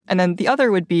And then the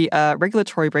other would be a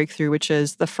regulatory breakthrough, which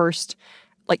is the first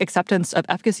acceptance of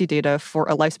efficacy data for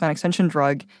a lifespan extension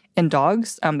drug in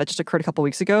dogs that just occurred a couple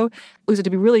weeks ago. To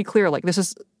be really clear, this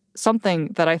is something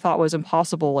that I thought was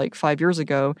impossible 5 years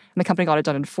ago, and the company got it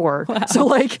done in 4. Wow. So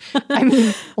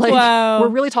wow. We're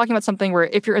really talking about something where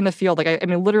if you're in the field,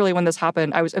 literally when this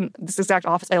happened, I was in this exact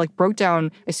office. I broke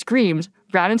down, I screamed,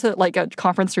 ran into a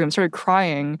conference room, started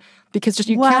crying because just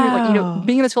you can't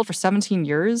being in this field for 17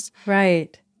 years.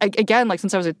 Right. Again,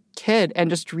 since I was a kid and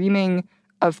just dreaming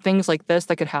of things like this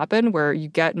that could happen where you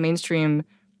get mainstream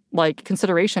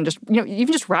consideration, just,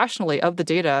 even just rationally of the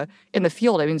data in the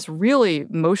field. I mean, it's really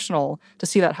emotional to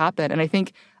see that happen. And I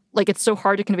think, it's so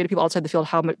hard to convey to people outside the field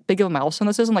how big of a milestone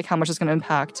this is and, how much it's going to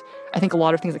impact, I think, a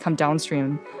lot of things that come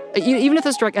downstream. Even if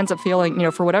this drug ends up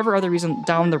failing, for whatever other reason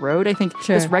down the road, I think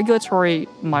this regulatory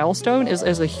milestone is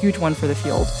a huge one for the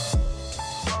field.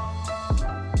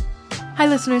 Hi,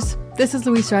 listeners. This is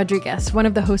Luis Rodriguez, one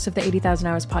of the hosts of the 80,000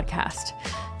 Hours podcast.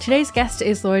 Today's guest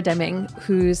is Laura Deming,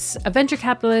 who's a venture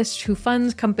capitalist who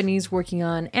funds companies working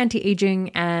on anti-aging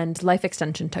and life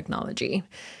extension technology.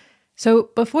 So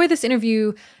before this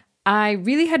interview, I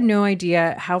really had no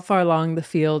idea how far along the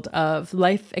field of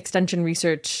life extension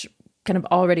research kind of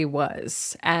already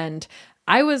was. And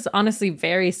I was honestly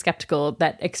very skeptical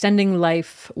that extending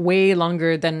life way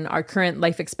longer than our current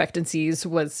life expectancies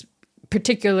was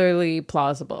particularly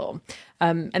plausible.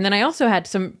 And then I also had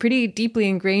some pretty deeply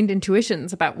ingrained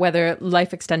intuitions about whether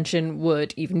life extension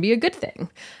would even be a good thing.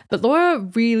 But Laura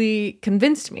really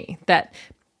convinced me that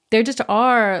there just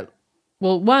are,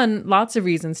 one, lots of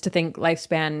reasons to think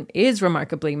lifespan is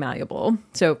remarkably malleable.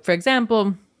 So, for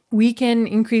example, we can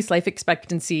increase life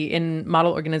expectancy in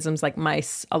model organisms like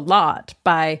mice a lot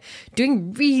by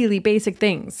doing really basic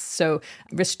things. So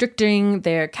restricting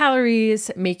their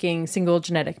calories, making single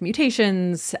genetic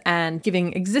mutations, and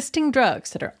giving existing drugs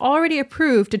that are already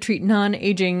approved to treat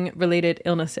non-aging related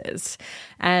illnesses.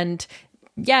 And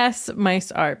yes,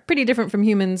 mice are pretty different from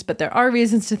humans, but there are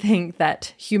reasons to think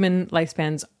that human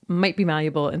lifespans might be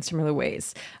malleable in similar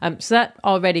ways. So that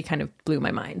already kind of blew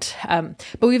my mind.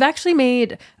 But we've actually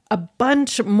made a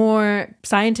bunch more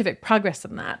scientific progress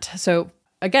than that. So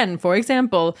again, for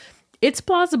example, it's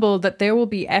plausible that there will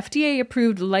be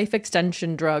FDA-approved life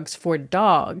extension drugs for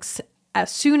dogs as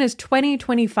soon as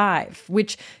 2025,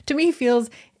 which to me feels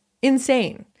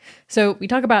insane. So we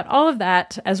talk about all of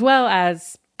that, as well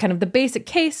as kind of the basic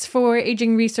case for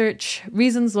aging research,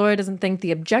 reasons Laura doesn't think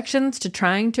the objections to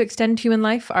trying to extend human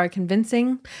life are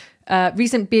convincing,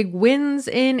 recent big wins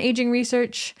in aging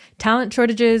research, talent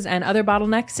shortages and other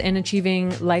bottlenecks in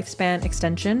achieving lifespan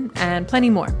extension, and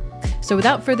plenty more. So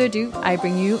without further ado, I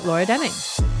bring you Laura Deming.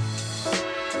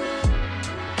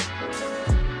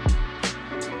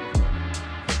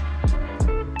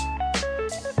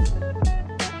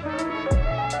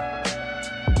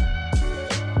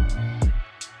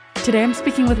 Today I'm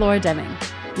speaking with Laura Deming.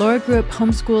 Laura grew up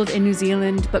homeschooled in New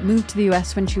Zealand, but moved to the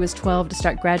US when she was 12 to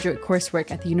start graduate coursework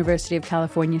at the University of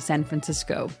California, San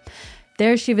Francisco.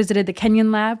 There she visited the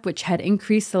Kenyan lab, which had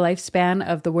increased the lifespan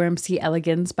of the worm C.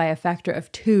 elegans by a factor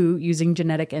of 2 using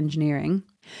genetic engineering.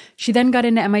 She then got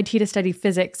into MIT to study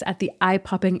physics at the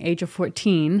eye-popping age of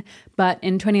 14, but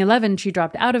in 2011 she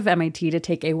dropped out of MIT to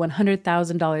take a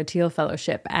 $100,000 Teal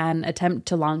Fellowship and attempt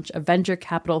to launch a venture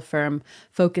capital firm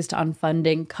focused on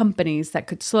funding companies that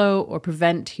could slow or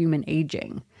prevent human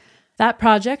aging. That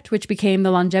project, which became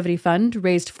the Longevity Fund,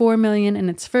 raised $4 million in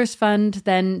its first fund,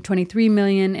 then $23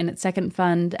 million in its second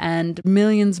fund, and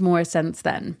millions more since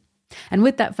then. And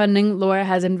with that funding, Laura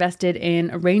has invested in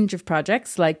a range of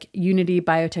projects like Unity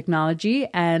Biotechnology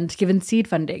and given seed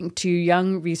funding to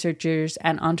young researchers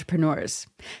and entrepreneurs.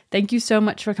 Thank you so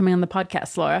much for coming on the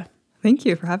podcast, Laura. Thank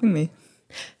you for having me.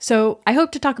 So I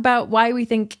hope to talk about why we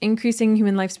think increasing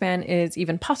human lifespan is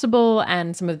even possible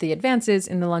and some of the advances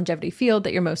in the longevity field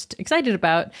that you're most excited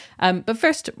about. But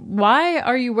first, why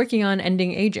are you working on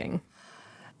ending aging?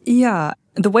 Yeah,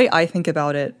 the way I think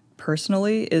about it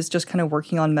personally is just kind of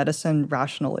working on medicine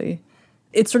rationally.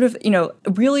 It's sort of,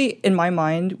 really in my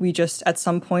mind, we just at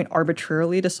some point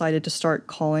arbitrarily decided to start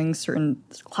calling certain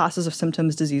classes of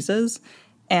symptoms diseases,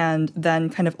 and then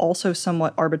kind of also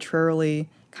somewhat arbitrarily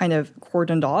kind of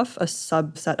cordoned off a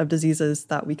subset of diseases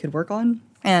that we could work on.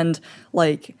 And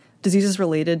diseases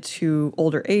related to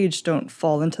older age don't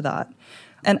fall into that.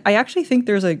 And I actually think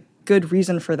there's a good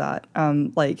reason for that.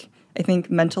 I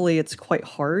think mentally it's quite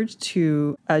hard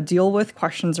to deal with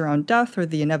questions around death or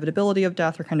the inevitability of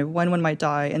death or kind of when one might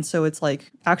die. And so it's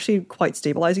actually quite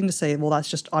stabilizing to say, well, that's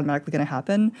just automatically going to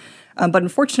happen. But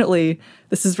unfortunately,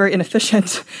 this is very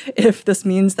inefficient if this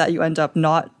means that you end up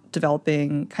not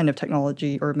developing kind of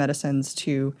technology or medicines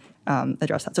to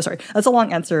address that. So sorry, that's a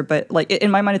long answer, but like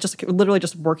in my mind, it's just literally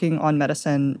just working on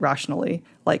medicine rationally,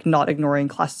 like not ignoring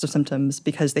classes of symptoms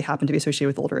because they happen to be associated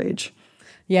with older age.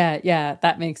 Yeah,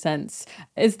 that makes sense.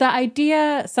 Is the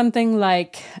idea something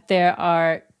like there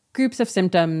are groups of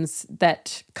symptoms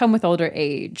that come with older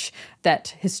age that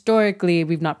historically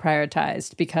we've not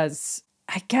prioritized? Because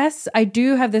I guess I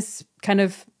do have this kind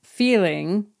of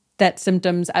feeling that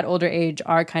symptoms at older age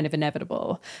are kind of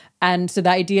inevitable. And so the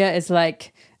idea is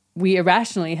like, we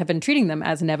irrationally have been treating them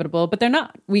as inevitable, but they're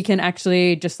not. We can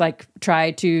actually just like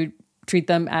try to treat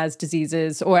them as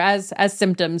diseases or as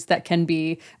symptoms that can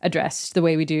be addressed the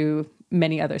way we do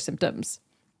many other symptoms.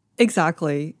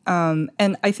 Exactly. And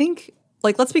I think,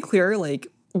 like, let's be clear, like,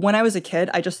 when I was a kid,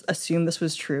 I just assumed this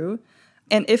was true.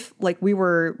 And if, like, we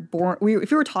were born, if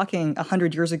we were talking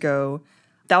 100 years ago,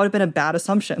 that would have been a bad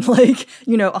assumption. Like,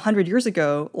 100 years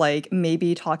ago, like,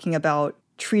 maybe talking about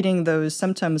treating those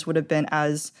symptoms would have been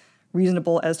as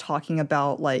reasonable as talking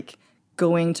about, like,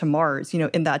 going to Mars,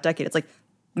 in that decade. It's like,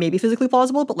 maybe physically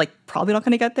plausible, but like probably not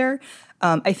going to get there.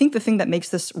 I think the thing that makes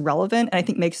this relevant and I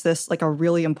think makes this like a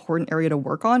really important area to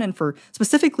work on, and for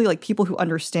specifically like people who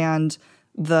understand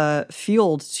the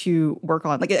field to work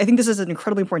on, like I think this is an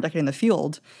incredibly important decade in the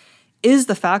field, is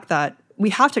the fact that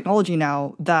we have technology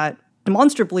now that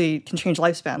demonstrably can change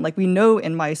lifespan. Like we know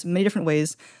in mice many different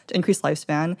ways to increase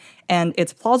lifespan, and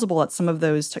it's plausible that some of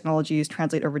those technologies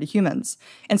translate over to humans.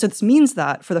 And so this means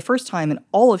that for the first time in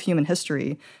all of human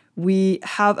history, we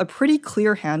have a pretty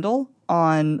clear handle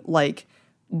on like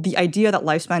the idea that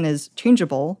lifespan is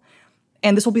changeable.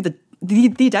 And this will be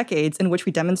the decades in which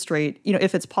we demonstrate,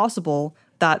 if it's possible,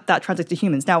 that translates to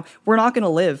humans. Now, we're not going to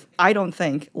live, I don't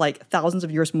think, like thousands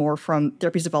of years more from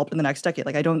therapies developed in the next decade.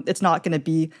 Like it's not going to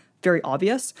be very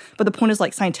obvious. But the point is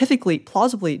like scientifically,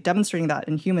 plausibly demonstrating that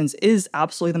in humans is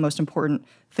absolutely the most important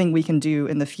thing we can do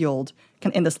in the field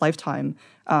in this lifetime,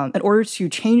 in order to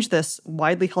change this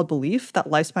widely held belief that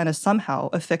lifespan is somehow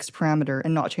a fixed parameter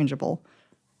and not changeable.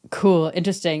 Cool.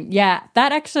 Interesting. Yeah,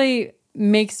 that actually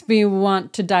makes me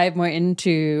want to dive more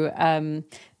into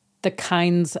the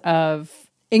kinds of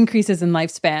increases in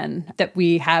lifespan that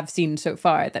we have seen so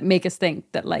far that make us think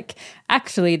that like,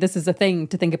 actually, this is a thing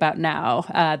to think about now.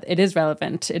 It is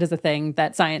relevant. It is a thing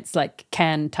that science like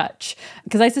can touch.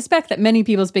 Because I suspect that many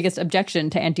people's biggest objection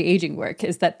to anti-aging work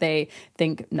is that they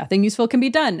think nothing useful can be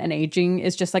done and aging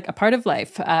is just like a part of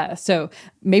life. So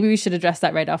maybe we should address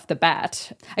that right off the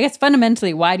bat. I guess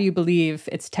fundamentally, why do you believe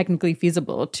it's technically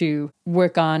feasible to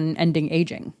work on ending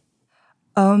aging?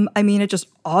 I mean, it just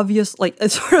obvious, like,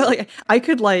 it's sort of like, I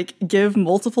could like give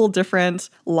multiple different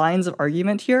lines of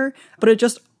argument here, but it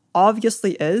just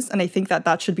obviously is. And I think that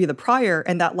that should be the prior,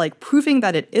 and that like proving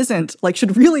that it isn't like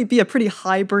should really be a pretty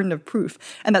high burden of proof.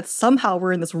 And that somehow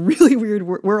we're in this really weird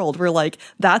world where like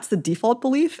that's the default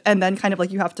belief. And then kind of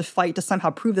like you have to fight to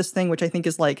somehow prove this thing, which I think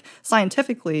is like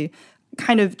scientifically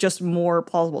kind of just more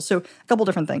plausible. So a couple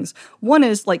different things. One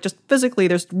is like just physically,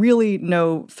 there's really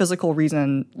no physical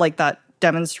reason like that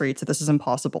demonstrates that this is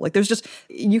impossible. Like there's just,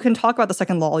 you can talk about the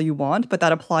second law all you want, but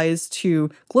that applies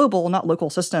to global, not local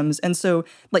systems. And so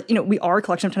like, we are a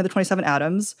collection of 10 to the 27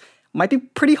 atoms. Might be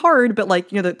pretty hard, but like,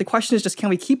 the question is just, can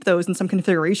we keep those in some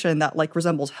configuration that like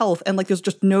resembles health? And like, there's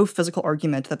just no physical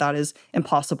argument that that is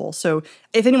impossible. So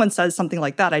if anyone says something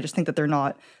like that, I just think that they're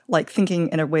not like thinking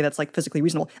in a way that's like physically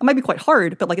reasonable. It might be quite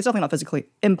hard, but like, it's definitely not physically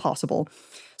impossible.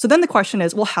 So then the question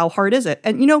is, well, how hard is it?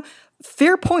 And,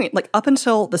 fair point. Like up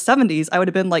until the 70s, I would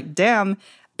have been like, damn,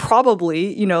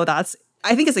 probably, that's,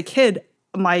 I think as a kid,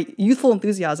 my youthful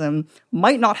enthusiasm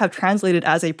might not have translated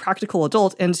as a practical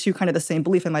adult into kind of the same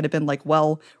belief. It might have been like,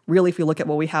 well, really, if we look at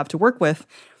what we have to work with,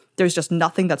 there's just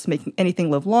nothing that's making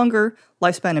anything live longer.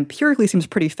 Lifespan empirically seems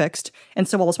pretty fixed. And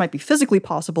so while this might be physically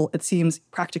possible, it seems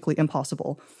practically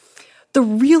impossible. The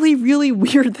really, really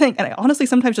weird thing, and I honestly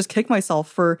sometimes just kick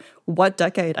myself for what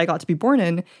decade I got to be born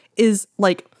in, is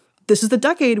like, this is the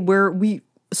decade where we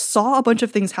saw a bunch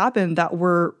of things happen that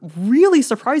were really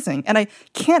surprising. And I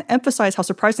can't emphasize how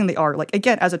surprising they are. Like,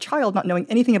 again, as a child, not knowing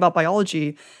anything about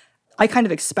biology, I kind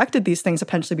of expected these things to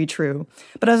potentially be true.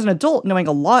 But as an adult, knowing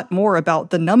a lot more about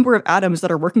the number of atoms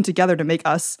that are working together to make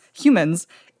us humans,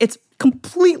 it's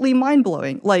completely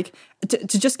mind-blowing. Like,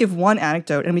 to just give one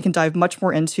anecdote, and we can dive much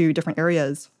more into different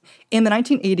areas. In the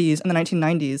 1980s and the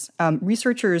 1990s,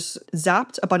 researchers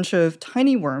zapped a bunch of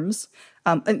tiny worms.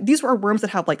 And these are worms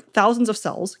that have like thousands of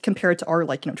cells compared to our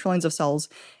like, trillions of cells.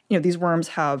 These worms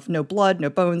have no blood, no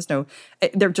bones,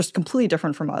 they're just completely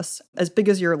different from us, as big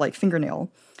as your like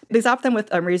fingernail. They zapped them with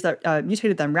arrays that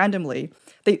mutated them randomly.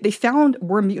 They found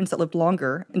worm mutants that lived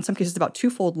longer, in some cases about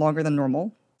twofold longer than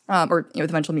normal. or with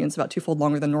eventual mutants about twofold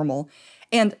longer than normal.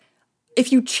 And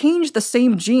if you change the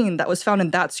same gene that was found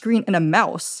in that screen in a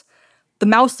mouse, the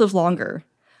mouse lives longer.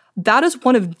 That is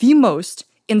one of the most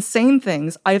insane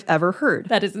things I've ever heard.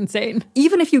 That is insane.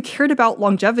 Even if you cared about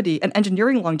longevity and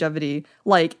engineering longevity,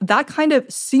 like that kind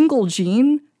of single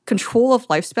gene control of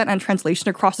lifespan and translation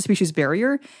across the species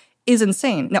barrier is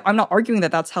insane. Now, I'm not arguing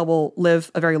that that's how we'll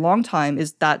live a very long time,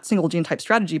 is that single gene type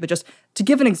strategy, but just to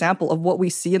give an example of what we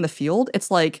see in the field,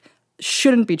 it's like,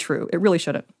 shouldn't be true. It really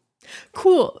shouldn't.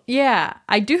 Cool. Yeah,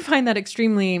 I do find that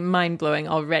extremely mind-blowing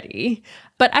already.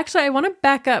 But actually, I want to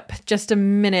back up just a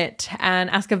minute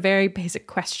and ask a very basic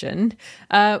question.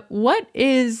 What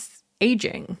is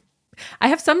aging? I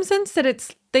have some sense that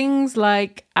it's things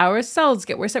like our cells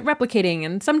get worse at replicating,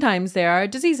 and sometimes there are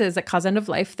diseases that cause end of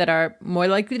life that are more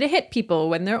likely to hit people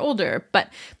when they're older.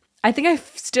 But I think I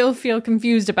still feel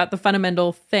confused about the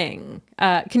fundamental thing.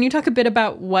 Can you talk a bit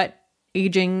about what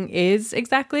aging is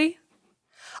exactly?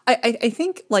 I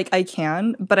think, like, I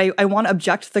can, but I want to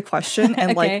object to the question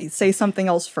and, Okay. like, say something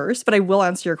else first, but I will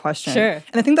answer your question. Sure.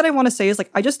 And the thing that I want to say is, like,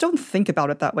 I just don't think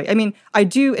about it that way. I mean, I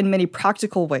do in many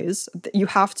practical ways. You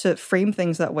have to frame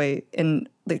things that way in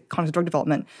the context of drug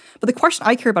development. But the question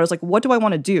I care about is, like, what do I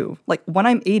want to do? Like, when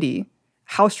I'm 80,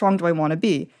 how strong do I want to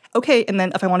be? Okay, and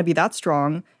then if I want to be that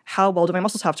strong, how well do my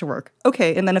muscles have to work?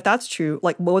 Okay, and then if that's true,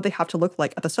 like, what would they have to look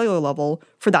like at the cellular level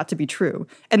for that to be true?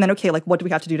 And then, okay, like, what do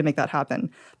we have to do to make that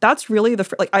happen? That's really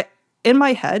in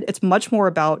my head, it's much more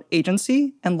about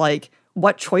agency and, like,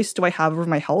 what choice do I have over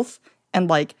my health? And,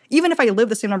 like, even if I live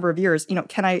the same number of years,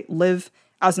 can I live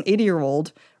as an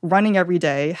 80-year-old running every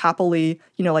day happily,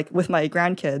 like, with my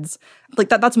grandkids? Like,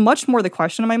 that's much more the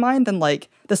question in my mind than, like,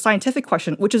 the scientific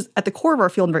question, which is at the core of our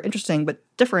field and very interesting, but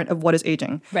different, of what is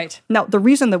aging. Right. Now, the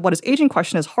reason that what is aging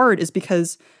question is hard is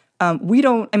because we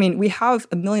have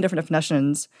a million different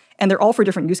definitions, and they're all for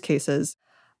different use cases.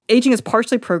 Aging is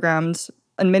partially programmed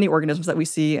in many organisms that we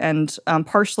see, and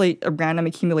partially a random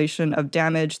accumulation of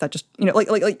damage that just,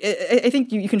 I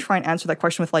think you can try and answer that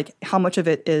question with, like, how much of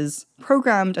it is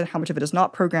programmed and how much of it is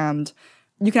not programmed.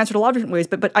 You can answer it a lot of different ways,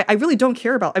 but I really don't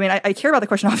care about, I care about the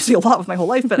question obviously a lot with my whole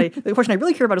life, but the question I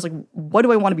really care about is, like, what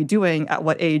do I want to be doing at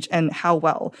what age and how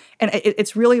well? And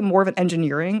it's really more of an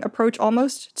engineering approach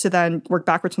almost to then work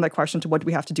backwards from that question to what do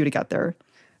we have to do to get there.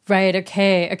 Right.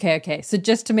 Okay. So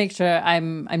just to make sure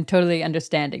I'm totally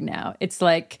understanding now, it's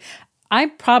like, I'm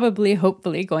probably,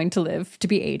 hopefully, going to live to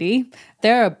be 80.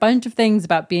 There are a bunch of things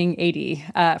about being 80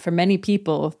 for many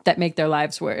people that make their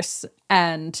lives worse.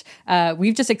 And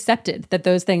we've just accepted that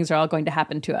those things are all going to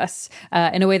happen to us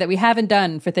in a way that we haven't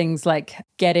done for things like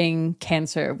getting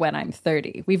cancer when I'm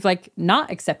 30. We've, like,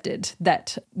 not accepted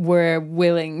that we're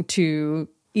willing to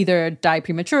either die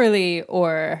prematurely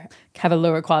or have a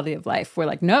lower quality of life. We're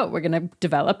like, no, we're going to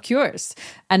develop cures.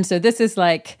 And so this is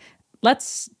like,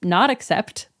 let's not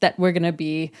accept that we're going to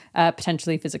be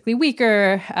potentially physically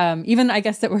weaker. Even I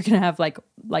guess that we're going to have like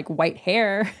white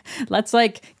hair. Let's,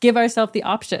 like, give ourselves the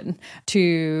option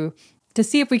to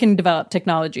see if we can develop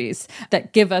technologies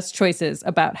that give us choices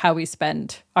about how we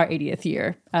spend our 80th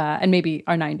year and maybe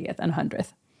our 90th and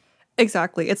 100th.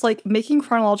 Exactly. It's like making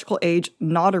chronological age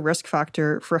not a risk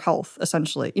factor for health,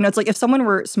 essentially. It's like if someone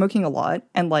were smoking a lot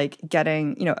and, like,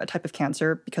 getting, a type of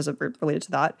cancer because of related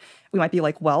to that, we might be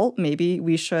like, well, maybe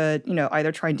we should,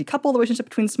 either try and decouple the relationship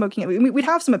between smoking. We'd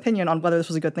have some opinion on whether this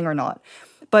was a good thing or not.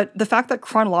 But the fact that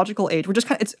chronological age,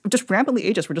 it's just rampantly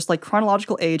ageist. We're just like,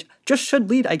 chronological age just should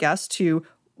lead, I guess, to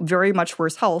very much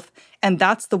worse health. And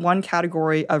that's the one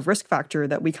category of risk factor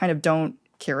that we kind of don't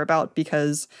care about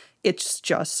because it's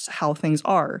just how things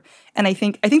are. And I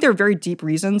think there are very deep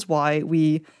reasons why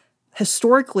we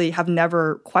historically have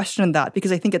never questioned that,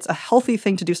 because I think it's a healthy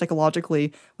thing to do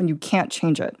psychologically when you can't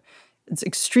change it. It's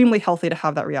extremely healthy to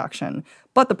have that reaction.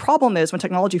 But the problem is when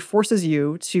technology forces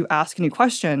you to ask a new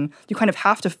question, you kind of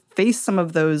have to face some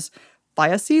of those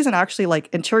biases and actually,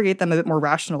 like, interrogate them a bit more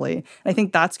rationally. And I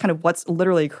think that's kind of what's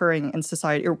literally occurring in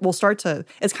society. Or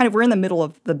we're in the middle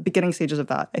of the beginning stages of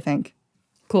that, I think.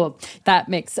 Cool. That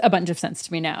makes a bunch of sense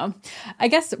to me now. I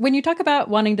guess when you talk about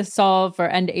wanting to solve or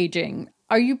end aging,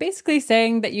 are you basically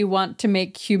saying that you want to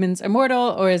make humans immortal,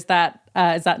 or is that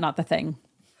not the thing?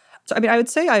 So, I would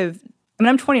say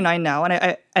I'm 29 now,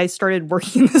 and I started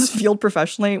working in this field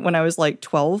professionally when I was, like,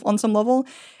 12 on some level.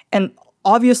 And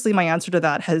obviously my answer to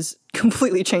that has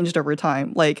completely changed over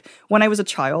time. Like, when I was a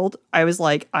child, I was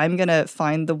like, I'm going to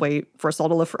find the way for us all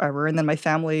to live forever, and then my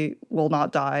family will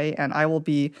not die, and I will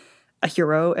be a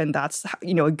hero, and that's,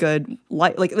 a good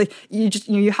life. Like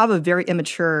you have a very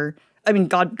immature,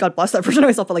 God bless that version of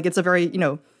myself, but, like, it's a very,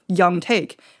 young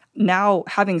take. Now,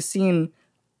 having seen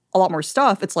a lot more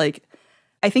stuff, it's like,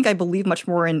 I think I believe much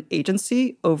more in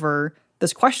agency over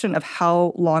this question of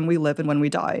how long we live and when we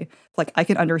die. Like, I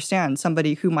can understand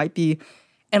somebody who might be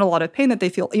in a lot of pain that they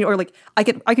feel, or like I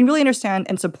can really understand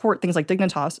and support things like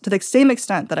Dignitas to the same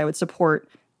extent that I would support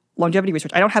longevity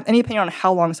research. I don't have any opinion on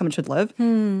how long someone should live,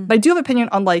 but I do have an opinion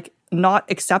on like not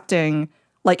accepting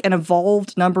like an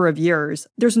evolved number of years.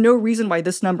 There's no reason why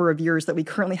this number of years that we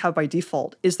currently have by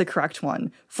default is the correct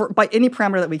one by any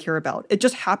parameter that we care about. It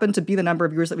just happened to be the number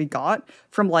of years that we got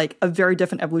from like a very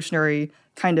different evolutionary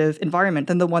kind of environment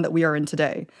than the one that we are in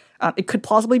today. It could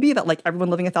plausibly be that like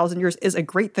everyone living 1,000 years is a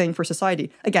great thing for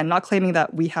society. Again, not claiming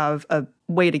that we have a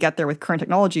way to get there with current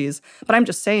technologies, but I'm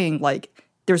just saying like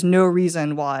there's no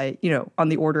reason why, on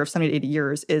the order of 70 to 80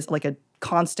 years is like a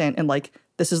constant and like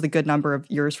this is the good number of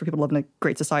years for people to live in a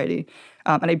great society.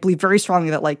 And I believe very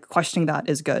strongly that like questioning that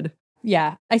is good.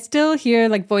 Yeah, I still hear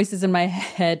like voices in my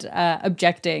head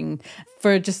objecting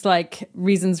for just like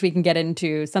reasons we can get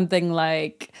into. Something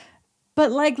like,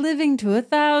 but like living to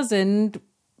 1,000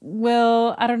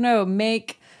 will, I don't know,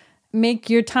 make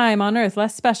your time on Earth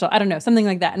less special. I don't know, something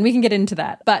like that. And we can get into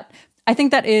that. But I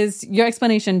think that is, your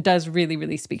explanation does really,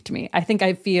 really speak to me. I think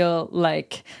I feel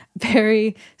like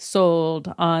very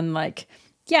sold on like,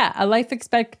 yeah, a life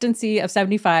expectancy of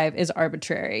 75 is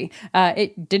arbitrary.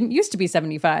 It didn't used to be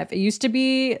 75. It used to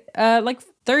be like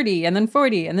 30 and then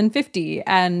 40 and then 50.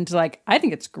 And like, I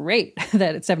think it's great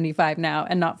that it's 75 now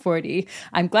and not 40.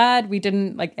 I'm glad we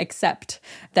didn't like accept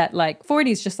that like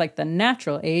 40 is just like the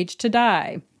natural age to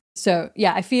die. So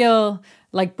yeah, I feel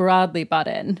like broadly bought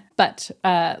in, but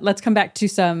let's come back to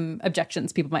some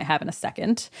objections people might have in a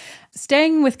second.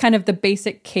 Staying with kind of the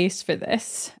basic case for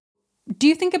this, do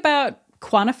you think about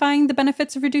quantifying the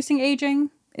benefits of reducing aging?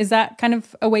 Is that kind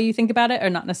of a way you think about it or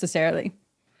not necessarily?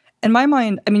 In my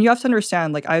mind, I mean, you have to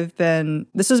understand, like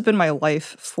this has been my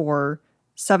life for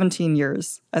 17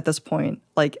 years at this point,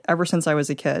 like ever since I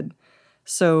was a kid.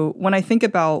 So when I think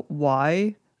about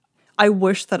why, I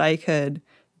wish that I could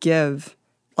give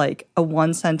like a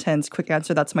one sentence quick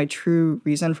answer. That's my true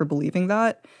reason for believing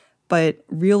that. But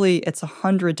really, it's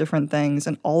 100 different things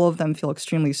and all of them feel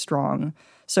extremely strong.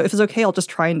 So if it's okay, I'll just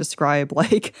try and describe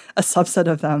like a subset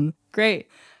of them. Great.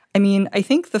 I mean, I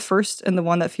think the first and the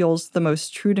one that feels the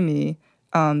most true to me,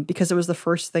 because it was the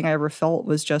first thing I ever felt,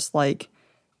 was just like,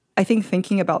 I think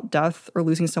thinking about death or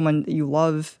losing someone that you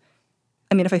love,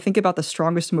 I mean, if I think about the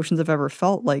strongest emotions I've ever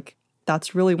felt, like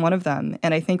that's really one of them.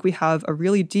 And I think we have a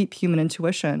really deep human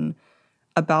intuition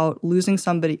about losing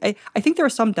somebody. I think there are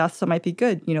some deaths that might be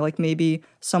good, like maybe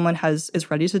someone is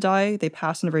ready to die, they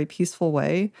pass in a very peaceful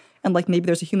way, and like maybe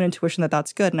there's a human intuition that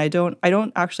that's good. And I don't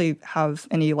actually have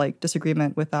any like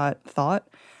disagreement with that thought.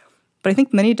 But I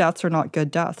think many deaths are not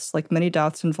good deaths. Like many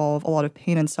deaths involve a lot of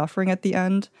pain and suffering at the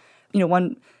end.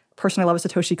 One person I love is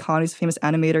Satoshi Kon. He's a famous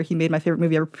animator. He made my favorite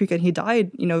movie ever, Paprika, and he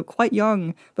died, quite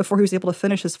young before he was able to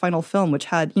finish his final film, which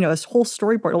had, a whole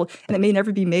storyboard, and it may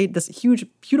never be made, this huge,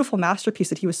 beautiful masterpiece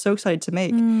that he was so excited to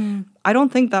make. I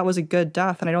don't think that was a good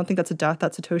death, and I don't think that's a death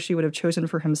that Satoshi would have chosen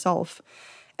for himself.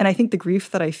 And I think the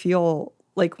grief that I feel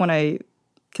like when I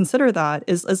consider that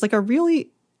is like a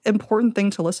really important thing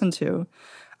to listen to.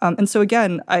 And so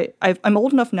again, I'm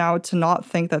old enough now to not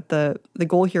think that the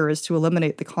goal here is to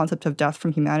eliminate the concept of death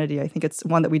from humanity. I think it's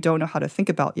one that we don't know how to think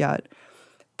about yet.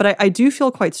 But I do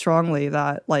feel quite strongly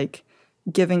that like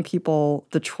giving people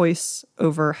the choice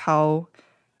over how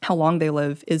long they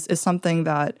live is something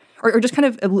that, or just kind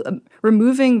of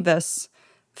removing this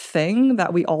thing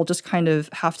that we all just kind of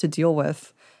have to deal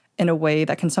with in a way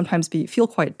that can sometimes feel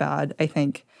quite bad, I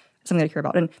think. Something I care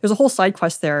about. And there's a whole side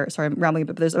quest there. Sorry, I'm rambling a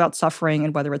bit, but there's about suffering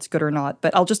and whether it's good or not.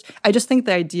 But I just think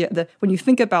the idea that when you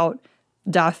think about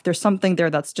death, there's something there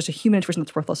that's just a human intuition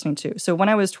that's worth listening to. So when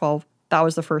I was 12, that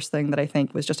was the first thing that I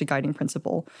think was just a guiding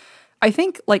principle. I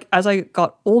think like as I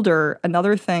got older,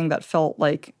 another thing that felt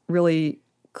like really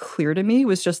clear to me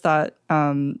was just that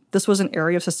this was an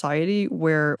area of society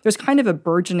where there's kind of a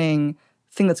burgeoning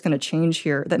thing that's going to change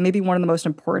here, that maybe one of the most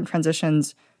important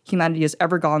transitions humanity has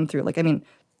ever gone through. Like, I mean,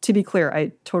 to be clear,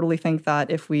 I totally think that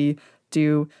if we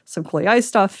do some cool AI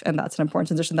stuff and that's an important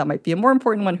transition, that might be a more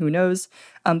important one, who knows.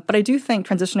 But I do think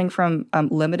transitioning from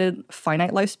limited,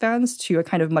 finite lifespans to a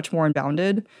kind of much more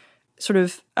unbounded sort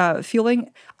of feeling,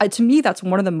 to me, that's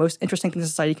one of the most interesting things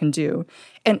society can do.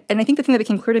 And I think the thing that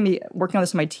became clear to me working on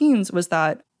this in my teens was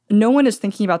that no one is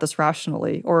thinking about this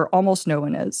rationally, or almost no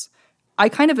one is. I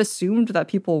kind of assumed that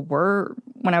people were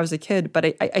when I was a kid,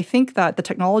 but I think that the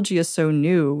technology is so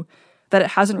new that it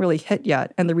hasn't really hit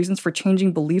yet. And the reasons for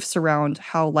changing beliefs around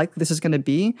how likely this is going to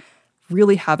be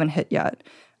really haven't hit yet.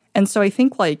 And so I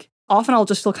think like often I'll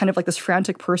just feel kind of like this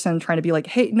frantic person trying to be like,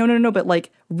 hey, no, but like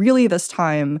really this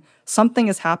time something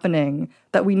is happening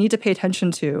that we need to pay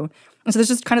attention to. And so there's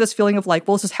just kind of this feeling of like,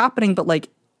 well, this is happening, but like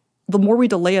the more we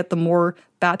delay it, the more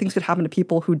bad things could happen to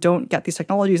people who don't get these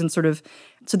technologies. And sort of,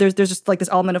 so there's just like this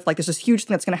element of like, there's this huge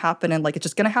thing that's going to happen and like, it's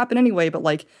just going to happen anyway. But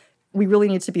like, we really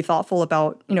need to be thoughtful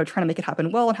about, trying to make it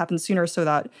happen well and happen sooner so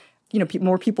that,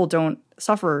 more people don't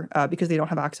suffer because they don't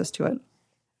have access to it.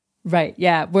 Right.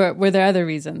 Yeah. Were there other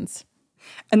reasons?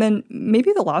 And then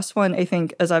maybe the last one, I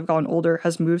think, as I've gotten older,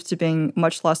 has moved to being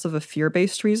much less of a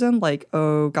fear-based reason, like,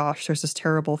 oh gosh, there's this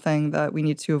terrible thing that we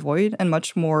need to avoid, and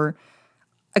much more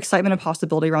excitement and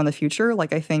possibility around the future.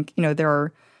 Like, I think,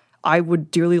 I would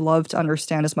dearly love to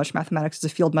understand as much mathematics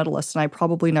as a field medalist, and I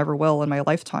probably never will in my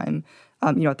lifetime,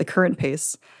 at the current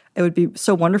pace. It would be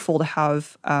so wonderful to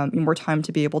have more time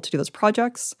to be able to do those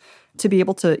projects, to be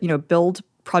able to, build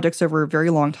projects over very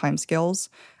long time scales,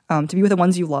 to be with the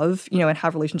ones you love, and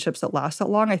have relationships that last that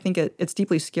long. I think it's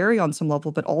deeply scary on some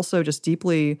level, but also just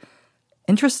deeply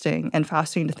interesting and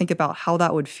fascinating to think about how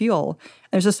that would feel.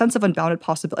 And there's a sense of unbounded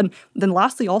possibility. And then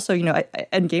lastly, also,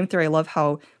 in game theory, I love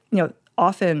how,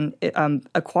 often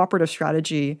a cooperative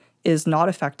strategy is not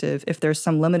effective if there's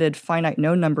some limited finite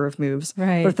known number of moves.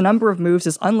 Right. But if the number of moves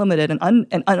is unlimited and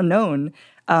unknown,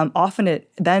 often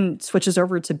it then switches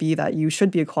over to be that you should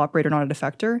be a cooperator, not a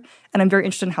defector. And I'm very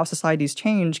interested in how societies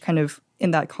change kind of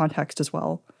in that context as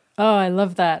well. Oh, I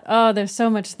love that. Oh, there's so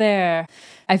much there.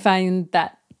 I find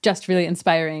that just really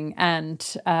inspiring. And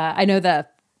I know the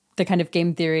kind of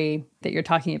game theory that you're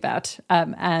talking about.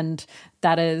 And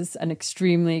that is an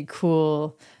extremely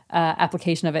cool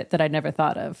application of it that I'd never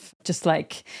thought of. Just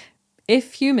like,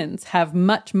 if humans have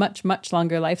much, much, much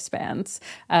longer lifespans,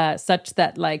 such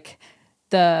that like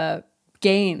the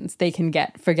gains they can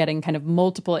get for getting kind of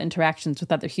multiple interactions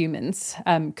with other humans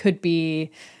could be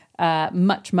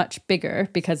much, much bigger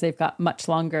because they've got much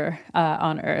longer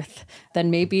on Earth,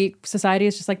 then maybe society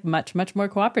is just like much, much more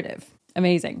cooperative.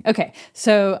 Amazing. Okay.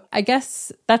 So I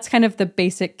guess that's kind of the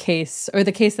basic case, or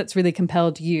the case that's really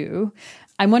compelled you.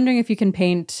 I'm wondering if you can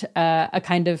paint a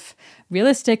kind of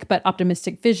realistic but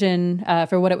optimistic vision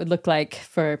for what it would look like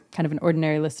for kind of an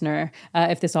ordinary listener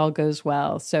if this all goes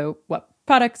well. So what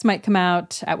products might come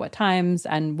out, at what times,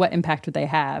 and what impact would they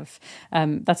have?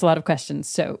 That's a lot of questions,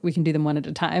 so we can do them one at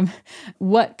a time.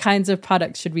 What kinds of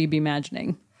products should we be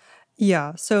imagining?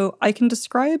 Yeah, so I can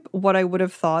describe what I would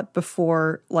have thought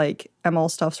before like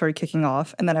ML stuff started kicking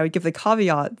off, and then I would give the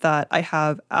caveat that I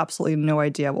have absolutely no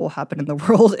idea what will happen in the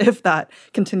world if that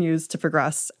continues to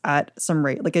progress at some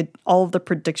rate. Like all of the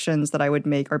predictions that I would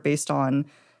make are based on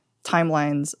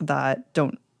timelines that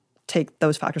don't take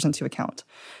those factors into account.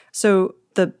 So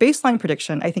the baseline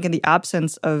prediction, I think in the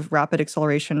absence of rapid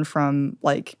acceleration from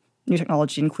like new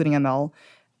technology, including ML,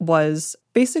 was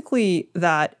basically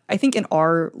that I think in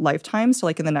our lifetime, so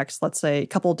like in the next, let's say,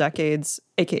 couple decades,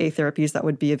 aka therapies that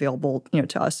would be available,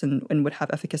 to us and would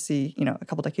have efficacy, a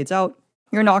couple decades out,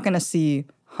 you're not going to see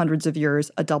hundreds of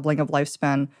years, a doubling of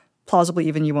lifespan. Plausibly,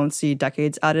 even you won't see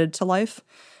decades added to life.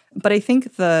 But I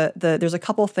think there's a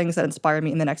couple of things that inspire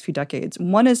me in the next few decades.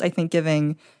 One is, I think,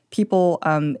 giving people,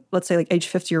 let's say like age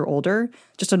 50 or older,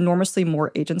 just enormously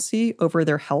more agency over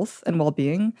their health and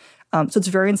well-being. So it's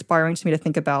very inspiring to me to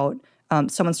think about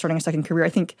someone starting a second career. I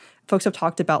think folks have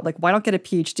talked about like, why not get a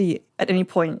PhD at any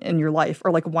point in your life?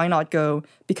 Or like, why not go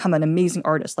become an amazing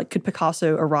artist? Like, could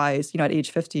Picasso arise, at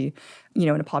age 50, in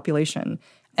a population?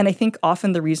 And I think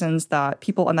often the reasons that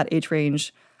people on that age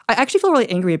range, I actually feel really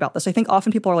angry about this. I think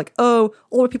often people are like, oh,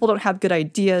 older people don't have good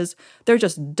ideas. They're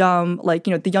just dumb. Like,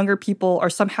 the younger people are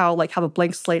somehow like have a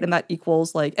blank slate and that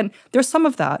equals like, and there's some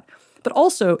of that. But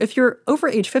also, if you're over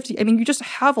age 50, I mean, you just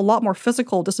have a lot more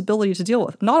physical disability to deal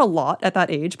with. Not a lot at that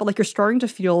age, but like you're starting to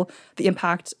feel the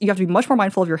impact. You have to be much more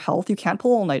mindful of your health. You can't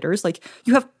pull all-nighters. Like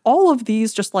you have all of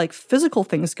these just like physical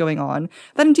things going on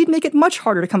that indeed make it much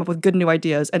harder to come up with good new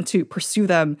ideas and to pursue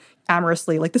them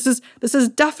amorously. Like this is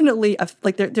definitely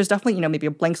there's definitely, maybe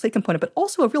a blank slate component, but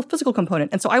also a real physical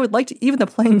component. And so I would like to even the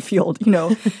playing field,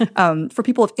 for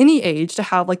people of any age to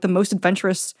have like the most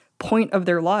adventurous point of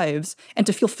their lives and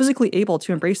to feel physically able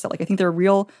to embrace that. Like I think there are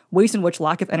real ways in which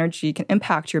lack of energy can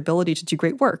impact your ability to do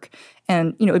great work.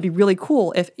 And, it'd be really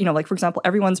cool if, like, for example,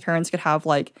 everyone's parents could have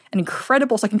like an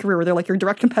incredible second career where they're like your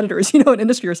direct competitors, in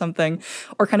industry or something,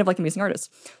 or kind of like amazing artists.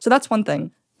 So that's one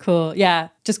thing. Cool. Yeah.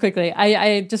 Just quickly,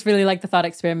 I just really like the thought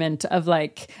experiment of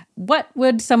like, what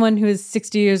would someone who is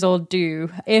 60 years old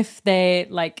do if they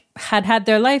like had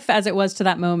their life as it was to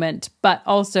that moment, but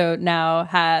also now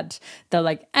had the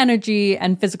like energy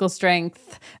and physical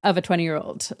strength of a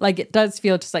 20-year-old? Like it does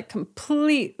feel just like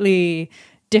completely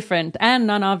different and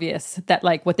non-obvious that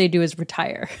like what they do is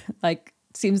retire. Like,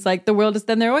 seems like the world is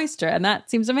then their oyster, and that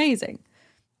seems amazing.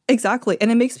 Exactly.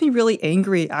 And it makes me really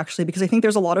angry, actually, because I think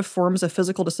there's a lot of forms of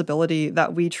physical disability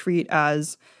that we treat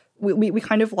as, we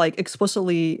kind of like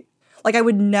explicitly, like I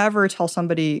would never tell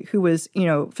somebody who was,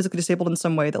 physically disabled in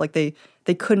some way that like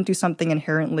they couldn't do something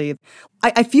inherently.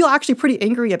 I feel actually pretty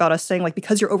angry about us saying like,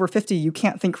 because you're over 50, you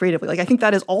can't think creatively. Like I think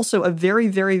that is also a very,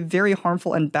 very, very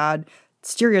harmful and bad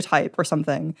stereotype or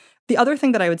something. The other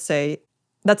thing that I would say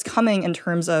that's coming in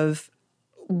terms of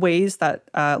ways that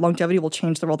longevity will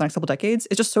change the world in the next couple decades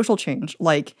is just social change.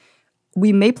 Like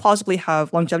we may plausibly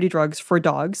have longevity drugs for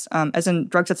dogs, as in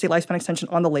drugs that say lifespan extension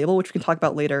on the label, which we can talk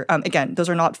about later. Again, those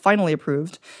are not finally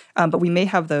approved, but we may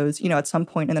have those, at some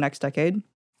point in the next decade.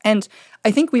 And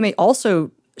I think we may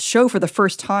also show for the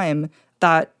first time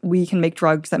that we can make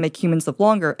drugs that make humans live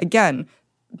longer, again,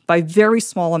 by very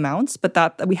small amounts, but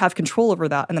that we have control over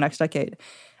that in the next decade.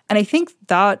 And I think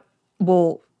that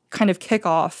will kind of kick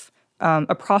off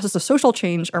a process of social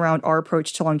change around our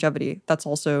approach to longevity. That's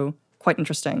also quite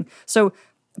interesting. So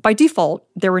by default,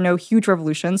 there were no huge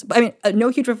revolutions. I mean, no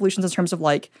huge revolutions in terms of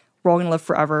like, we're all going to live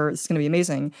forever. This is going to be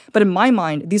amazing. But in my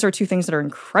mind, these are two things that are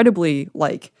incredibly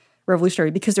like revolutionary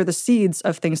because they're the seeds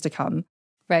of things to come.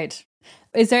 Right.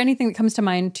 Is there anything that comes to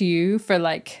mind to you for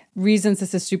like reasons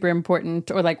this is super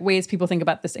important or like ways people think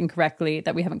about this incorrectly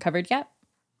that we haven't covered yet?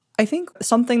 I think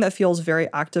something that feels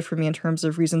very active for me in terms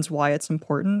of reasons why it's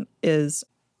important is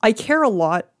I care a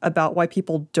lot about why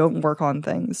people don't work on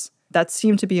things that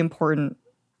seem to be important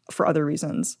for other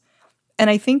reasons. And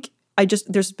I think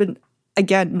there's been,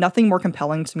 again, nothing more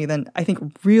compelling to me than I think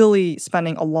really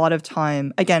spending a lot of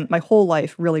time, again, my whole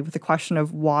life really with the question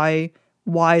of why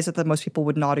is it that most people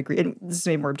would not agree, and this has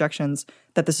made more objections,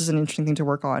 that this is an interesting thing to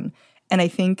work on. And I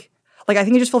think I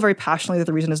just feel very passionately that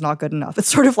the reason is not good enough. It's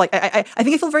sort of like, I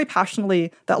think I feel very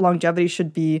passionately that longevity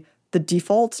should be the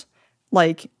default,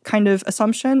 like, kind of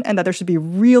assumption, and that there should be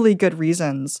really good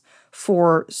reasons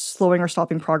for slowing or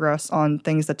stopping progress on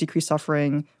things that decrease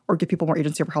suffering or give people more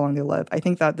agency over how long they live. I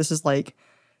think that this is, like,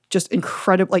 just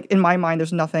incredible. Like, in my mind,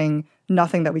 there's nothing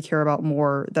that we care about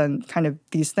more than kind of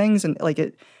these things, and,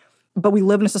 like, but we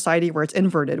live in a society where it's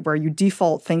inverted, where you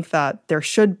default think that there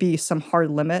should be some hard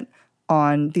limit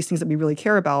on these things that we really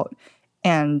care about,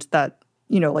 and that,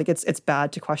 like it's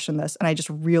bad to question this. And I just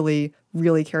really,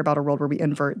 really care about a world where we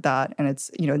invert that. And it's,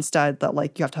 instead that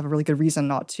like you have to have a really good reason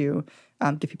not to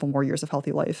give people more years of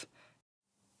healthy life.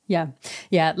 Yeah.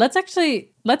 Yeah. Let's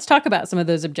talk about some of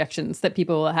those objections that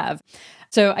people will have.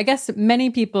 So I guess many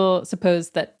people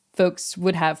suppose that folks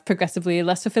would have progressively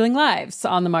less fulfilling lives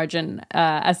on the margin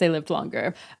as they lived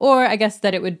longer. Or I guess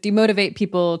that it would demotivate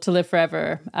people to live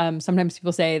forever. Sometimes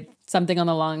people say something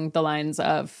along the lines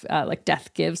of like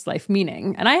death gives life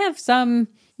meaning. And I have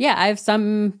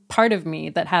some part of me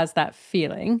that has that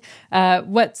feeling.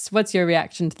 What's your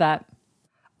reaction to that?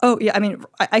 Oh, yeah. I mean,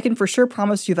 I can for sure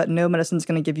promise you that no medicine is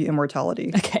going to give you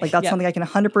immortality. Okay, like, that's something I can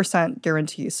 100%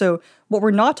 guarantee. So what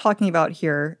we're not talking about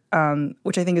here,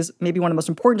 which I think is maybe one of the most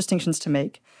important distinctions to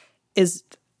make, is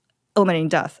eliminating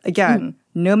death. Again,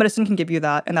 no medicine can give you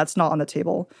that, and that's not on the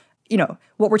table.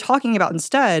 What we're talking about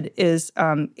instead is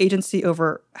agency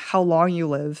over how long you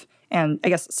live, and I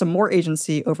guess some more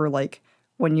agency over, like,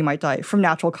 when you might die from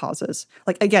natural causes.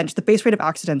 Like, again, just the base rate of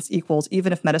accidents equals,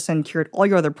 even if medicine cured all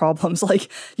your other problems,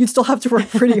 like, you'd still have to work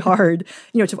pretty hard,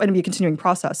 to be a continuing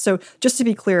process. So just to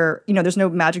be clear, there's no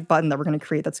magic button that we're going to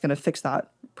create that's going to fix that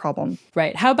problem.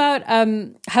 Right. How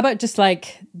about just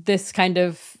like this kind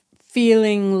of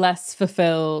feeling less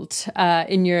fulfilled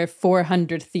in your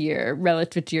 400th year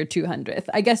relative to your 200th?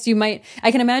 I guess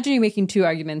I can imagine you making two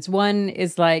arguments. One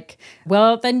is like,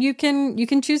 well, then you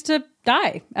can choose to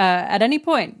die at any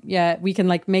point. Yeah, we can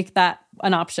like make that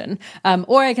an option.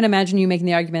 Or I can imagine you making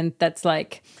the argument that's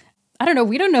like, I don't know,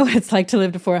 we don't know what it's like to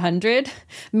live to 400.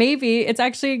 Maybe it's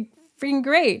actually freaking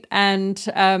great. And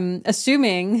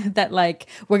assuming that like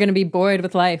we're going to be bored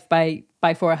with life by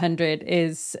 400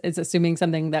 is assuming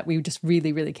something that we just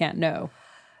really, really can't know.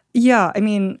 Yeah, I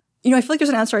mean, I feel like there's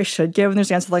an answer I should give and there's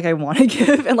an answer like I want to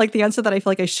give. And like the answer that I feel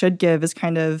like I should give is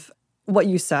kind of what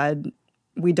you said.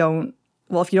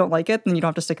 Well, if you don't like it, then you don't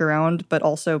have to stick around, but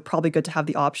also probably good to have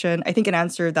the option. I think an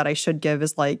answer that I should give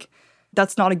is like,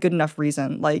 that's not a good enough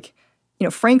reason. Like,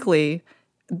 frankly,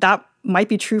 that might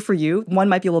be true for you. One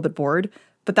might be a little bit bored,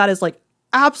 but that is like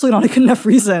absolutely not a good enough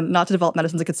reason not to develop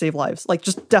medicines that could save lives. Like,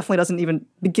 just definitely doesn't even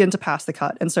begin to pass the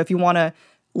cut. And so if you want to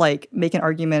like make an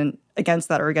argument against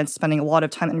that or against spending a lot of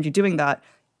time and energy doing that,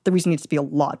 the reason needs to be a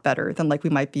lot better than like we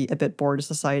might be a bit bored as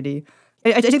society.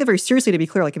 I take that very seriously, to be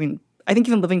clear. Like, I mean, I think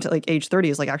even living to like age 30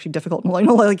 is like actually difficult. Like,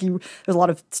 there's a lot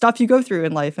of stuff you go through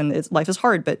in life, and life is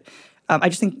hard. But I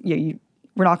just think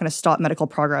we're not going to stop medical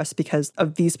progress because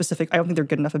of these specific. I don't think they're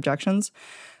good enough objections.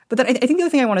 But then I think the other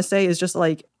thing I want to say is just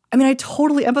like, I mean, I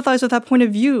totally empathize with that point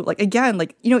of view. Like, again,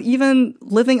 like, even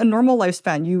living a normal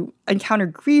lifespan, you encounter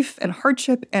grief and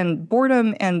hardship and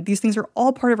boredom, and these things are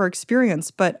all part of our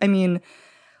experience. But I mean,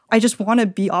 I just want to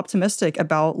be optimistic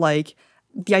about like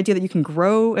the idea that you can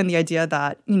grow, and the idea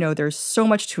that, there's so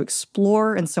much to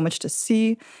explore and so much to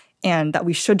see, and that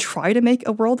we should try to make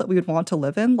a world that we would want to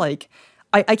live in. Like,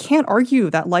 I can't argue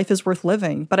that life is worth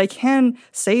living, but I can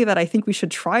say that I think we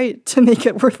should try to make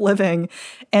it worth living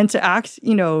and to act,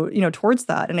 towards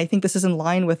that. And I think this is in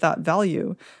line with that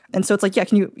value. And so it's like, yeah,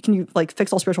 can you like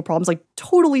fix all spiritual problems? Like,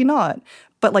 totally not.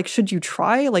 But like, should you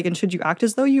try? Like, and should you act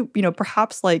as though you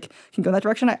perhaps like can go in that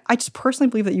direction? I just personally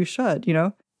believe that you should,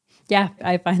 Yeah,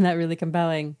 I find that really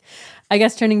compelling. I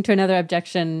guess turning to another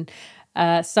objection,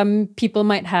 some people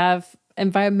might have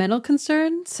environmental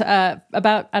concerns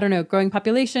about, I don't know, growing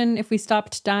population if we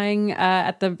stopped dying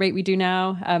at the rate we do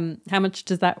now. How much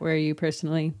does that worry you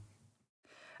personally?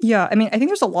 Yeah, I mean, I think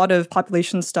there's a lot of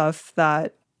population stuff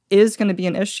that is going to be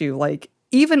an issue. Like,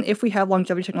 even if we have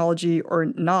longevity technology or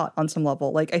not on some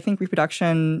level, like, I think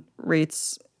reproduction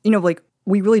rates, like,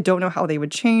 we really don't know how they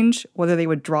would change, whether they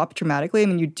would drop dramatically. I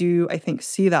mean, you do, I think,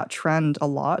 see that trend a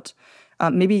lot.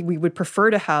 Maybe we would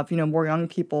prefer to have, more young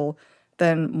people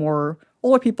than more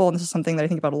older people, and this is something that I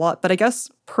think about a lot. But I guess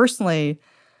personally,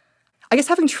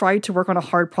 having tried to work on a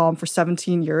hard problem for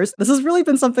 17 years, this has really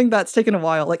been something that's taken a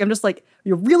while. Like, I'm just like,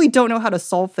 you really don't know how to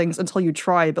solve things until you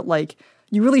try, but like,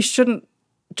 you really shouldn't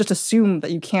just assume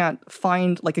that you can't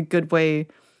find like a good way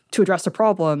to address a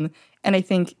problem. And I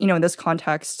think, in this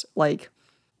context, like,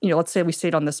 let's say we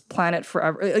stayed on this planet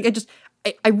forever. Like,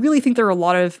 I really think there are a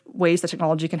lot of ways that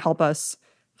technology can help us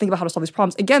think about how to solve these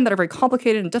problems, again, that are very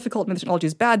complicated and difficult. I mean, the technology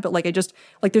is bad, but like,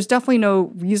 there's definitely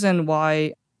no reason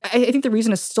why. I think the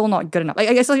reason is still not good enough.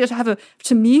 I guess I just have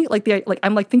to me, like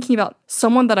I'm like thinking about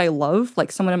someone that I love,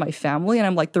 like someone in my family, and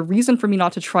I'm like, the reason for me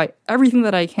not to try everything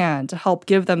that I can to help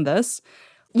give them this,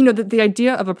 the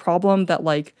idea of a problem that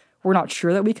like we're not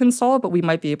sure that we can solve, but we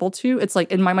might be able to. It's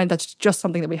like, in my mind, that's just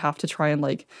something that we have to try and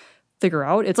like figure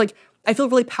out. It's like, I feel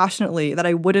really passionately that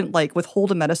I wouldn't like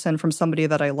withhold a medicine from somebody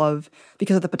that I love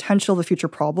because of the potential of a future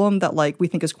problem that like we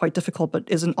think is quite difficult, but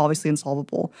isn't obviously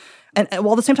unsolvable. And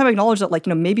while at the same time I acknowledge that like,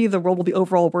 maybe the world will be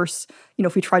overall worse,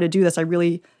 if we try to do this, I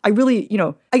really,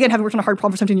 again, having worked on a hard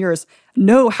problem for 17 years,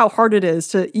 know how hard it is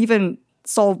to even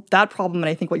solve that problem. And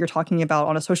I think what you're talking about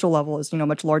on a social level is, a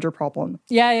much larger problem.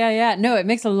 Yeah. No, it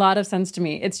makes a lot of sense to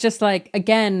me. It's just like,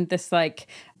 again, this like,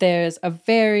 there's a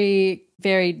very,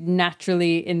 very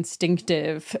naturally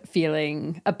instinctive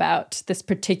feeling about this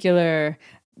particular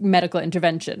medical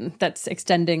intervention that's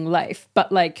extending life.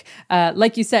 But like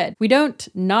you said, we don't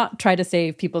not try to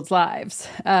save people's lives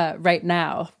right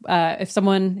now. If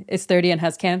someone is 30 and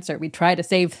has cancer, we try to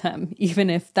save them,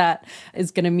 even if that is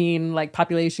going to mean like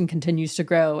population continues to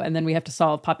grow and then we have to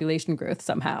solve population growth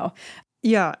somehow.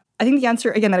 Yeah. I think the answer,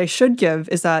 again, that I should give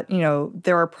is that,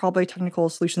 there are probably technical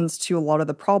solutions to a lot of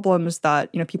the problems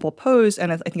that, people pose.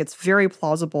 And I think it's very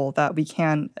plausible that we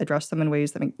can address them in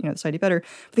ways that make, society better.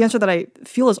 But the answer that I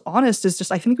feel is honest is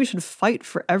just, I think we should fight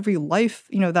for every life,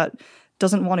 that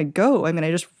doesn't want to go. I mean, I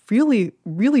just really,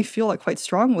 really feel that quite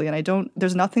strongly. And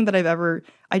there's nothing that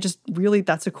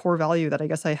that's a core value that I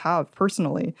guess I have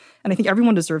personally. And I think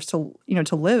everyone deserves to,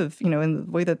 to live, in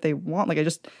the way that they want. Like, I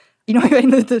just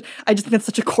think that's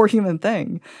such a core human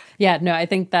thing. Yeah, no, I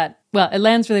think that, well, it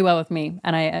lands really well with me,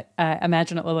 and I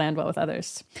imagine it will land well with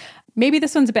others. Maybe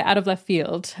this one's a bit out of left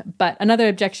field, but another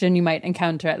objection you might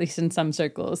encounter, at least in some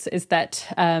circles, is that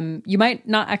you might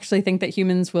not actually think that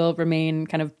humans will remain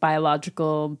kind of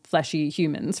biological, fleshy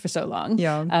humans for so long.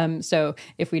 Yeah. So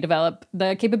if we develop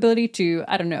the capability to,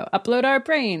 I don't know, upload our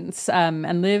brains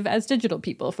and live as digital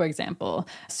people, for example.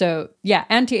 So yeah,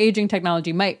 anti-aging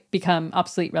technology might become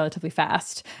obsolete relatively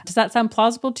fast. Does that sound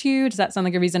plausible to you? Does that sound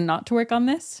like a reason not to work on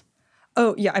this?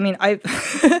 Oh, yeah. I mean, I've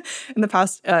in the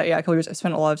past, a couple of years, I've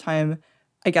spent a lot of time,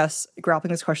 I guess,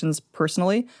 grappling these questions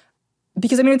personally.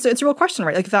 Because, I mean, it's a real question,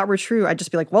 right? Like, if that were true, I'd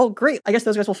just be like, well, great. I guess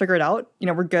those guys will figure it out.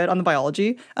 We're good on the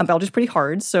biology. Biology's pretty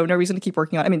hard, so no reason to keep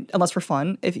working on it. I mean, unless for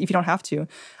fun, if you don't have to.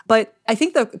 But I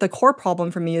think the core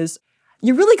problem for me is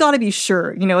you really got to be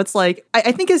sure. It's like,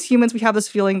 I think as humans, we have this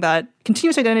feeling that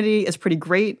continuous identity is pretty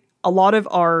great. A lot of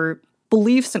our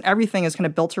beliefs and everything is kind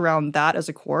of built around that as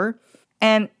a core.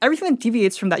 And everything that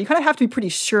deviates from that, you kind of have to be pretty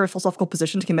sure of a philosophical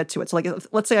position to commit to it. So like,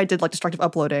 let's say I did like destructive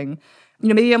uploading,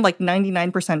 maybe I'm like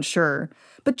 99% sure,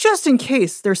 but just in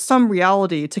case there's some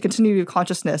reality to continuity of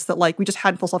consciousness that like we just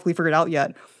hadn't philosophically figured out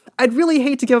yet, I'd really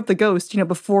hate to give up the ghost,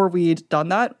 before we'd done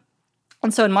that.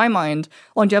 And so in my mind,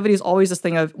 longevity is always this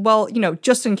thing of, well,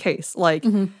 just in case, like,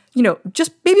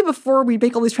 just maybe before we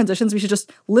make all these transitions, we should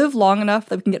just live long enough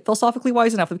that we can get philosophically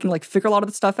wise enough that we can like figure a lot of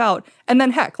this stuff out. And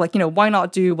then heck, like, why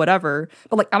not do whatever?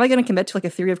 But like, am I going to commit to like a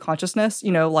theory of consciousness,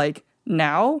 like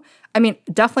now? I mean,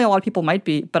 definitely a lot of people might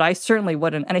be, but I certainly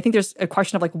wouldn't. And I think there's a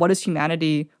question of like, what is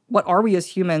humanity? What are we as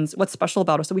humans? What's special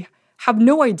about us? So we have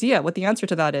no idea what the answer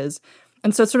to that is.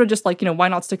 And so it's sort of just like, why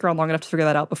not stick around long enough to figure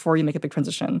that out before you make a big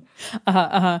transition?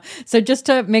 So just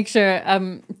to make sure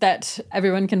that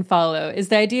everyone can follow, is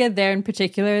the idea there in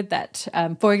particular that,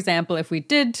 for example, if we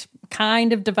did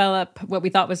kind of develop what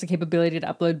we thought was the capability to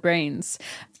upload brains,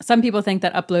 some people think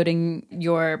that uploading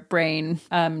your brain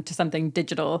to something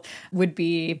digital would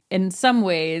be in some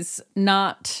ways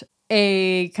not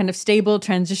a kind of stable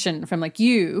transition from like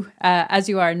you as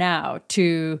you are now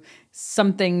to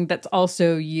something that's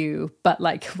also you, but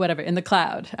like whatever in the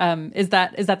cloud. Is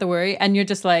that the worry? And you're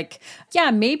just like,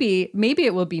 yeah, maybe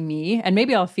it will be me, and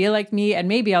maybe I'll feel like me, and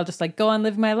maybe I'll just like go on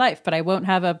living my life, but I won't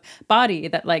have a body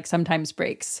that like sometimes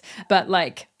breaks. But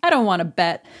like, I don't want to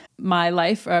bet my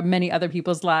life or many other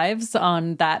people's lives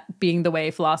on that being the way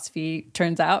philosophy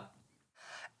turns out.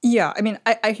 Yeah, I mean,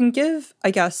 I can give, I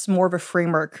guess, more of a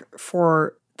framework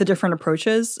for the different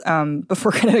approaches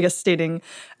before kind of, I guess, stating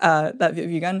that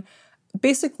view again.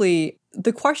 Basically,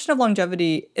 the question of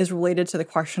longevity is related to the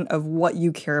question of what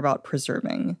you care about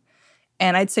preserving.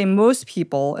 And I'd say most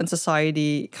people in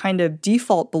society kind of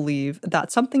default believe that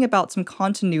something about some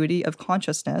continuity of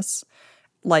consciousness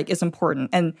like is important.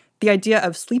 And the idea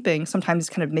of sleeping sometimes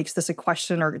kind of makes this a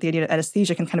question, or the idea of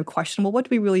anesthesia can kind of question, well, what do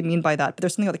we really mean by that? But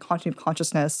there's something about the continuity of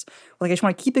consciousness, where like I just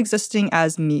want to keep existing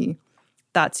as me.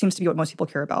 That seems to be what most people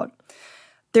care about.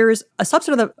 There's a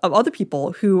subset of other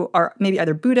people who are maybe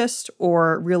either Buddhist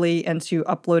or really into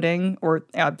uploading, or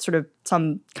sort of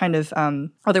some kind of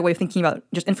other way of thinking about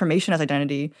just information as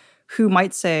identity, who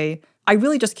might say, I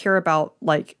really just care about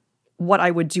like what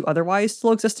I would do otherwise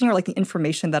still existing, or like the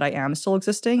information that I am still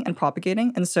existing and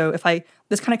propagating. And so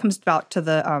this kind of comes back to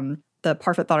the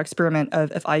Parfait thought experiment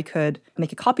of if I could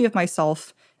make a copy of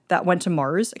myself that went to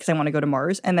Mars because I want to go to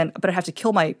Mars, but I have to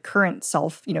kill my current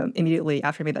self, immediately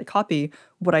after I made that copy,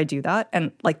 would I do that?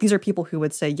 And like, these are people who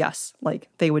would say yes, like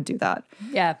they would do that.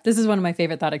 Yeah, this is one of my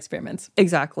favorite thought experiments.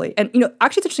 Exactly. And,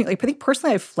 actually it's interesting. Like, I think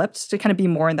personally I've flipped to kind of be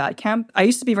more in that camp. I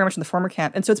used to be very much in the former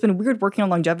camp. And so it's been weird working on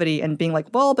longevity and being like,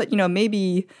 well, but,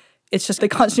 maybe it's just the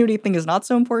continuity thing is not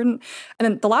so important. And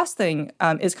then the last thing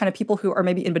is kind of people who are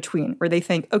maybe in between, where they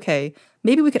think, okay,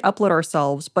 maybe we could upload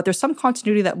ourselves, but there's some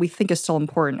continuity that we think is still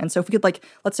important. And so if we could, like,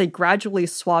 let's say gradually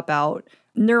swap out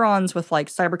neurons with like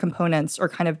cyber components, or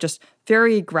kind of just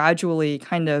very gradually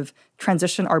kind of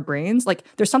transition our brains, like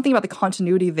there's something about the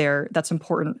continuity there that's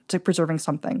important to preserving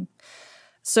something.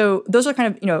 So those are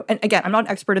kind of, and again, I'm not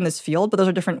an expert in this field, but those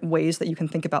are different ways that you can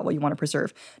think about what you want to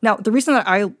preserve. Now, the reason that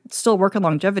I still work on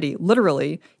longevity,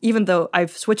 literally, even though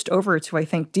I've switched over to, I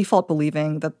think, default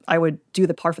believing that I would do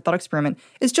the Parfait thought experiment,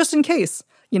 is just in case.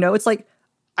 It's like,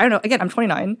 I don't know, again, I'm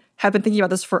 29, have been thinking about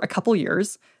this for a couple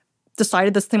years,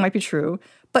 decided this thing might be true,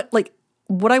 but like,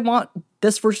 would I want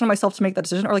this version of myself to make that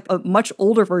decision, or like a much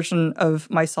older version of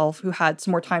myself who had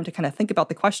some more time to kind of think about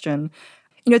the question?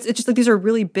 It's just like these are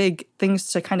really big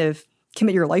things to kind of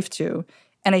commit your life to.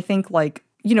 And I think like,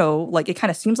 like it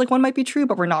kind of seems like one might be true,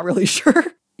 but we're not really sure.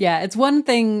 Yeah, it's one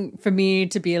thing for me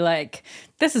to be like,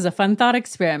 this is a fun thought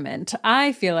experiment.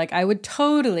 I feel like I would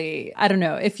totally, I don't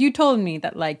know, if you told me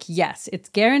that like, yes, it's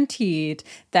guaranteed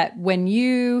that when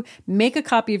you make a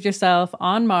copy of yourself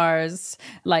on Mars,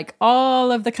 like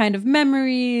all of the kind of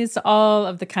memories, all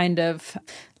of the kind of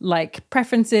like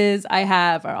preferences I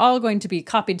have are all going to be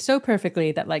copied so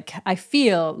perfectly that like I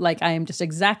feel like I am just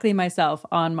exactly myself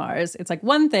on Mars. It's like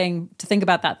one thing to think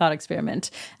about that thought experiment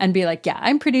and be like, yeah,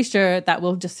 I'm pretty sure that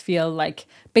will just feel like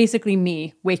basically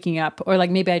me waking up, or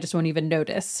like maybe I just won't even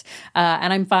notice.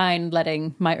 And I'm fine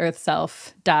letting my Earth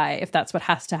self die if that's what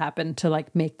has to happen to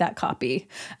like make that copy.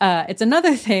 It's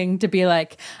another thing to be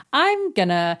like, I'm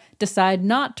gonna decide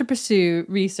not to pursue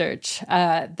research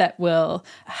that will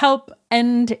help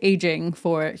end aging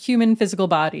for human physical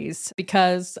bodies,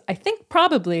 because I think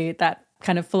probably that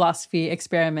kind of philosophy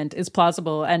experiment is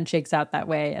plausible and shakes out that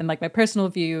way. And like my personal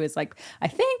view is like, I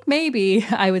think maybe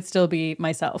I would still be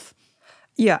myself.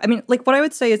 Yeah, I mean, like what I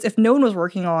would say is if no one was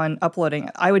working on uploading,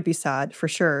 I would be sad for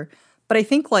sure. But I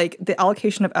think like the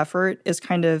allocation of effort is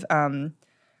kind of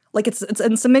like it's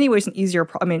in so many ways an easier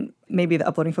I mean, maybe the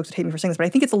uploading folks would hate me for saying this, but I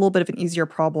think it's a little bit of an easier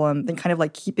problem than kind of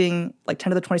like keeping like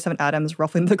 10 to the 27 atoms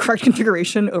roughly in the correct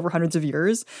configuration over hundreds of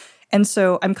years. And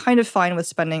so I'm kind of fine with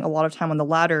spending a lot of time on the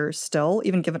latter still,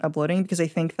 even given uploading, because I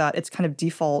think that it's kind of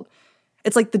default.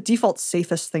 It's like the default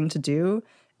safest thing to do.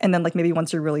 And then like maybe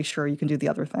once you're really sure, you can do the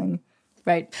other thing.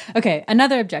 Right. Okay.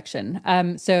 Another objection.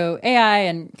 So AI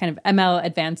and kind of ML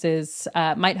advances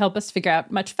might help us figure out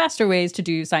much faster ways to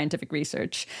do scientific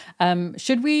research.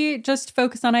 Should we just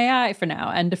focus on AI for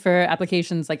now and defer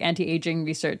applications like anti-aging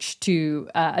research to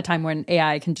a time when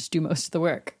AI can just do most of the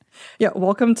work? Yeah.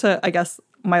 Welcome to, I guess,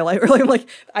 my life. Like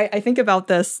I think about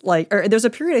this, like, or there's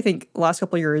a period, I think, the last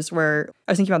couple of years where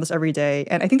I was thinking about this every day.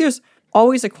 And I think there's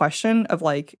always a question of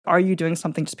like, are you doing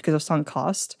something just because of sunk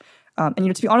cost?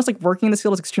 And, to be honest, like working in this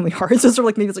field is extremely hard. So sort of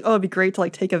like maybe it's like, oh, it'd be great to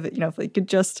like take a, if we could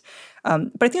just, but I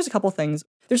think there's a couple of things.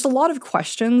 There's a lot of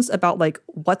questions about like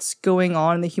what's going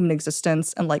on in the human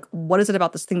existence and like what is it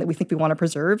about this thing that we think we want to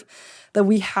preserve that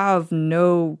we have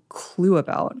no clue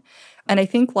about. And I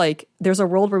think like there's a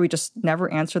world where we just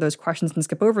never answer those questions and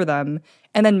skip over them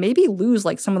and then maybe lose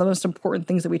like some of the most important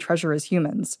things that we treasure as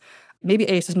humans. Maybe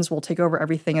AI systems will take over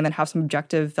everything and then have some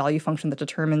objective value function that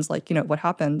determines like, what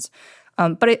happens.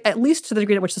 But at least to the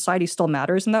degree at which society still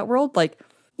matters in that world, like,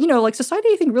 like society,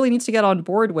 I think, really needs to get on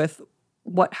board with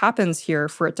what happens here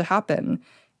for it to happen.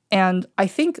 And I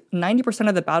think 90%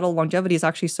 of the battle of longevity is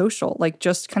actually social, like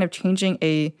just kind of changing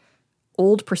a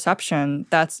old perception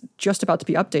that's just about to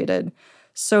be updated.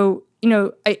 So,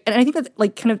 I think that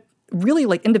like kind of really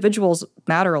like individuals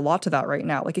matter a lot to that right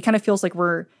now. Like it kind of feels like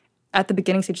we're at the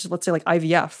beginning stages of, let's say, like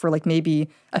IVF, for like maybe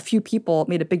a few people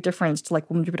made a big difference to like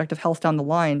women's reproductive health down the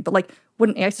line. But like, would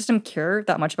an AI system care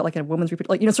that much about like a woman's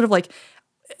reproductive, like, sort of like,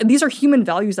 these are human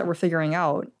values that we're figuring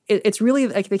out. It's really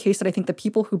like the case that I think the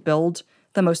people who build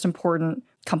the most important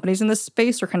companies in this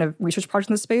space or kind of research projects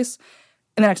in this space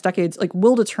in the next decades, like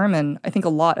will determine, I think, a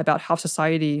lot about how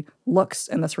society looks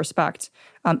in this respect,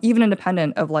 even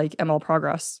independent of like ML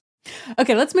progress.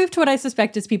 Okay, let's move to what I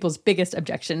suspect is people's biggest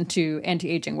objection to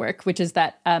anti-aging work, which is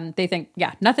that they think,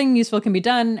 nothing useful can be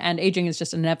done and aging is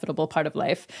just an inevitable part of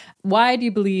life. Why do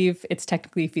you believe it's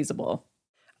technically feasible?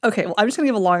 Okay, well, I'm just going to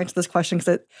give a long answer to this question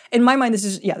because in my mind, this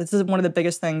is one of the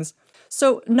biggest things.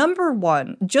 So number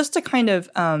one, just to kind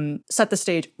of set the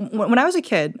stage, when I was a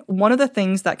kid, one of the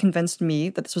things that convinced me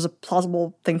that this was a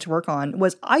plausible thing to work on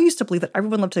was I used to believe that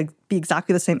everyone lived to be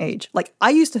exactly the same age. Like I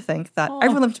used to think that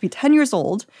everyone lived to be 10 years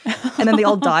old and then they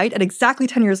all died at exactly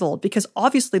 10 years old because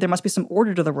obviously there must be some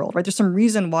order to the world, right? There's some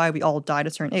reason why we all died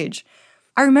at a certain age.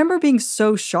 I remember being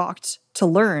so shocked to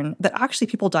learn that actually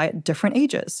people die at different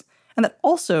ages and that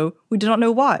also we do not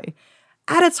know why.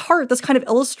 At its heart, this kind of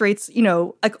illustrates,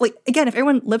 like again, if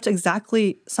everyone lived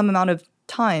exactly some amount of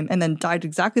time and then died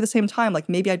exactly the same time, like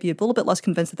maybe I'd be a little bit less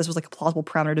convinced that this was like a plausible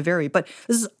parameter to vary. But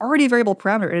this is already a variable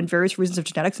parameter and it varies for reasons of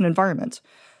genetics and environment.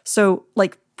 So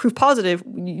like proof positive,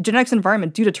 genetics and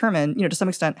environment do determine, to some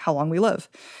extent how long we live.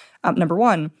 Number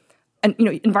one, and,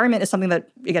 environment is something that,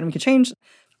 again, we could change.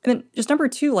 And then just number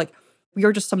two, like, we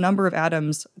are just some number of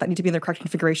atoms that need to be in their correct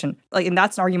configuration. Like, and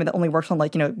that's an argument that only works on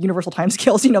like, universal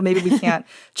timescales. Maybe we can't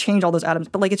change all those atoms,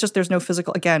 but like, it's just, there's no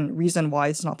physical, again, reason why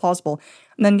it's not plausible.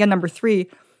 And then again, number three,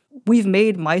 we've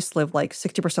made mice live like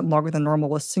 60% longer than normal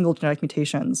with single genetic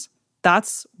mutations.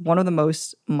 That's one of the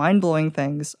most mind-blowing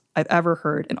things I've ever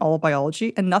heard in all of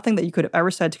biology, and nothing that you could have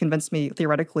ever said to convince me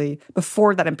theoretically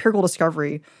before that empirical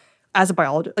discovery as a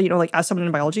biologist, as someone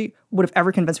in biology, would have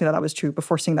ever convinced me that that was true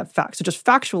before seeing that fact. So just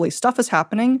factually, stuff is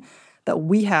happening that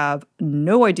we have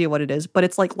no idea what it is, but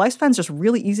it's like lifespan's just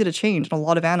really easy to change in a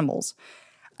lot of animals.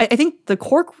 I think the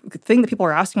core thing that people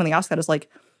are asking when they ask that is like,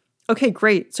 okay,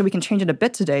 great, so we can change it a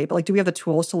bit today, but like, do we have the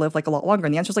tools to live like a lot longer?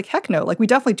 And the answer is like, heck no. Like, we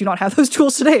definitely do not have those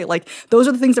tools today. Like, those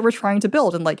are the things that we're trying to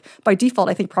build. And like, by default,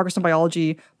 I think progress in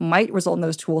biology might result in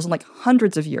those tools in like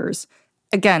hundreds of years.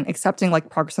 Again, accepting like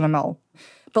progress in ML.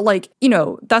 But like,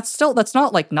 that's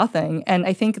not like nothing. And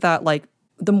I think that like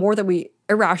the more that we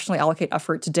irrationally allocate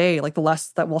effort today, like the less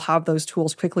that we'll have those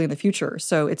tools quickly in the future.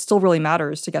 So it still really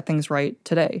matters to get things right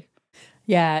today.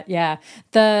 Yeah.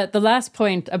 The last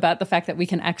point about the fact that we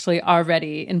can actually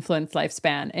already influence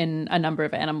lifespan in a number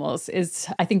of animals is,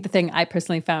 I think, the thing I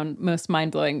personally found most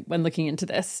mind-blowing when looking into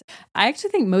this. I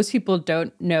actually think most people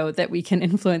don't know that we can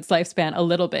influence lifespan a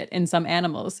little bit in some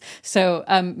animals. So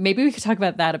maybe we could talk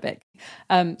about that a bit.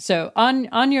 So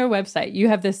on your website, you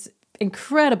have this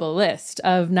incredible list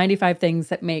of 95 things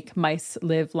that make mice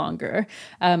live longer,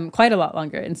 quite a lot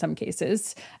longer in some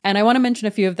cases. And I want to mention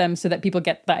a few of them so that people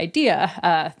get the idea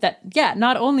that, yeah,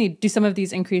 not only do some of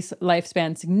these increase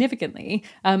lifespan significantly,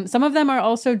 some of them are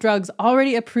also drugs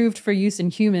already approved for use in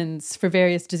humans for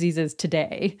various diseases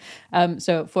today.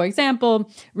 So, for example,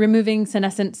 removing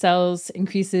senescent cells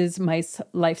increases mice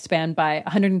lifespan by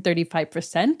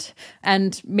 135%.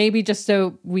 And maybe just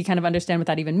so we kind of understand what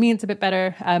that even means a bit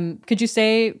better, could you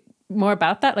say more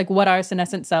about that? Like, what are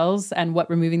senescent cells and what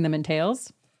removing them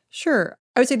entails? Sure.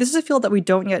 I would say this is a field that we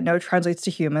don't yet know translates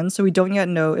to humans, so we don't yet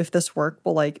know if this work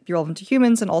will be relevant to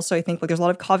humans. And also, I think there's a lot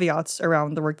of caveats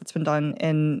around the work that's been done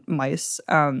in mice.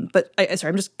 But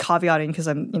I'm just caveating because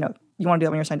you want to do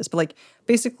that when you're a scientist. But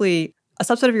basically, a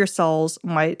subset of your cells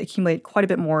might accumulate quite a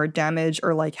bit more damage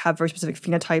or have very specific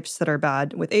phenotypes that are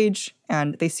bad with age,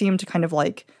 and they seem to kind of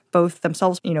both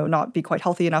themselves, not be quite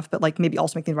healthy enough, but maybe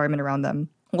also make the environment around them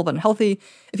a little bit unhealthy.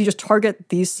 If you just target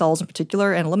these cells in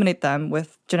particular and eliminate them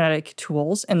with genetic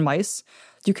tools in mice,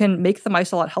 you can make the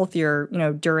mice a lot healthier,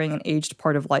 during an aged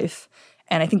part of life.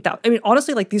 And I think that,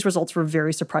 honestly, these results were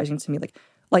very surprising to me.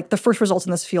 Like the first results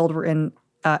in this field were in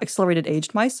accelerated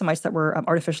aged mice, so mice that were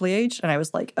artificially aged. And I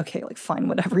was like, okay, fine,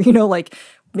 whatever,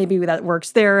 maybe that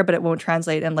works there, but it won't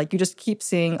translate. And you just keep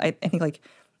seeing, I think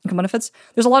income benefits.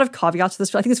 There's a lot of caveats to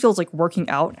this. I think this feels like working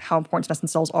out how important senescent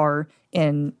cells are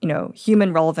in,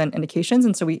 human relevant indications.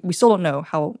 And so we still don't know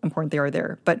how important they are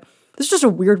there. But this is just a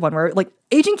weird one where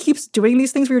aging keeps doing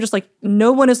these things where you're just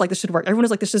no one is this should work. Everyone is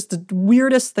this is the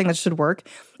weirdest thing that should work.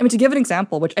 To give an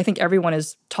example, which I think everyone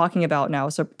is talking about now,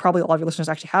 so probably a lot of your listeners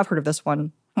actually have heard of this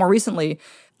one more recently,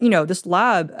 this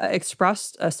lab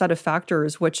expressed a set of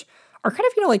factors which are kind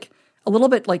of, a little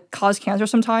bit cause cancer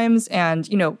sometimes and,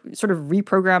 sort of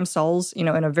reprogram cells, in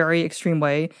a very extreme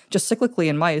way, just cyclically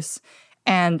in mice,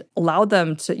 and allowed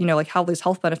them to, have these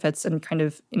health benefits and kind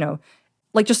of,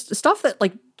 just stuff that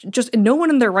just no one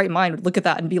in their right mind would look at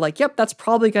that and be yep, that's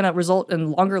probably going to result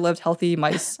in longer lived, healthy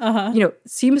mice,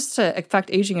 seems to affect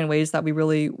aging in ways that we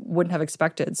really wouldn't have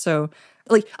expected. So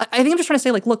I think I'm just trying to say,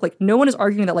 look, no one is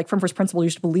arguing that, from first principle, you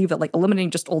should believe that,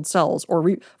 eliminating just old cells or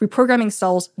reprogramming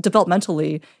cells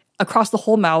developmentally across the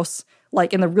whole mouse,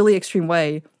 in a really extreme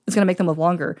way, is going to make them live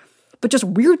longer. But just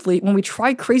weirdly, when we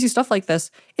try crazy stuff like this,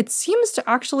 it seems to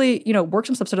actually, work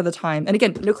some subset of the time. And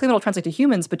again, no claim it'll translate to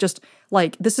humans, but just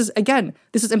this is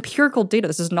empirical data.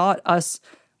 This is not us.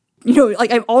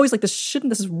 I'm always this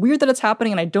is weird that it's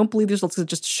happening, and I don't believe these results. It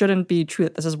just shouldn't be true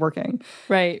that this is working.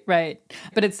 Right.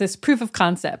 But it's this proof of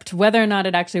concept. Whether or not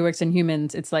it actually works in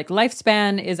humans, it's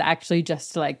lifespan is actually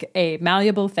just a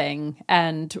malleable thing.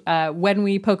 And when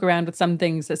we poke around with some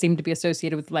things that seem to be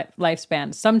associated with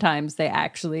lifespan, sometimes they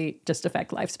actually just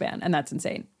affect lifespan, and that's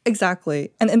insane.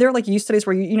 Exactly. And there are use studies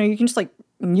where you can just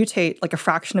mutate a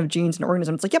fraction of genes in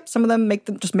organisms. It's yep, some of them make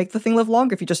the thing live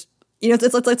longer if you just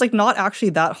it's not actually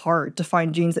that hard to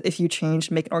find genes that if you change,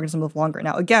 make an organism live longer.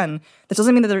 Now, again, this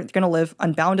doesn't mean that they're going to live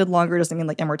unbounded longer. It doesn't mean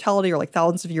immortality or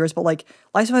thousands of years, but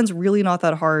lifespan's really not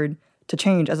that hard to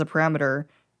change as a parameter,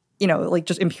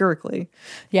 just empirically.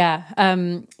 Yeah.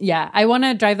 I want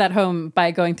to drive that home by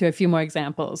going through a few more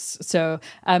examples. So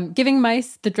giving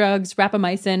mice the drugs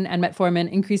rapamycin and metformin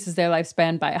increases their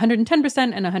lifespan by 110%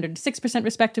 and 106%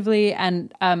 respectively.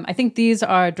 And I think these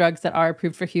are drugs that are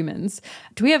approved for humans.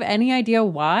 Do we have any idea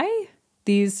why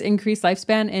these increase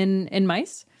lifespan in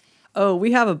mice? Oh,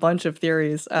 we have a bunch of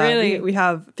theories. Really? We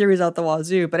have theories out the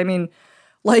wazoo. But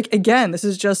again, this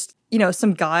is just,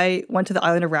 some guy went to the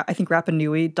island of, Rapa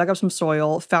Nui, dug up some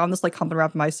soil, found this compound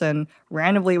rapamycin.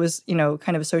 Randomly, it was, kind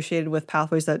of associated with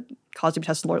pathways that cause you to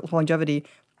test longevity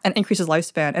and increases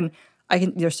lifespan. And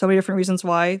there's so many different reasons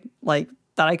why,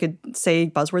 that I could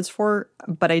say buzzwords for.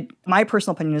 But my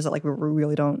personal opinion is that, we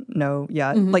really don't know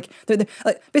yet.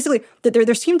 Mm-hmm. Basically,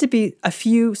 there seem to be a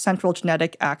few central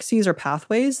genetic axes or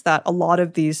pathways that a lot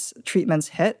of these treatments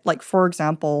hit. For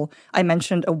example, I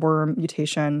mentioned a worm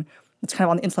mutation. It's kind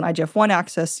of on the insulin IGF-1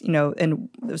 axis, and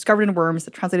it was discovered in worms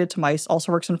that translated to mice,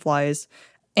 also works in flies.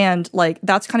 And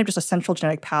that's kind of just a central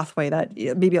genetic pathway that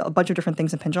maybe a bunch of different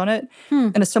things impinge on it.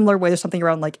 In a similar way, there's something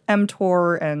around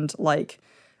mTOR and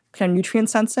kind of nutrient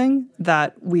sensing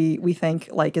that we think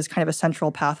is kind of a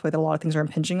central pathway that a lot of things are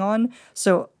impinging on.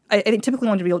 So I think typically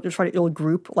want to be able to try to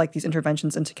group these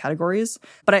interventions into categories.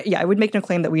 But I would make no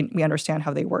claim that we understand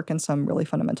how they work in some really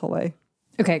fundamental way.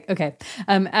 Okay.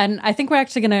 And I think we're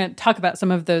actually going to talk about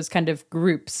some of those kind of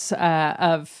groups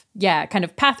of, kind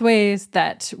of pathways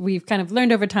that we've kind of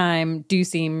learned over time do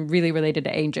seem really related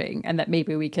to aging and that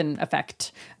maybe we can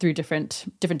affect through different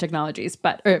technologies,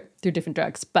 or through different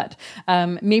drugs. But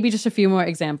maybe just a few more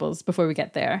examples before we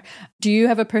get there. Do you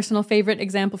have a personal favorite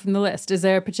example from the list? Is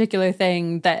there a particular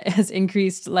thing that has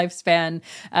increased lifespan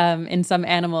in some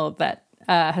animal that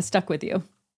has stuck with you?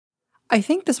 I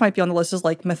think this might be on the list as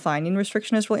like methionine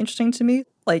restriction is really interesting to me.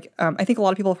 Like, I think a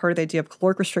lot of people have heard the idea of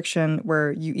caloric restriction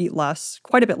where you eat less,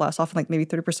 quite a bit less, often like maybe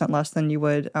 30% less than you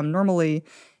would normally,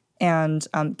 and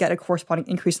get a corresponding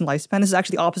increase in lifespan. This is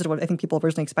actually the opposite of what I think people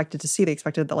originally expected to see. They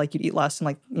expected that like you'd eat less and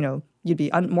like, you'd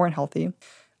be more unhealthy.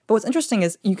 But what's interesting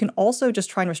is you can also just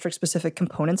try and restrict specific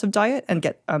components of diet and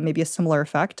get maybe a similar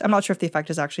effect. I'm not sure if the effect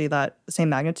is actually that same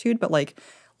magnitude, but like,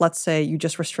 let's say you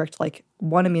just restrict like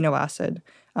one amino acid,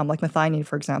 like methionine,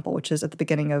 for example, which is at the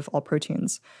beginning of all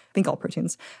proteins. I think all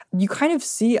proteins. You kind of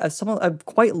see a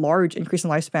quite large increase in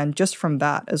lifespan just from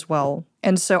that as well.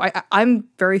 And so I'm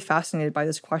very fascinated by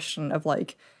this question of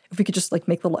like, if we could just like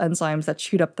make little enzymes that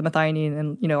shoot up the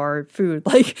methionine in, our food,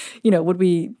 like, would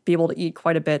we be able to eat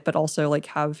quite a bit, but also like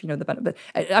have, the benefit?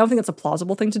 I don't think that's a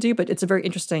plausible thing to do, but it's a very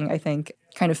interesting, I think,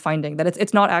 kind of finding that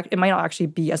it might not actually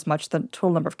be as much the total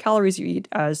number of calories you eat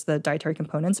as the dietary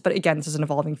components. But again, this is an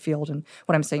evolving field, and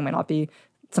what I'm saying might not be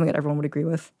something that everyone would agree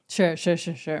with. Sure.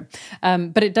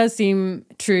 But it does seem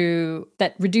true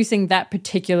that reducing that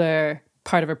particular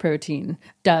part of a protein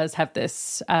does have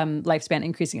this lifespan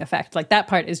increasing effect. Like that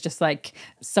part is just like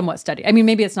somewhat studied. I mean,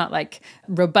 maybe it's not like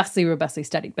robustly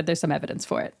studied, but there's some evidence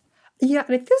for it. Yeah,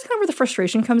 and I think that's kind of where the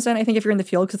frustration comes in, I think, if you're in the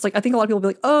field, because it's like, I think a lot of people will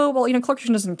be like, oh, well, caloric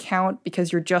restriction doesn't count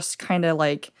because you're just kind of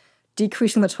like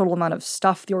decreasing the total amount of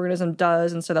stuff the organism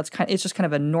does. And so it's just kind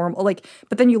of a normal, like,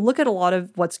 but then you look at a lot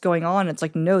of what's going on, and it's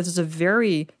like, no, this is a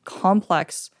very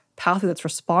complex pathway that's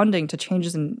responding to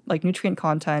changes in like nutrient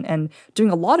content and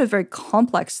doing a lot of very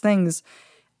complex things.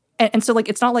 And so like,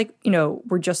 it's not like,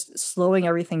 we're just slowing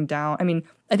everything down. I mean,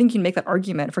 I think you can make that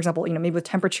argument, for example, maybe with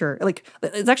temperature, like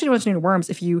it's actually what's in worms.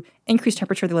 If you increase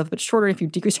temperature, they live a bit shorter. If you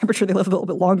decrease temperature, they live a little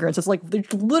bit longer. And so it's like, they're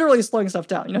literally slowing stuff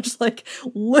down, just like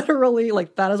literally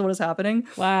like that is what is happening.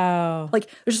 Wow. Like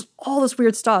there's just all this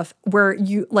weird stuff where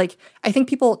you like, I think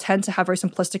people tend to have very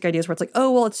simplistic ideas where it's like,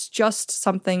 oh, well, it's just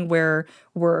something where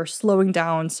we're slowing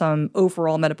down some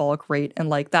overall metabolic rate. And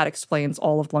like that explains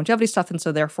all of the longevity stuff. And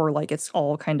so therefore like it's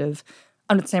all kind of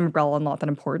under the same umbrella and not that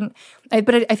important.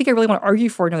 But I think I really want to argue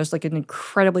for, there's like an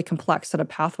incredibly complex set of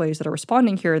pathways that are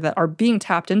responding here that are being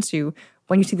tapped into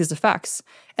when you see these effects.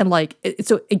 And like,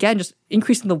 so again, just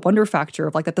increasing the wonder factor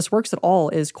of like that this works at all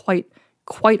is quite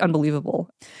unbelievable.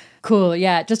 Cool.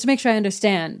 Yeah. Just to make sure I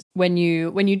understand, when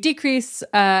you decrease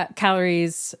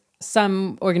calories,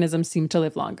 some organisms seem to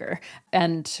live longer.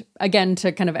 And again,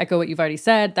 to kind of echo what you've already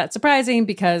said, that's surprising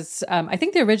because I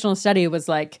think the original study was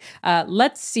like,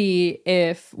 let's see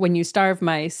if when you starve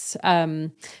mice,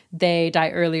 they die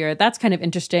earlier. That's kind of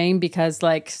interesting because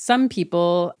like some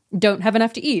people don't have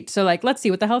enough to eat. So like, let's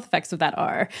see what the health effects of that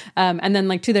are. And then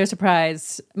like to their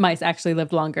surprise, mice actually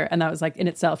lived longer. And that was like in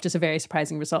itself just a very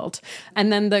surprising result.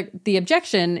 And then the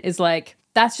objection is like,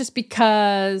 that's just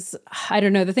because, I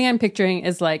don't know, the thing I'm picturing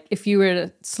is like if you were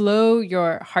to slow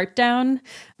your heart down,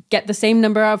 get the same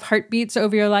number of heartbeats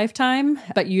over your lifetime,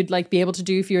 but you'd like be able to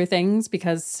do fewer things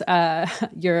because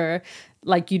you're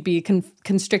like you'd be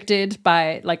constricted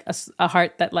by like a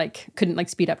heart that like couldn't like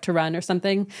speed up to run or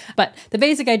something. But the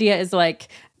basic idea is like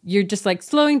you're just like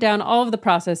slowing down all of the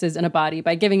processes in a body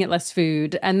by giving it less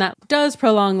food. And that does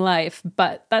prolong life,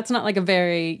 but that's not like a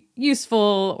very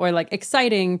useful or like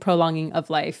exciting prolonging of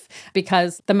life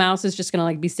because the mouse is just going to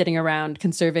like be sitting around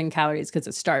conserving calories because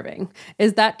it's starving.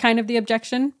 Is that kind of the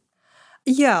objection?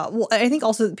 Yeah, well, I think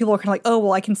also people are kind of like, oh,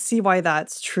 well, I can see why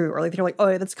that's true. Or like, they're like,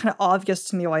 oh, that's kind of obvious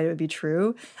to me why it would be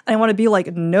true. And I want to be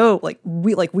like, no, like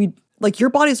your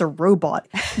body's a robot.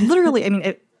 Literally, I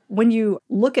mean, when you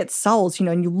look at cells,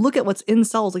 and you look at what's in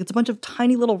cells, like it's a bunch of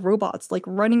tiny little robots like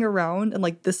running around and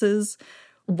like this is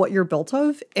what you're built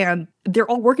of. And they're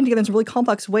all working together in a really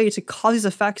complex way to cause these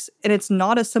effects. And it's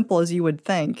not as simple as you would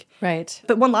think. Right.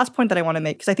 But one last point that I want to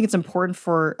make, because I think it's important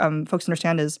for folks to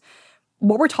understand is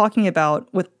what we're talking about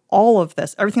with all of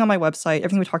this, everything on my website,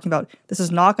 everything we're talking about, this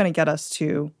is not going to get us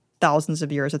to thousands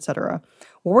of years, et cetera.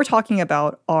 What we're talking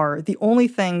about are the only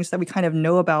things that we kind of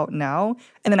know about now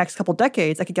in the next couple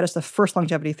decades that could get us the first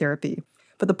longevity therapy.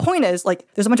 But the point is, like,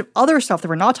 there's a bunch of other stuff that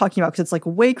we're not talking about because it's like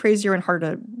way crazier and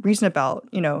harder to reason about.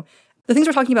 The things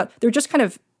we're talking about, they're just kind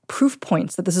of proof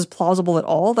points that this is plausible at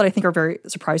all that I think are very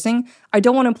surprising. I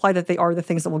don't want to imply that they are the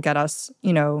things that will get us,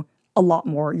 a lot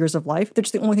more years of life. They're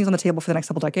just the only things on the table for the next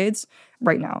couple decades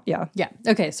right now. Yeah. Yeah.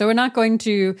 Okay. So we're not going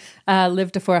to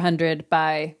live to 400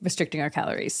 by restricting our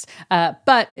calories.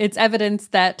 But it's evidence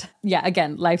that, yeah,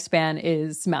 again, lifespan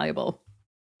is malleable.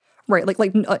 Right.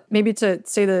 Maybe to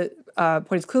say the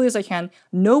point as clearly as I can,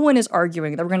 no one is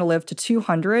arguing that we're going to live to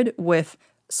 200 with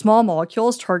small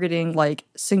molecules targeting like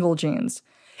single genes.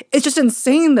 It's just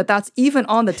insane that that's even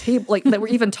on the table, like that we're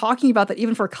even talking about that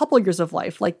even for a couple of years of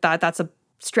life. Like that's a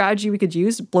strategy we could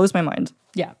use. Blows my mind.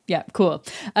 Yeah, cool.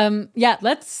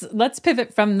 Let's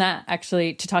pivot from that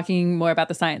actually to talking more about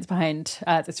the science behind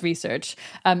this research.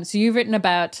 So you've written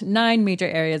about 9 major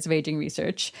areas of aging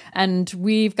research, and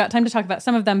we've got time to talk about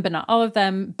some of them, but not all of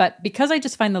them. But because I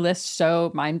just find the list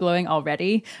so mind-blowing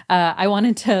already, I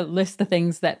wanted to list the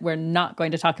things that we're not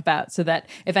going to talk about so that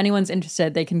if anyone's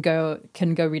interested, they can go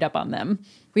read up on them.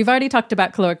 We've already talked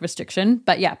about caloric restriction,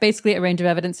 but yeah, basically a range of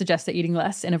evidence suggests that eating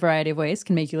less in a variety of ways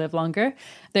can make you live longer.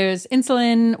 There's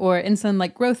insulin or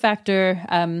insulin-like growth factor,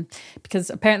 because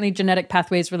apparently genetic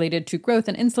pathways related to growth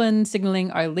and insulin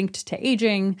signaling are linked to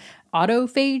aging.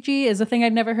 Autophagy is a thing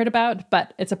I'd never heard about,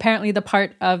 but it's apparently the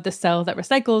part of the cell that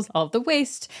recycles all of the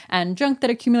waste and junk that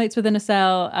accumulates within a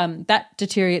cell that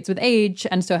deteriorates with age.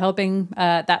 And so helping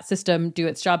that system do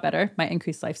its job better might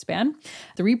increase lifespan.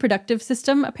 The reproductive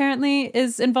system apparently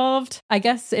is involved. I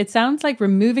guess it sounds like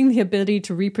removing the ability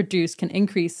to reproduce can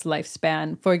increase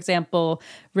lifespan. For example,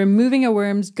 removing a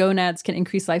worm's gonads can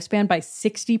increase lifespan by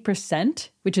 60%,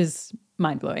 which is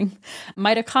mind-blowing.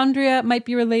 Mitochondria might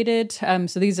be related.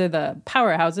 So these are the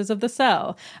powerhouses of the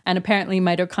cell. And apparently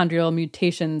mitochondrial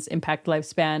mutations impact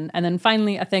lifespan. And then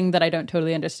finally, a thing that I don't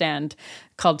totally understand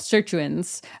called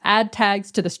sirtuins add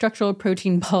tags to the structural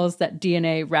protein balls that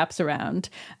DNA wraps around.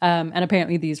 And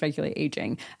apparently these regulate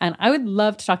aging. And I would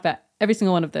love to talk about every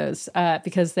single one of those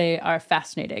because they are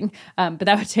fascinating. But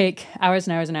that would take hours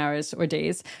and hours and hours or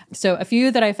days. So a few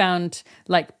that I found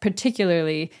like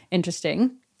particularly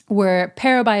interesting were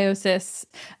parabiosis,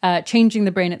 changing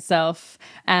the brain itself.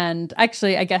 And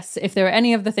actually, I guess if there are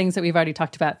any of the things that we've already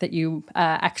talked about that you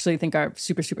actually think are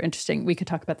super, super interesting, we could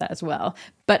talk about that as well.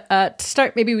 But to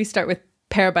start, maybe we start with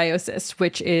parabiosis,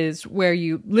 which is where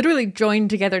you literally join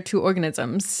together 2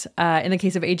 organisms. In the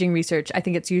case of aging research, I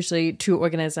think it's usually 2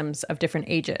 organisms of different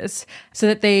ages, so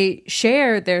that they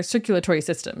share their circulatory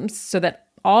systems so that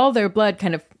all their blood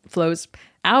kind of flows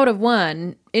out of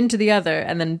one into the other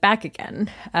and then back again.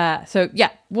 So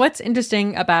yeah, what's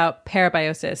interesting about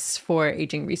parabiosis for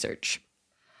aging research?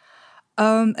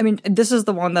 I mean, this is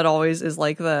the one that always is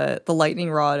like the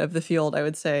lightning rod of the field, I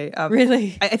would say.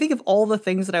 Really? I think of all the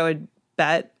things that I would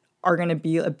bet are going to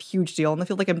be a huge deal in the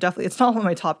field, like it's not one of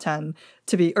my top 10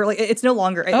 to be, or like it's no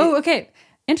longer. Okay.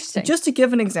 Interesting. Just to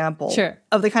give an example Sure.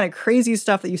 of the kind of crazy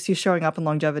stuff that you see showing up in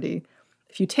longevity.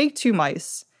 If you take 2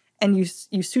 mice and you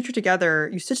stitch together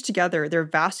their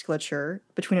vasculature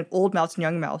between an old mouse and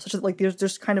young mouse, such as like they're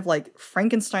just kind of like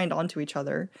Frankensteined onto each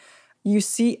other, you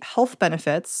see health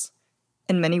benefits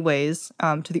in many ways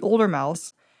to the older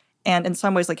mouse, and in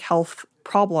some ways like health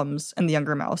problems in the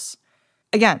younger mouse.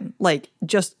 Again, like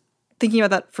just thinking about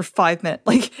that for 5 minutes,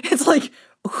 like it's like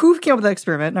who came up with that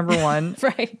experiment? Number one,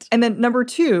 right? And then number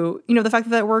two, the fact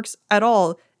that works at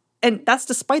all. And that's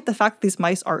despite the fact that these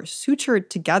mice are sutured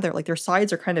together, like their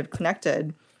sides are kind of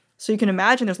connected. So you can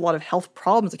imagine there's a lot of health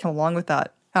problems that come along with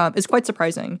that. It's quite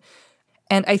surprising.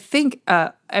 And I think,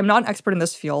 I'm not an expert in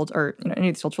this field or any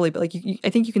of these fields really, but like I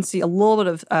think you can see a little bit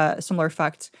of a similar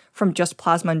effect from just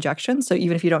plasma injection. So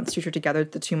even if you don't suture together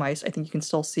the 2 mice, I think you can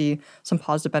still see some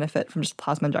positive benefit from just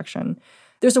plasma injection.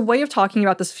 There's a way of talking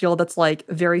about this field that's like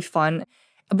very fun.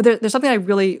 But there's something I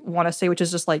really want to say, which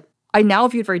is just like, I now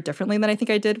view it very differently than I think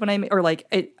I did when I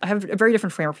have a very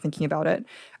different framework for thinking about it,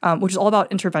 which is all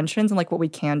about interventions and like what we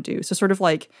can do. So sort of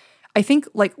like, I think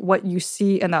like what you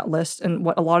see in that list and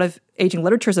what a lot of aging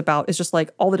literature is about is just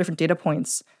like all the different data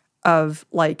points of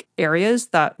like areas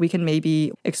that we can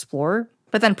maybe explore.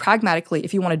 But then pragmatically,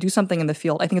 if you want to do something in the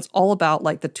field, I think it's all about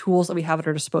like the tools that we have at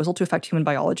our disposal to affect human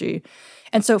biology.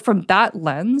 And so from that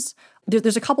lens,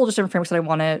 there's a couple of different frameworks that I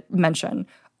want to mention.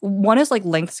 One is like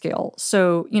length scale.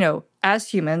 So, as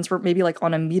humans, we're maybe like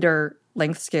on a meter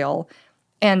length scale.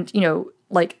 And,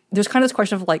 like there's kind of this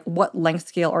question of like, what length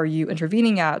scale are you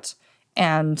intervening at?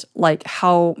 And like,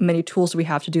 how many tools do we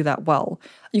have to do that well?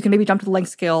 You can maybe jump to the length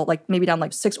scale, like maybe down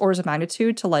like 6 orders of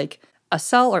magnitude to like a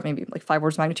cell, or maybe like 5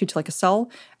 orders of magnitude to like a cell.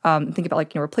 Think about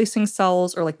like, replacing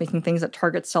cells or like making things that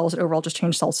target cells that overall just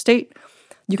change cell state.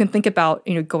 you can think about,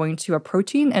 going to a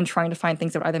protein and trying to find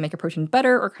things that would either make a protein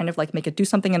better or kind of like make it do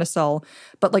something in a cell.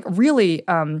 But like really,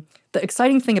 the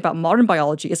exciting thing about modern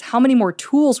biology is how many more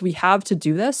tools we have to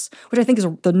do this, which I think is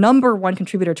the number one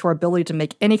contributor to our ability to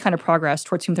make any kind of progress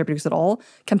towards human therapeutics at all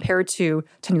compared to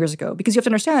 10 years ago. Because you have to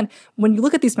understand, when you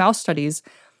look at these mouse studies,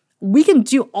 we can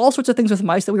do all sorts of things with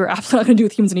mice that we were absolutely not going to do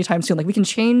with humans anytime soon. Like we can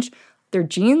change their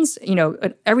genes,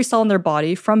 every cell in their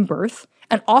body from birth.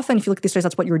 And often, if you look at these studies,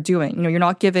 that's what you're doing. You're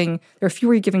not giving, there are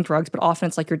fewer you're giving drugs, but often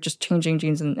it's like you're just changing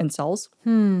genes in cells.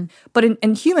 But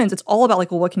in humans, it's all about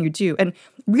like, well, what can you do? And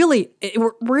really,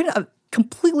 we're in a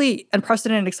completely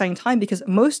unprecedented, exciting time because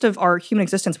most of our human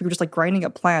existence, we were just like grinding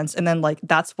up plants. And then like,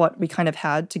 that's what we kind of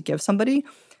had to give somebody.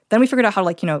 Then we figured out how to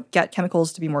like, get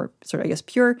chemicals to be more sort of, I guess,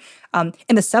 pure. In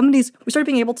the 70s, we started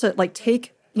being able to like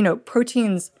take,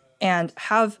 proteins and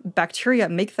have bacteria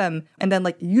make them and then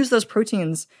like use those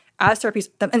proteins as therapies.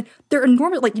 And they're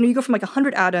enormous. Like, you go from like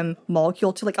 100 atom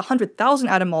molecule to like 100,000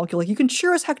 atom molecule. Like you can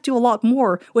sure as heck do a lot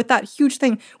more with that huge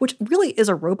thing, which really is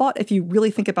a robot. If you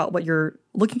really think about what you're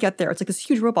looking at there, it's like this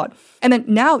huge robot. And then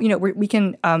now, we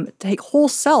can take whole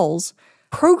cells,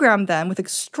 program them with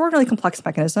extraordinarily complex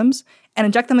mechanisms and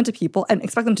inject them into people and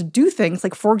expect them to do things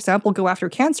like, for example, go after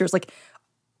cancers. Like,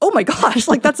 oh my gosh,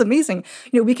 like that's amazing.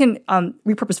 We can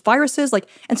repurpose viruses.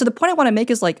 And so the point I want to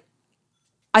make is like,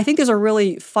 I think there's a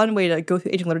really fun way to go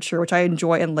through aging literature, which I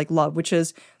enjoy and like love, which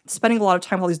is spending a lot of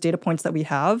time with all these data points that we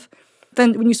have.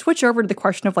 Then when you switch over to the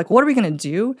question of like, what are we going to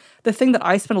do? The thing that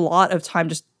I spend a lot of time,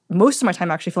 just most of my time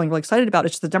actually feeling really excited about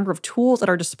is just the number of tools at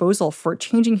our disposal for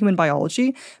changing human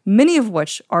biology, many of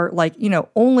which are like,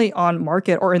 only on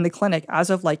market or in the clinic as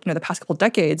of like, the past couple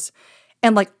decades.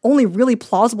 And like only really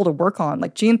plausible to work on,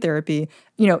 like gene therapy,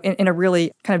 in a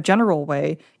really kind of general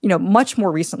way, much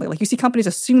more recently. Like you see companies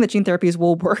assuming that gene therapies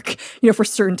will work, for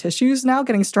certain tissues now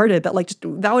getting started that like just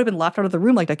that would have been laughed out of the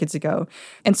room like decades ago.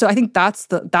 And so I think that's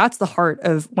the heart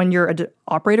of when you're an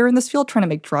operator in this field trying to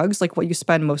make drugs, like what you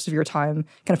spend most of your time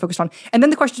kind of focused on. And then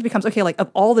the question just becomes, okay, like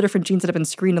of all the different genes that have been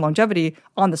screened in longevity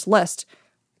on this list,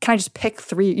 can I just pick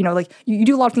three? Like you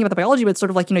do a lot of things about the biology, but it's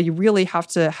sort of like, you really have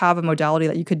to have a modality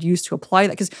that you could use to apply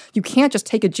that because you can't just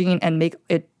take a gene and make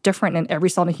it different in every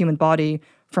cell in a human body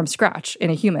from scratch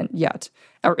in a human yet,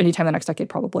 or anytime in the next decade,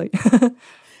 probably.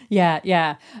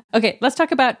 Yeah. Okay, let's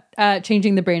talk about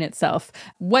changing the brain itself.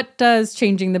 What does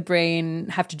changing the brain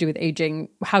have to do with aging?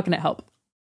 How can it help?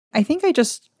 I think I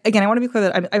want to be clear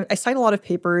that I cite a lot of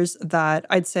papers that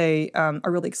I'd say are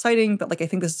really exciting, but like I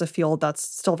think this is a field that's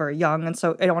still very young. And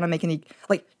so I don't want to make any,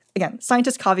 like, again,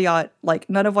 scientist caveat, like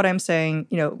none of what I'm saying,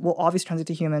 will obviously translate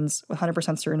to humans with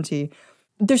 100% certainty.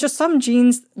 There's just some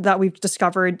genes that we've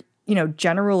discovered,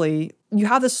 generally, you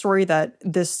have this story that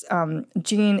this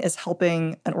gene is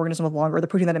helping an organism live longer, the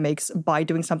protein that it makes by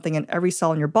doing something in every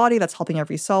cell in your body that's helping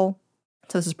every cell.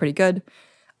 So this is pretty good.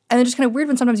 And it's just kind of weird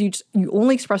when sometimes you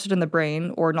only express it in the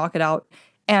brain or knock it out,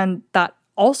 and that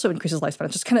also increases lifespan.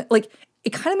 It's just kind of like,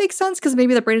 it kind of makes sense because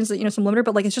maybe the brain is, some limiter,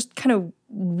 but like it's just kind of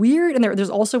weird. And there's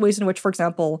also ways in which, for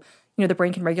example, the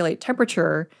brain can regulate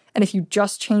temperature. And if you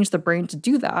just change the brain to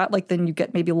do that, like then you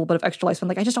get maybe a little bit of extra lifespan.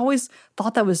 Like I just always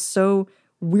thought that was so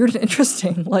weird and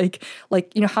interesting. Like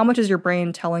how much is your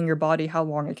brain telling your body how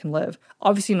long it can live?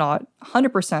 Obviously not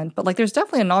 100%, but like there's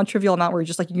definitely a non-trivial amount where you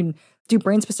just like you can do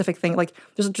brain-specific thing. Like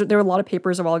there were a lot of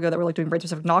papers a while ago that were like doing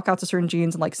brain-specific knockouts of certain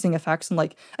genes and like seeing effects. And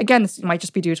like again, this might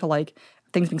just be due to like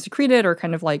things being secreted or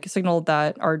kind of like signaled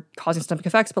that are causing systemic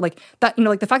effects. But like that,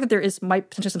 like the fact that there might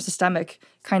potentially some systemic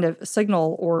kind of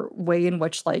signal or way in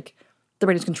which like the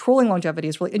brain is controlling longevity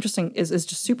is really interesting. Is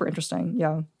just super interesting.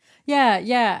 Yeah.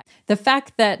 Yeah. The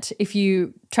fact that if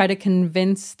you try to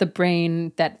convince the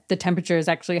brain that the temperature is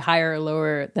actually higher or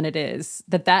lower than it is,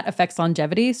 that affects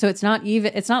longevity. So it's not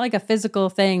like a physical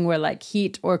thing where like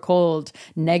heat or cold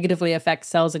negatively affects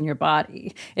cells in your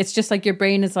body. It's just like your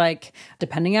brain is like,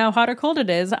 depending how hot or cold it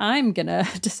is, I'm going to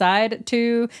decide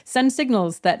to send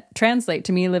signals that translate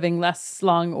to me living less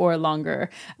long or longer,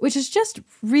 which is just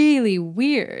really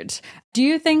weird. Do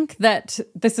you think that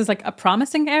this is like a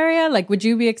promising area? Like, would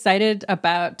you be excited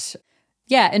about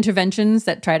interventions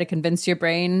that try to convince your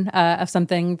brain of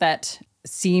something that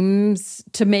seems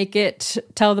to make it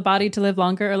tell the body to live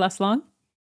longer or less long?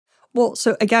 Well,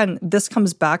 so again, this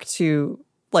comes back to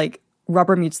like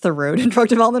rubber meets the road in drug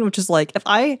development, which is like if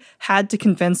I had to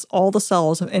convince all the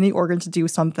cells of any organ to do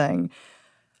something,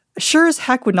 sure as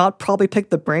heck would not probably pick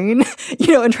the brain,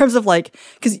 in terms of like,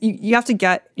 because you have to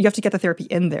get the therapy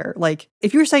in there. Like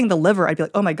if you were saying the liver, I'd be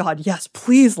like, oh my God, yes,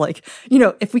 please. Like,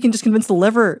 if we can just convince the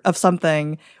liver of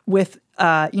something with,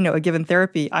 a given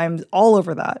therapy, I'm all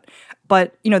over that.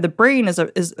 But, the brain is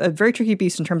a very tricky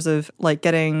beast in terms of like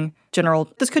getting general,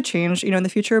 this could change, in the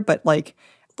future, but like,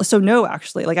 so no,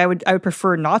 actually, like I would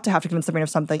prefer not to have to convince the brain of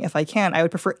something if I can. I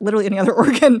would prefer literally any other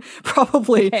organ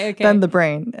probably than the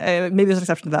brain. Maybe there's an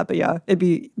exception to that, but yeah,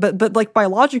 but like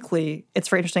biologically, it's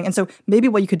very interesting. And so maybe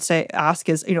what you could ask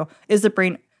is, is the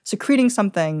brain secreting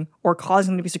something or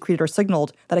causing it to be secreted or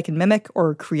signaled that I can mimic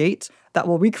or create that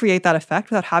will recreate that effect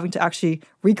without having to actually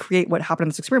recreate what happened in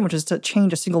this experiment, which is to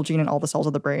change a single gene in all the cells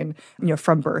of the brain,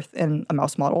 from birth in a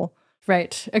mouse model.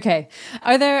 Right. Okay.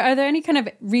 Are there any kind of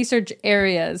research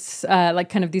areas, like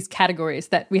kind of these categories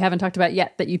that we haven't talked about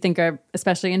yet that you think are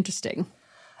especially interesting?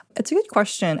 It's a good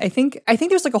question. I think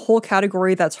there's like a whole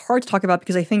category that's hard to talk about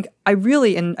because I think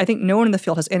no one in the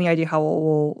field has any idea how it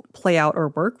will play out or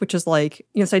work, which is like,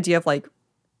 this idea of like,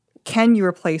 can you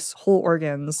replace whole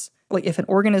organs? Like if an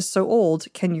organ is so old,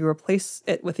 can you replace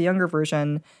it with a younger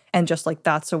version? And just like,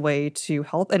 that's a way to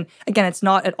help. And again, it's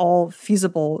not at all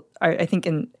feasible, I think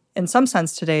in some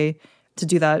sense today to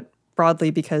do that broadly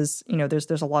because,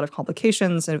 there's a lot of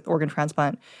complications in organ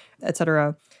transplant, et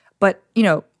cetera. But,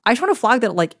 I just want to flag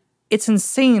that like, it's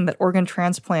insane that organ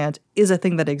transplant is a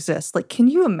thing that exists. Like, can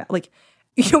you imagine, like,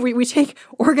 we take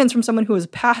organs from someone who has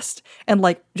passed and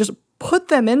like just put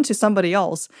them into somebody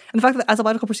else. And the fact that as a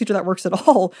biological procedure that works at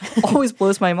all always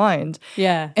blows my mind.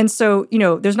 Yeah. And so,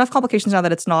 there's enough complications now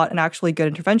that it's not an actually good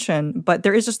intervention, but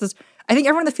there is just this, I think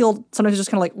everyone in the field sometimes is just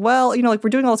kind of like, well, like we're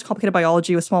doing all this complicated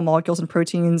biology with small molecules and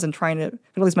proteins and trying to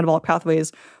control these metabolic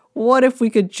pathways. What if we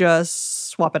could just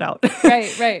swap it out?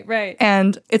 Right.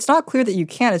 And it's not clear that you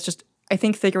can. It's just, I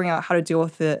think figuring out how to deal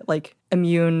with the like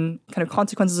immune kind of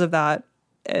consequences of that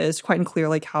is quite unclear,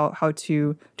 like how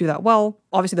to do that well.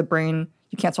 Obviously the brain,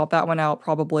 you can't swap that one out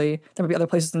probably. There might be other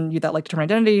places in you that like determine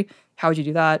identity. How would you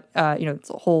do that? It's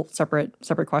a whole separate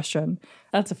question.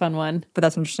 That's a fun one. But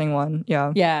that's an interesting one.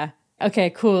 Yeah. Yeah. Okay,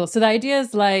 cool. So the idea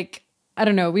is like, I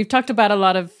don't know, we've talked about a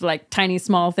lot of like tiny,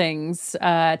 small things,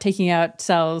 taking out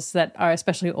cells that are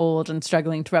especially old and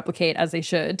struggling to replicate as they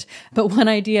should. But one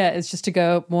idea is just to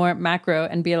go more macro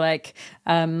and be like,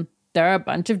 there are a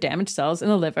bunch of damaged cells in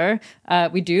the liver.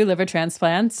 We do liver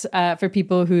transplants for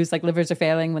people whose like livers are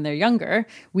failing when they're younger.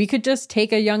 We could just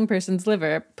take a young person's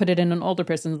liver, put it in an older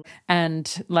person's,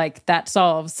 and like that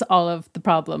solves all of the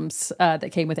problems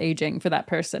that came with aging for that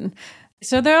person.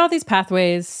 So there are all these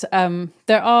pathways.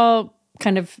 They're all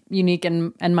kind of unique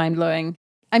and mind-blowing.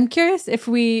 I'm curious if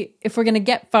we're going to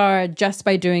get far just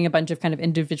by doing a bunch of kind of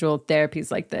individual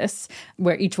therapies like this,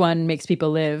 where each one makes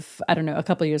people live, I don't know, a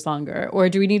couple of years longer, or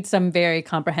do we need some very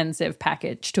comprehensive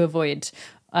package to avoid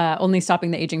only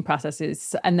stopping the aging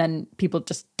processes and then people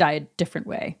just die a different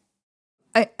way?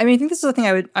 I mean, I think this is the thing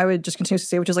I would just continue to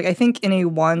say, which is like, I think any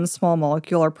one small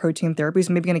molecule or protein therapy is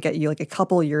maybe going to get you like a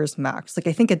couple years max. Like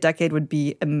I think a decade would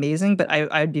be amazing, but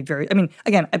I'd be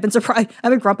again, I've been surprised.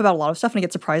 I'm a grump about a lot of stuff and I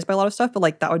get surprised by a lot of stuff, but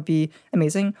like that would be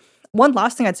amazing. One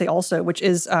last thing I'd say also, which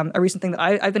is a recent thing that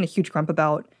I've been a huge grump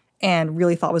about and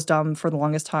really thought was dumb for the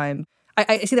longest time.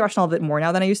 I see the rationale a bit more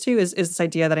now than I used to, is this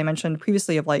idea that I mentioned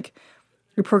previously of like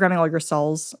reprogramming all your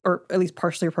cells, or at least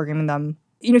partially reprogramming them.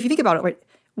 If you think about it, right?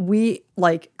 We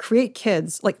like create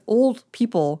kids, like old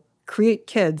people create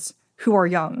kids who are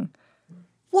young.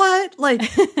 What? Like,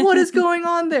 what is going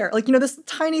on there? Like, this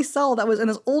tiny cell that was in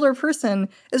this older person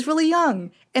is really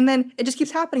young. And then it just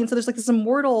keeps happening. So there's like this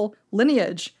immortal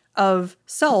lineage of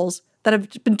cells that have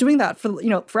been doing that for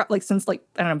like since like,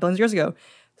 I don't know, billions of years ago.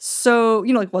 So,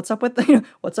 like, what's up with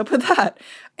that?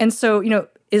 And so,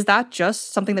 is that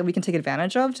just something that we can take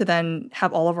advantage of to then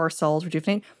have all of our cells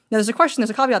rejuvenate? Now, there's a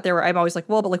caveat there where I'm always like,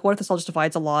 well, but like, what if the cell just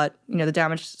divides a lot? The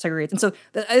damage segregates. And so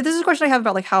this is a question I have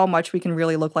about like how much we can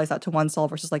really localize that to one cell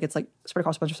versus like it's like spread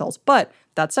across a bunch of cells. But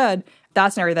that said,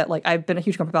 that's an area that like I've been a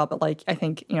huge grump about, but like I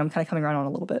think, I'm kind of coming around on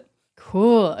a little bit.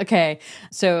 Cool. Okay.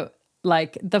 So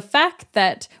like the fact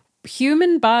that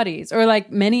human bodies, or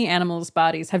like many animals'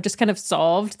 bodies, have just kind of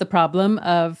solved the problem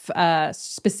of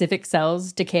specific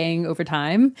cells decaying over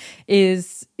time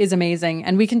is amazing.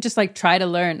 And we can just like try to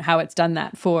learn how it's done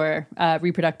that for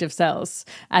reproductive cells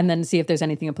and then see if there's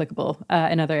anything applicable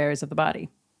in other areas of the body.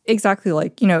 Exactly.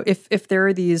 Like, if there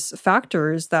are these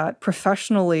factors that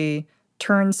professionally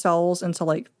turn cells into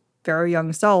like very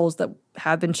young cells that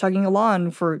have been chugging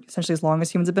along for essentially as long as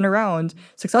humans have been around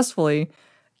successfully,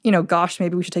 gosh,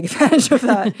 maybe we should take advantage of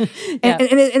that. Yeah.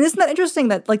 and isn't that interesting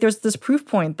that like there's this proof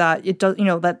point that it does,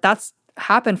 that's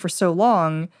happened for so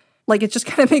long. Like it just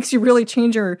kind of makes you really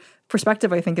change your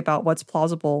perspective, I think, about what's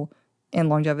plausible and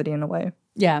longevity in a way.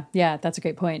 Yeah, that's a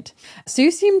great point. So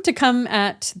you seem to come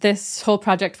at this whole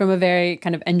project from a very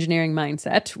kind of engineering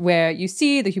mindset where you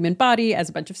see the human body as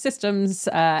a bunch of systems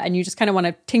and you just kind of want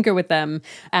to tinker with them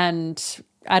and,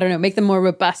 I don't know, make them more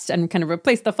robust and kind of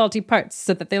replace the faulty parts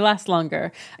so that they last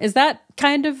longer. Is that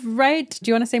kind of right?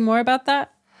 Do you want to say more about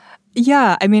that?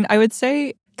 Yeah, I mean, I would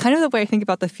say kind of the way I think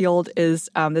about the field is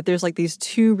that there's like these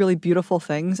two really beautiful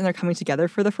things and they're coming together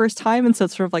for the first time. And so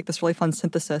it's sort of like this really fun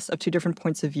synthesis of two different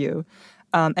points of view.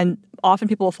 And often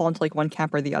people will fall into like one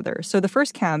camp or the other. So the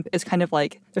first camp is kind of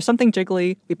like there's something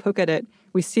jiggly, we poke at it,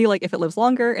 we see like if it lives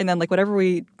longer, and then like whatever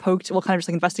we poked, we'll kind of just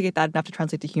like investigate that enough to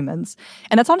translate to humans.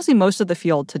 And that's honestly most of the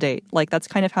field to date. Like that's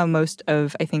kind of how most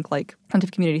of, I think, like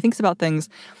scientific community thinks about things.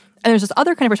 And there's this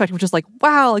other kind of perspective, which is like,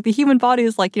 wow, like the human body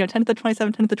is like, 10 to the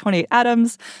 27, 10 to the 28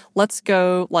 atoms. Let's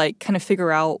go like kind of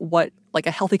figure out what like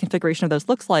a healthy configuration of those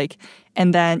looks like.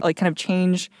 And then like kind of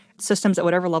change systems at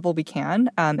whatever level we can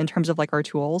in terms of like our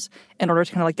tools in order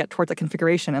to kind of like get towards that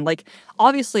configuration. And like,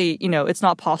 obviously, it's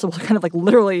not possible to kind of like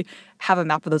literally have a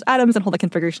map of those atoms and hold that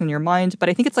configuration in your mind. But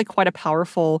I think it's like quite a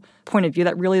powerful point of view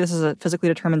that really this is a physically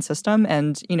determined system.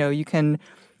 And, you can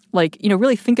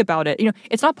really think about it.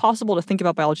 It's not possible to think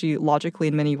about biology logically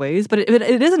in many ways, but it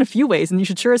is in a few ways, and you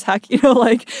should sure as heck,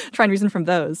 try and reason from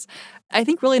those. I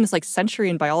think really in this century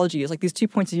in biology is like these 2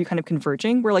 points of view kind of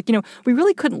converging where we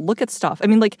really couldn't look at stuff. I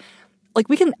mean, like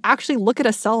we can actually look at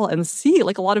a cell and see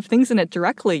like a lot of things in it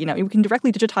directly. We can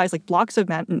directly digitize like blocks of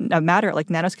matter at like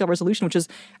nanoscale resolution, which is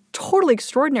totally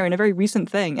extraordinary and a very recent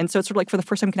thing. And so it's sort of like for the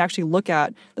first time we can actually look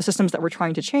at the systems that we're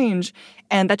trying to change,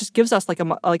 and that just gives us like a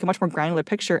much more granular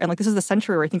picture. And like this is the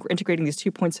century where I think we're integrating these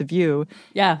 2 points of view.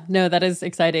 Yeah, no, that is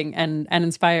exciting and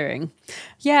inspiring.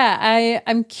 Yeah,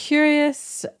 I'm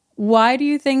curious. Why do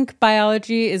you think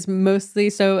biology is mostly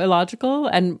so illogical?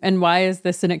 And why is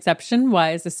this an exception?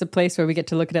 Why is this a place where we get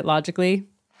to look at it logically?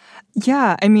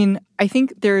 Yeah, I mean, I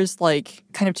think there's like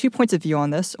kind of 2 points of view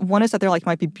on this. One is that there like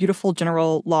might be beautiful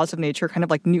general laws of nature, kind of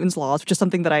like Newton's laws, which is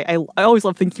something that I always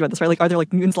love thinking about this, right? Like, are there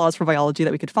like Newton's laws for biology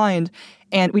that we could find?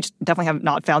 And we just definitely have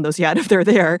not found those yet if they're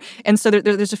there. And so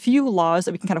there's a few laws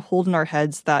that we can kind of hold in our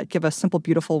heads that give us simple,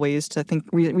 beautiful ways to think,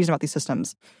 reason about these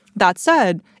systems. That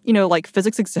said, like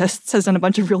physics exists, has done a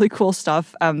bunch of really cool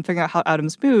stuff figuring out how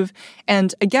atoms move.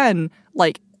 And again,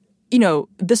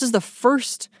 this is the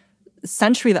first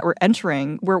century that we're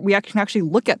entering where we can actually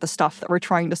look at the stuff that we're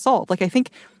trying to solve. Like I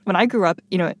think when I grew up,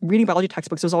 reading biology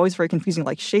textbooks, it was always very confusing,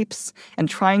 like shapes and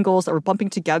triangles that were bumping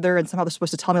together and somehow they're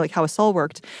supposed to tell me like how a cell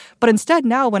worked. But instead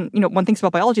now when, one thinks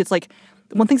about biology, it's like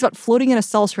one thinks about floating in a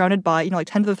cell surrounded by, like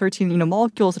 10 to the 13,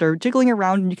 molecules that are jiggling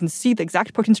around, and you can see the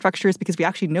exact protein structures because we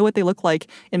actually know what they look like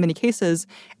in many cases.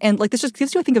 And like this just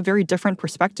gives you, I think, a very different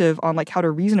perspective on like how to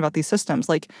reason about these systems.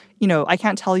 Like, I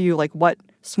can't tell you like what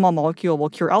small molecule will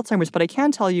cure Alzheimer's, but I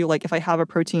can tell you like if I have a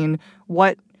protein,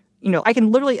 what I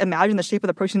can literally imagine the shape of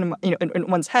the protein in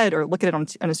one's head or look at it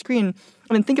on a screen and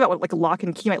then think about what like a lock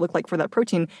and key might look like for that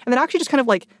protein, and then actually just kind of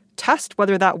like test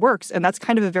whether that works. And that's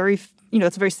kind of a very,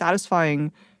 it's a very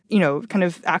satisfying, kind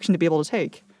of action to be able to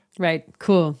take. Right.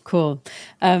 Cool.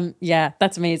 Yeah,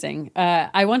 that's amazing.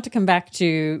 I want to come back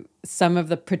to some of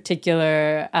the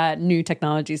particular new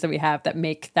technologies that we have that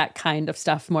make that kind of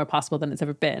stuff more possible than it's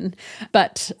ever been.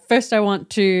 But first, I want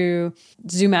to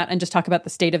zoom out and just talk about the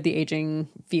state of the aging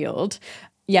field.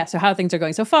 Yeah, so how things are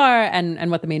going so far and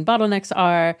what the main bottlenecks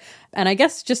are. And I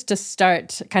guess just to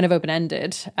start kind of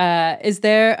open-ended, is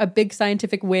there a big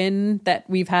scientific win that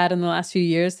we've had in the last few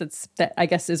years that I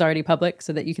guess is already public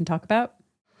so that you can talk about?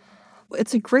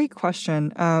 It's a great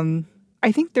question.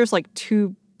 I think there's like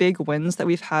two big wins that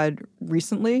we've had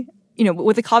recently,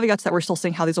 with the caveats that we're still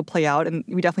seeing how these will play out, and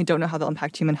we definitely don't know how they'll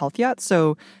impact human health yet.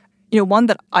 So, one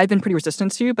that I've been pretty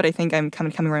resistant to, but I think I'm kind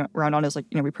of coming around on is like,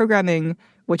 reprogramming,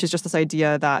 which is just this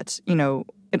idea that,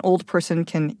 an old person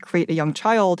can create a young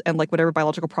child, and like whatever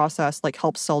biological process like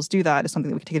helps cells do that is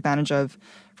something that we can take advantage of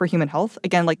for human health.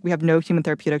 Again, like we have no human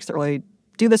therapeutics that really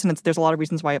do this, and there's a lot of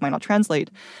reasons why it might not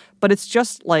translate, but it's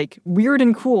just like weird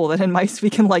and cool that in mice we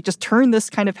can like just turn this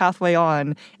kind of pathway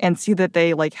on and see that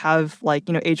they like have like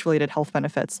age-related health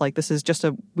benefits. Like this is just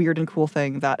a weird and cool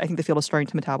thing that I think the field is starting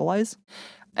to metabolize.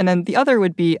 And then the other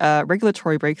would be a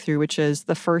regulatory breakthrough, which is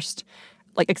the first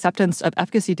like acceptance of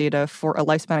efficacy data for a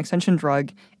lifespan extension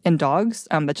drug in dogs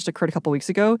that just occurred a couple weeks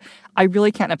ago. I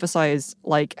really can't emphasize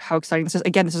like how exciting this is.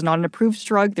 Again, this is not an approved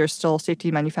drug. There's still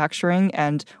safety manufacturing,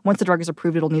 and once the drug is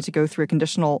approved, it'll need to go through a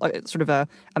conditional, sort of a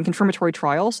confirmatory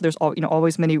trial. So there's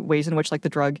always many ways in which like the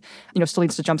drug still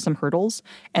needs to jump some hurdles,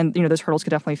 and those hurdles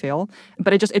could definitely fail.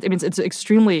 But it's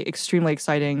extremely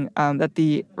exciting that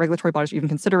the regulatory bodies are even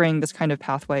considering this kind of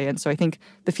pathway, and so I think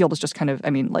the field is just kind of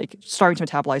starting to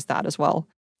metabolize that as well.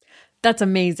 That's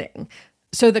amazing.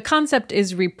 So the concept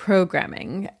is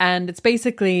reprogramming, and it's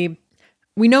basically,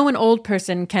 we know an old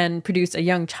person can produce a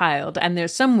young child, and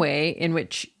there's some way in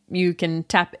which you can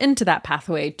tap into that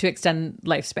pathway to extend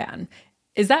lifespan.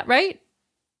 Is that right?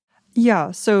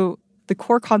 Yeah, so the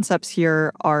core concepts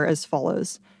here are as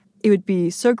follows. It would be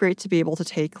so great to be able to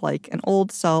take like an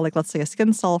old cell, like let's say a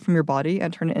skin cell from your body,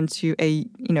 and turn it into a,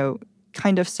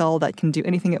 kind of cell that can do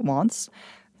anything it wants,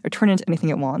 or turn into anything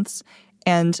it wants.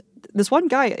 And this one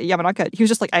guy, Yamanaka, he was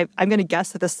just like, I'm going to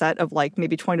guess that this set of like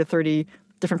maybe 20 to 30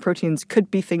 different proteins could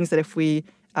be things that if we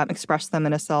express them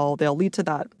in a cell, they'll lead to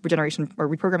that regeneration or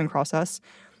reprogramming process.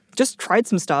 Just tried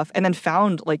some stuff and then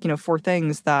found 4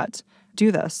 things that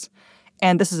do this.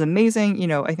 And this is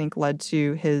amazing, I think led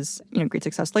to his, great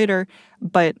success later.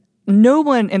 But no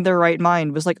one in their right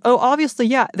mind was like, oh, obviously,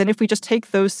 yeah, then if we just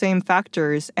take those same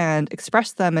factors and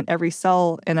express them in every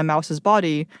cell in a mouse's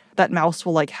body, that mouse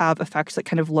will like have effects that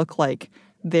kind of look like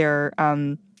they're,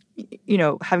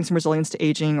 having some resilience to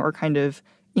aging or kind of,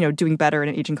 doing better in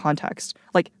an aging context.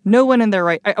 Like no one in their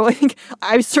right, I think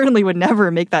I certainly would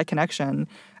never make that connection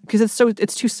because it's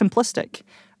too simplistic.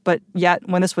 But yet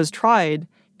when this was tried,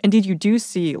 indeed you do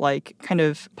see like kind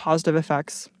of positive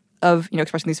effects of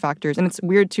expressing these factors. And it's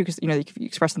weird too because if you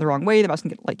express them the wrong way, the mouse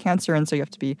can get like cancer, and so you have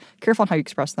to be careful on how you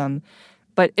express them.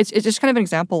 But it's just kind of an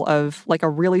example of like a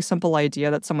really simple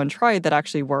idea that someone tried that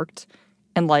actually worked,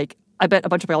 and like I bet a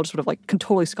bunch of biologists would have like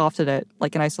totally scoffed at it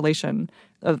like in isolation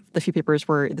of the few papers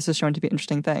where this is shown to be an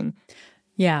interesting thing.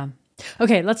 Yeah.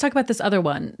 Okay, let's talk about this other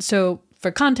one. So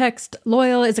for context,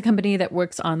 Loyal is a company that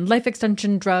works on life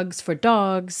extension drugs for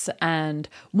dogs, and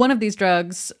one of these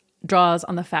drugs draws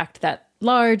on the fact that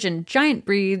large and giant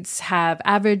breeds have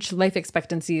average life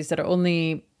expectancies that are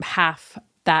only half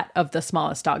that of the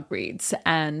smallest dog breeds.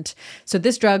 And so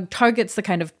this drug targets the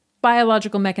kind of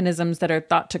biological mechanisms that are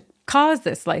thought to cause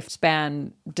this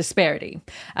lifespan disparity.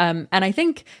 And I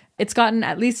think it's gotten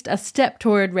at least a step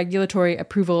toward regulatory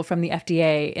approval from the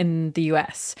FDA in the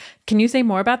US. Can you say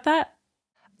more about that?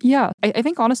 Yeah, I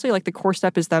think honestly, like the core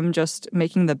step is them just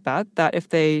making the bet that if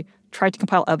they try to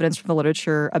compile evidence from the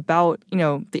literature about,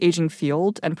 the aging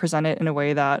field and present it in a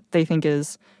way that they think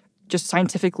is just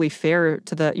scientifically fair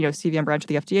to the, CVM branch of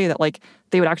the FDA, that like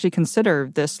they would actually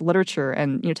consider this literature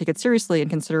and, take it seriously and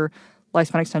consider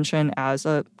lifespan extension as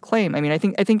a claim. I mean, I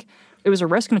think it was a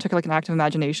risk and it took like an active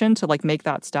imagination to like make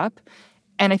that step.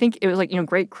 And I think it was like,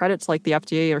 great credits like the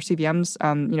FDA or CVM's,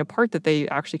 part that they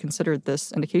actually considered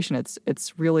this indication.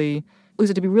 It's really, at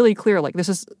least to be really clear, like this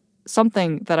is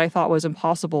something that I thought was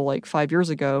impossible like 5 years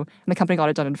ago, and the company got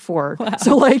it done in 4. Wow.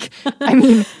 So like, I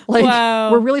mean, like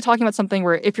wow. We're really talking about something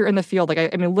where if you're in the field, like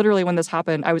I mean, literally when this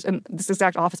happened, I was in this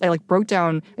exact office. I like broke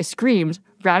down, I screamed,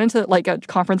 ran into like a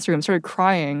conference room, started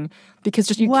crying because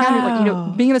just you can't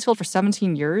like being in this field for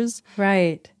 17 years,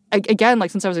 right? Again,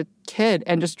 like since I was a kid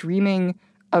and just dreaming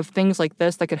of things like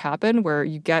this that could happen, where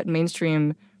you get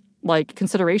mainstream like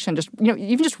consideration, just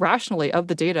even just rationally of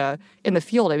the data in the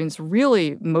field. I mean, it's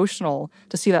really emotional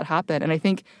to see that happen, and I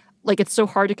think like it's so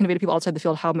hard to convey to people outside the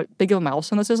field how big of a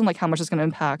milestone this is and like how much it's going to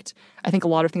impact. I think a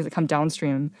lot of things that come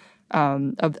downstream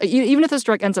of even if this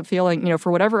drug ends up failing,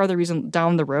 for whatever other reason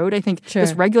down the road. I think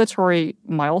this regulatory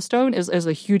milestone is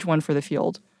a huge one for the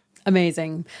field.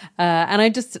 Amazing. And I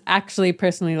just actually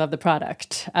personally love the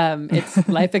product. It's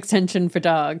life extension for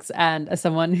dogs. And as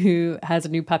someone who has a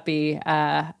new puppy,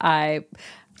 I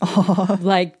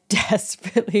like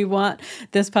desperately want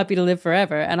this puppy to live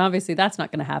forever. And obviously that's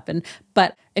not going to happen.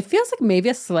 But it feels like maybe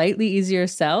a slightly easier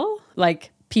sell. Like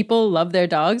people love their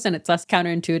dogs and it's less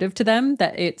counterintuitive to them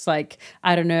that it's like,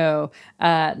 I don't know,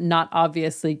 not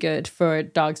obviously good for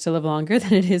dogs to live longer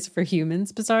than it is for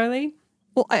humans, bizarrely.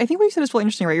 Well, I think what you said is really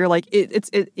interesting, right? You're like, it's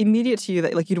immediate to you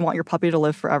that like you'd want your puppy to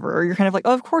live forever, or you're kind of like,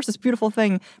 oh, of course, this beautiful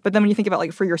thing. But then when you think about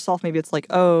like for yourself, maybe it's like,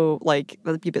 oh, like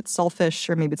that'd be a bit selfish,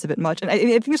 or maybe it's a bit much. And I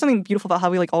think there's something beautiful about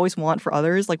how we like always want for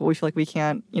others, like what we feel like we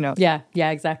can't, Yeah,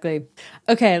 exactly.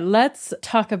 Okay, let's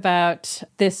talk about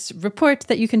this report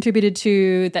that you contributed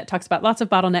to that talks about lots of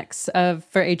bottlenecks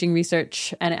for aging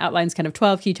research, and it outlines kind of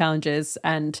 12 key challenges.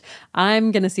 And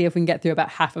I'm going to see if we can get through about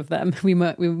half of them. We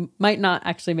might not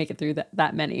actually make it through that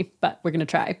that many, but we're going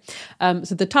to try.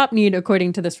 So the top need,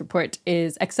 according to this report,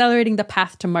 is accelerating the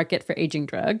path to market for aging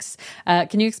drugs.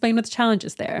 Can you explain what the challenge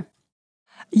is there?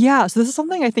 Yeah, so this is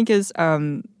something I think is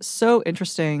so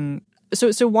interesting.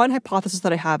 So one hypothesis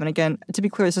that I have, and again, to be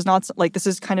clear, this is not like, this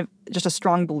is kind of just a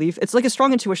strong belief. It's like a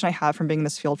strong intuition I have from being in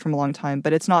this field from a long time,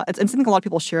 but it's not, it's something a lot of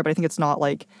people share, but I think it's not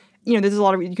like, there's a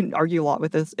lot of, you can argue a lot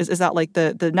with this, is that like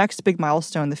the next big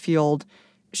milestone the field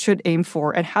should aim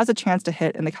for and has a chance to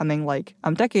hit in the coming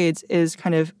decades is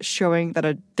kind of showing that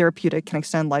a therapeutic can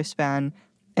extend lifespan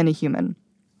in a human.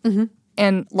 Mm-hmm.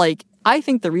 And I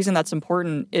think the reason that's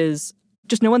important is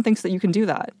just no one thinks that you can do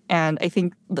that. And I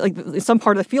think some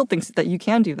part of the field thinks that you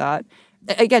can do that.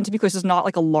 Again, to be clear, this is not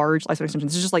like a large lifespan extension.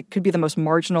 This is just could be the most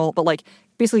marginal, but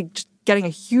basically just getting a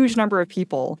huge number of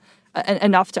people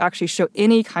enough to actually show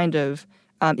any kind of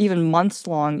even months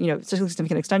long, statistically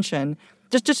significant extension.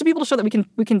 Just to be able to show that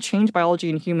we can change biology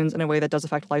in humans in a way that does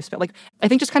affect lifespan. I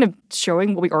think just kind of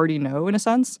showing what we already know in a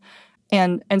sense.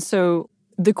 And so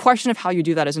the question of how you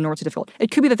do that is enormously difficult.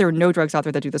 It could be that there are no drugs out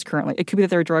there that do this currently. It could be that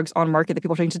there are drugs on market that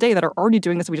people are taking today that are already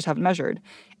doing this that we just haven't measured.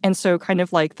 And so kind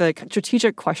of the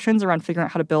strategic questions around figuring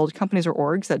out how to build companies or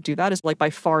orgs that do that is by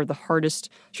far the hardest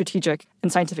strategic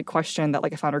and scientific question that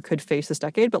a founder could face this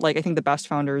decade. But I think the best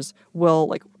founders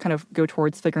will kind of go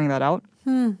towards figuring that out.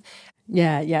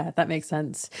 Yeah, that makes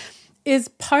sense. Is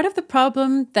part of the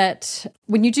problem that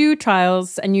when you do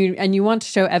trials and you want to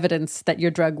show evidence that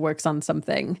your drug works on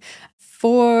something,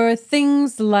 for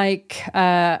things like,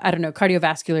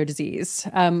 cardiovascular disease,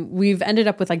 we've ended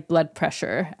up with blood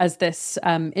pressure as this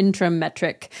interim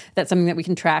metric. That's something that we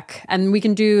can track. And we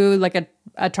can do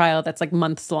a trial that's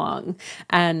months long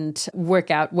and work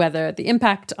out whether the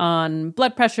impact on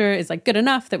blood pressure is good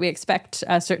enough that we expect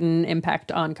a certain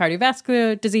impact on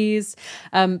cardiovascular disease.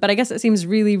 But I guess it seems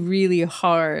really, really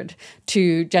hard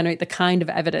to generate the kind of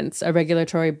evidence a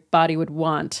regulatory body would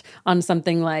want on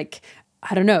something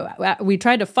we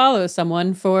tried to follow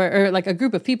someone or a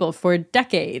group of people for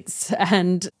decades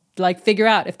and figure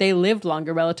out if they lived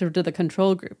longer relative to the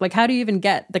control group. How do you even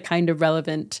get the kind of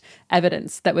relevant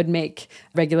evidence that would make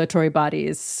regulatory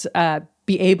bodies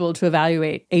be able to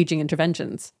evaluate aging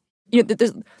interventions?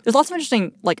 There's lots of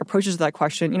interesting approaches to that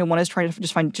question. One is trying to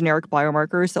just find generic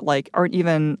biomarkers that aren't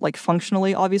even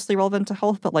functionally obviously relevant to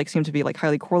health, but seem to be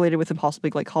highly correlated with and possibly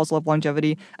causal of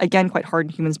longevity. Again, quite hard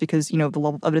in humans because the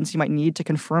level of evidence you might need to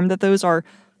confirm that those are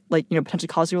potentially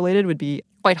causally related would be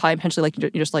quite high. Potentially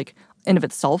just in of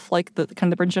itself the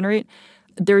kind of brain generate.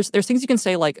 There's things you can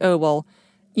say oh well,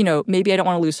 maybe I don't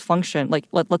want to lose function.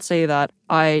 Let's say that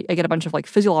I get a bunch of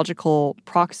physiological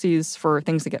proxies for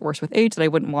things that get worse with age that I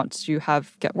wouldn't want to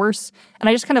have get worse. And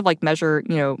I just kind of measure,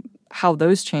 how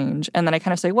those change. And then I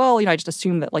kind of say, well, I just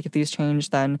assume that if these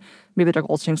change, then maybe the drug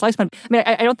will also change lifespan. I mean,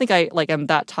 I don't think I am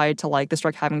that tied to this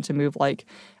drug having to move for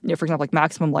example,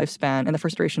 maximum lifespan in the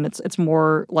first iteration. It's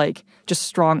more just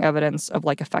strong evidence of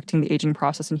affecting the aging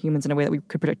process in humans in a way that we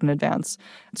could predict in advance.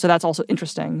 So that's also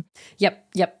interesting.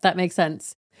 Yep, that makes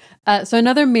sense. So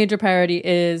another major priority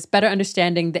is better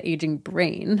understanding the aging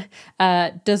brain.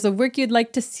 Does the work you'd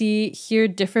like to see here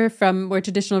differ from more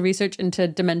traditional research into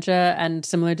dementia and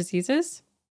similar diseases?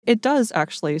 It does,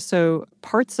 actually. So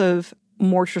parts of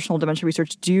more traditional dementia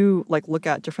research do look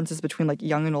at differences between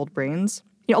young and old brains.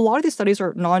 A lot of these studies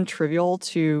are non-trivial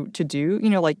to do.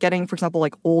 Getting, for example,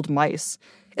 old mice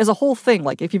is a whole thing.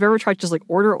 If you've ever tried to just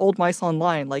order old mice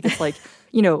online, it's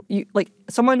you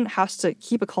someone has to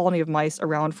keep a colony of mice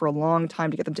around for a long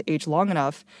time to get them to age long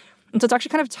enough. And so it's actually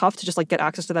kind of tough to just get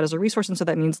access to that as a resource. And so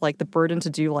that means the burden to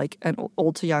do an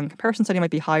old to young comparison study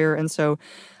might be higher. And so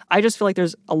I just feel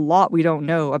there's a lot we don't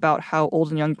know about how old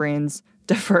and young brains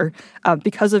differ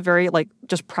because of very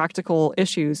just practical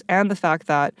issues and the fact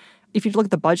that if you look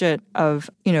at the budget of,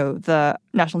 the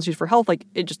National Institute for Health,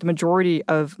 the majority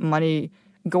of money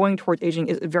going towards aging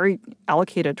is very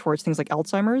allocated towards things like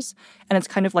Alzheimer's. And it's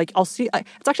kind of it's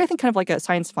actually, I think, kind of a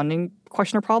science funding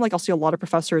question or problem. I'll see a lot of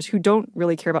professors who don't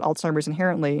really care about Alzheimer's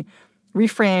inherently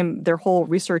reframe their whole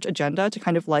research agenda to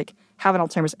kind of have an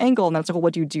Alzheimer's angle. And that's well,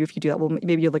 what do you do if you do that? Well,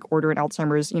 maybe you order an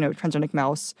Alzheimer's, transgenic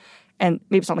mouse. And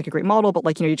maybe it's not a great model,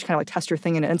 but you just kind of test your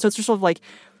thing in it. And so it's just sort of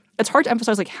it's hard to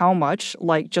emphasize how much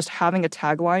just having a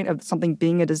tagline of something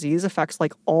being a disease affects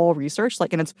all research,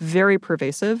 and it's very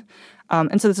pervasive.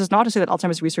 And so this is not to say that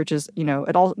Alzheimer's research is,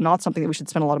 at all not something that we should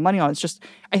spend a lot of money on. It's just,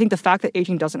 I think the fact that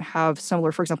aging doesn't have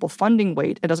similar, for example, funding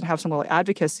weight, it doesn't have similar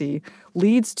advocacy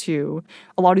leads to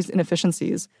a lot of these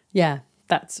inefficiencies. Yeah,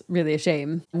 that's really a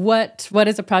shame. What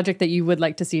is a project that you would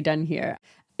like to see done here?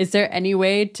 Is there any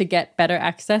way to get better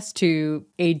access to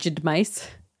aged mice?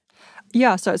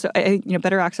 Yeah,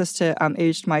 better access to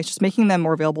aged mice, just making them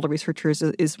more available to researchers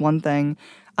is one thing.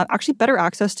 Actually, better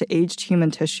access to aged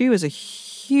human tissue is a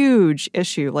huge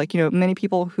issue. Like, many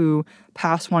people who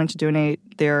pass wanting to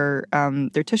donate their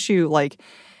tissue, like,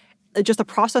 just the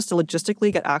process to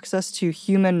logistically get access to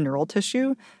human neural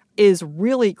tissue is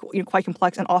really quite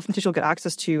complex, and often tissue you'll get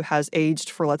access to has aged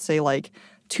for, let's say, like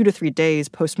 2 to 3 days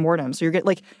post-mortem. So you're getting,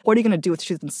 like, what are you going to do with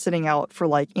tissue that's been sitting out for,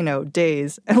 like,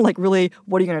 days? And, like, really,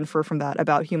 what are you going to infer from that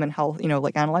about human health,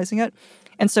 like, analyzing it?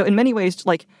 And so in many ways,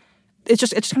 like, it's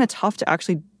just kind of tough to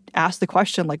actually ask the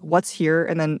question, like, what's here,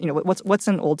 and then, what's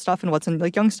in old stuff and what's in,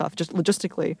 like, young stuff, just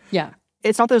logistically. Yeah.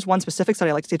 It's not that there's one specific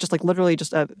study I like to see. It's just, like, literally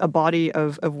just a body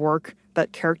of work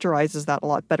that characterizes that a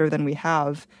lot better than we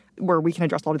have, where we can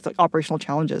address all these, like, operational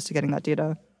challenges to getting that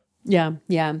data. Yeah,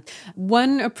 yeah.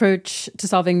 One approach to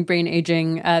solving brain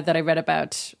aging that I read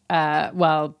about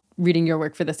while reading your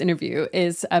work for this interview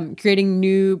is creating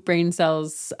new brain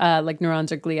cells like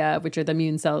neurons or glia, which are the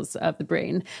immune cells of the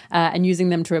brain, and using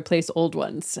them to replace old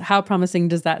ones. How promising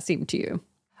does that seem to you?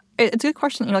 It's a good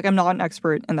question. Like, I'm not an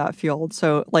expert in that field.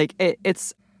 So, like,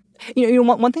 it's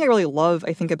one thing I really love,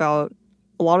 I think, about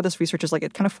a lot of this research is, like,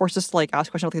 it kind of forces us to, like,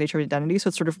 ask questions about the nature of identity. So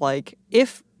it's sort of like,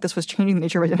 if this was changing the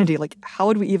nature of identity, like, how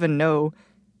would we even know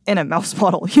in a mouse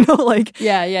model? Like,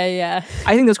 yeah.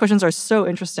 I think those questions are so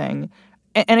interesting.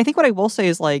 And I think what I will say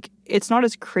is, like, it's not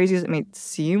as crazy as it may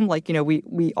seem. Like,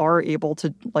 we are able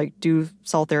to, like, do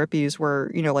cell therapies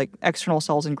where, like, external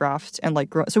cells and grafts and, like,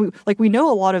 grow. So we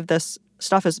know a lot of this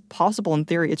stuff is possible in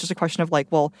theory. It's just a question of, like,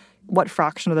 well, what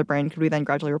fraction of the brain could we then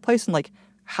gradually replace, and, like,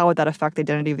 how would that affect the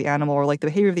identity of the animal or, like, the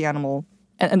behavior of the animal?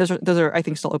 And those are I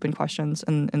think still open questions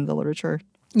in the literature.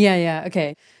 Yeah.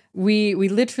 Okay. We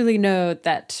literally know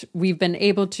that we've been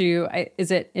able to, is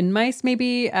it in mice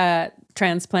maybe,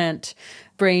 transplant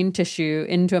brain tissue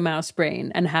into a mouse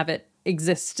brain and have it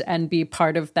exist and be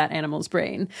part of that animal's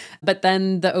brain. But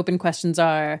then the open questions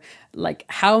are, like,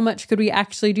 how much could we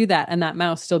actually do that and that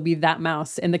mouse still be that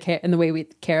mouse in the way we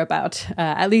care about,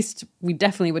 at least we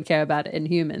definitely would care about it in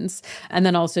humans. And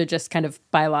then also just kind of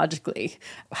biologically,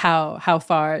 how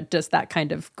far does that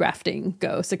kind of grafting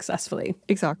go successfully?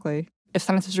 Exactly. If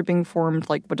synapses are being formed,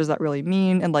 like, what does that really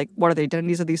mean? And, like, what are the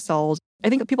identities of these cells? I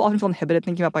think people often feel inhibited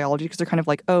thinking about biology because they're kind of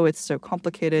like, oh, it's so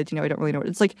complicated. I don't really know.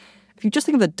 It's like, if you just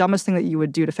think of the dumbest thing that you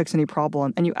would do to fix any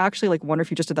problem, and you actually, like, wonder if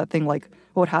you just did that thing, like,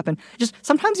 what would happen? Just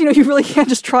sometimes, you really can't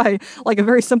just try, like, a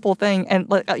very simple thing. And,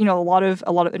 like, a lot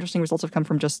of interesting results have come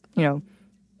from just,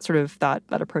 sort of that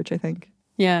approach, I think.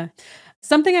 Yeah.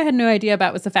 Something I had no idea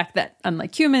about was the fact that,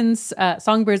 unlike humans,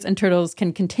 songbirds and turtles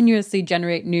can continuously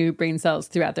generate new brain cells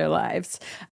throughout their lives.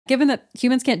 Given that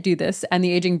humans can't do this, and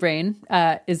the aging brain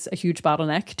is a huge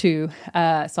bottleneck to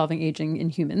solving aging in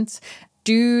humans,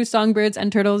 do songbirds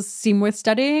and turtles seem worth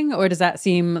studying, or does that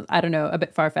seem, I don't know, a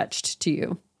bit far-fetched to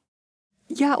you?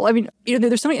 Yeah, well, I mean,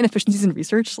 there's so many inefficiencies in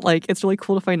research. Like, it's really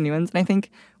cool to find new ones. And I think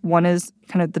one is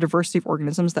kind of the diversity of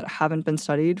organisms that haven't been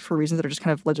studied for reasons that are just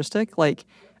kind of logistic. Like,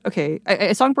 okay,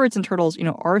 songbirds and turtles,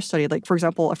 are studied. Like, for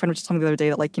example, a friend was just telling me the other day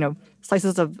that, like,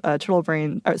 slices of turtle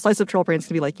brains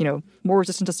can be, like, more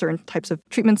resistant to certain types of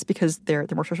treatments because they're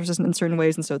more stress resistant in certain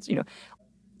ways. And so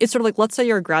it's sort of like, let's say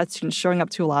you're a grad student showing up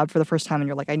to a lab for the first time and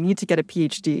you're like, I need to get a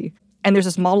PhD. And there's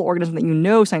this model organism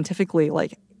that scientifically,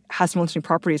 like, has some interesting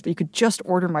properties, but you could just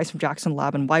order mice from Jackson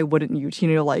Lab, and why wouldn't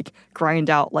you, like, grind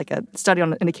out, like, a study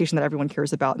on an indication that everyone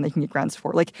cares about and they can get grants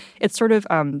for? Like, it's sort of,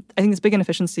 I think it's big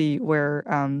inefficiency where,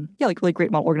 like, really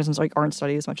great model organisms, like, aren't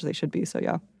studied as much as they should be, so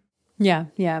yeah.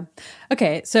 Yeah.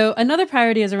 Okay, so another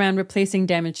priority is around replacing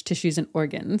damaged tissues and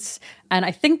organs. And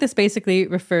I think this basically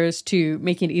refers to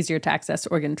making it easier to access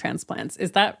organ transplants.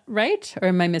 Is that right? Or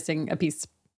am I missing a piece?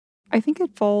 I think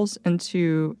it falls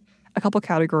into a couple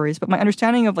categories, but my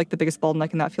understanding of, like, the biggest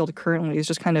bottleneck in that field currently is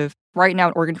just kind of, right now,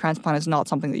 an organ transplant is not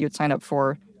something that you would sign up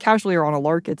for casually or on a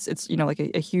lark. It's like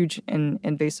a huge and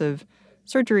invasive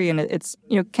surgery, and it's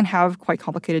can have quite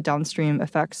complicated downstream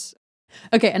effects.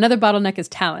 Okay, another bottleneck is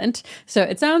talent. So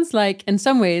it sounds like in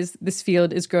some ways this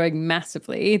field is growing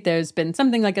massively. There's been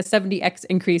something like a 70x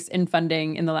increase in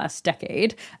funding in the last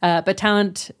decade, but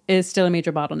talent is still a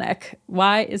major bottleneck.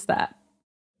 Why is that?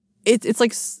 It's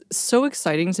like so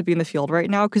exciting to be in the field right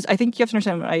now, because I think you have to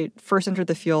understand, when I first entered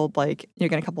the field, like,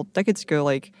 again, a couple decades ago,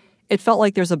 like, it felt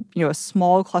like there's a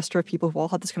small cluster of people who all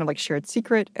had this kind of, like, shared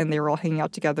secret, and they were all hanging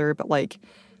out together, but, like,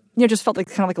 just felt like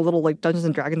kind of like a little, like, Dungeons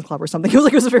and Dragons club or something.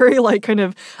 It was very, like, kind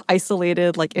of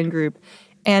isolated, like, in group.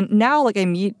 And now, like, I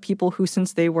meet people who,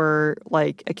 since they were,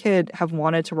 like, a kid, have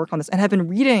wanted to work on this and have been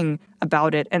reading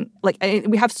about it. And, like,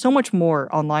 we have so much more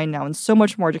online now and so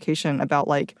much more education about,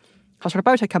 like, start a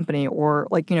biotech company or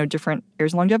like, different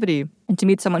areas of longevity. And to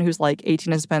meet someone who's like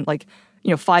 18 and spent like,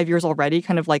 5 years already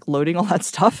kind of like loading all that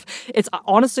stuff, it's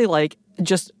honestly like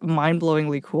just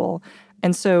mind-blowingly cool.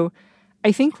 And so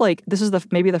I think like this is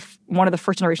maybe one of the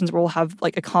first generations where we'll have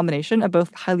like a combination of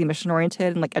both highly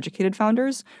mission-oriented and like educated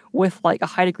founders with like a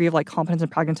high degree of like competence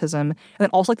and pragmatism, and then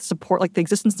also like the support, like the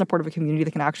existence and support of a community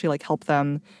that can actually like help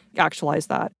them actualize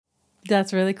that.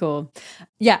 That's really cool.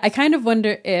 Yeah, I kind of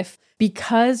wonder if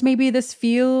because maybe this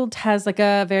field has like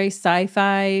a very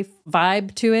sci-fi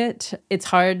vibe to it, it's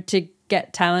hard to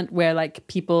get talent where like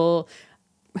people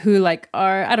who like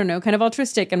are, I don't know, kind of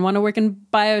altruistic and want to work in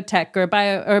biotech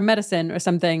or medicine or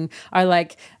something are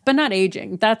like, but not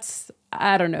aging. That's,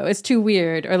 I don't know, it's too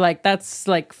weird. Or like, that's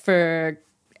like for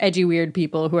edgy, weird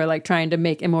people who are like trying to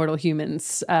make immortal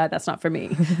humans. That's not for me.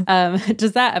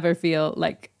 Does that ever feel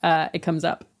like it comes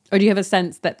up? Or do you have a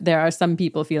sense that there are some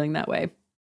people feeling that way?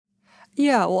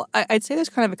 Yeah, well, I'd say there's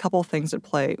kind of a couple of things at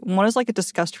play. One is like a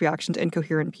disgust reaction to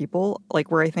incoherent people,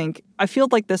 like where I feel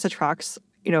like this attracts,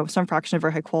 some fraction of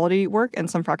very high quality work and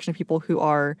some fraction of people who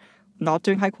are not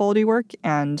doing high quality work.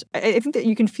 And I think that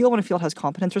you can feel when a field has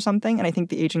competence or something. And I think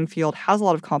the aging field has a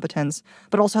lot of competence,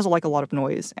 but also has like a lot of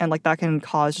noise. And like that can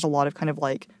cause just a lot of kind of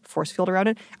like force field around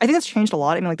it. I think that's changed a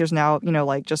lot. I mean, like there's now,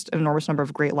 like just an enormous number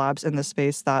of great labs in this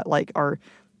space that like are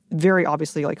very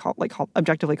obviously like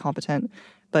objectively competent.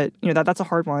 But, that's a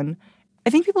hard one. I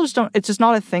think people just don't, it's just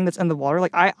not a thing that's in the water.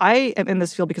 Like I am in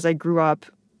this field because I grew up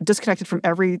disconnected from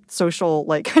every social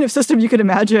like kind of system you could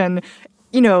imagine,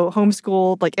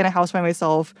 homeschooled, like in a house by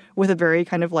myself with a very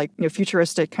kind of like,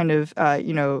 futuristic kind of,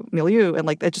 milieu. And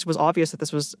like, it just was obvious that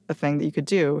this was a thing that you could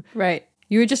do. Right.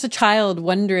 You were just a child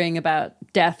wondering about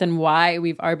death and why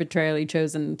we've arbitrarily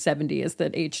chosen 70 as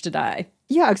the age to die.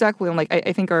 Yeah, exactly. And like,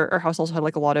 I think our house also had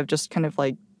like a lot of just kind of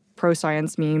like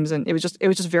pro-science memes, and it was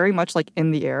just very much like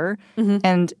in the air. Mm-hmm.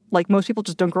 And like most people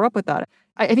just don't grow up with that.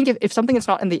 I think if something is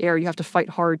not in the air, you have to fight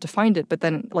hard to find it. But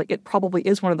then like it probably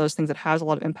is one of those things that has a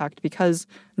lot of impact because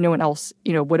no one else,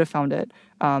 would have found it.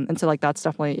 And so like that's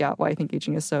definitely, why I think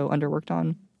aging is so underworked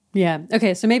on. Yeah.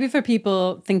 Okay. So maybe for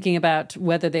people thinking about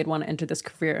whether they'd want to enter this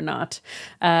career or not,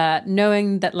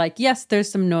 knowing that like, yes, there's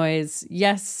some noise.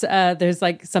 Yes, there's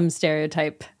like some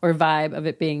stereotype or vibe of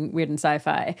it being weird and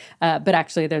sci-fi. But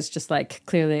actually there's just like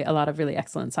clearly a lot of really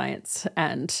excellent science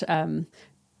and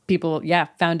people,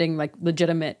 founding like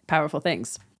legitimate, powerful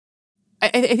things.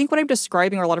 I think what I'm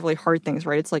describing are a lot of really hard things,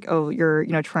 right? It's like, oh, you're,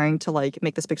 trying to like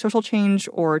make this big social change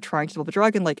or trying to develop a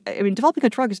drug. And like, I mean, developing a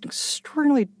drug is an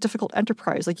extraordinarily difficult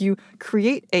enterprise. Like you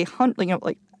create a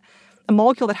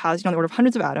molecule that has, on the order of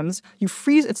hundreds of atoms, you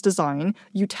freeze its design,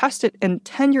 you test it in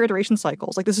 10-year iteration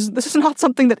cycles. Like this is not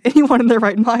something that anyone in their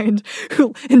right mind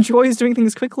who enjoys doing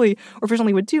things quickly or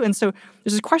efficiently would do. And so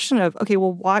there's this question of, okay,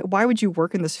 well, why would you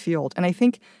work in this field? And I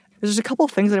think there's just a couple of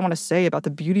things that I want to say about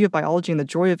the beauty of biology and the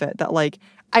joy of it that like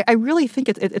I really think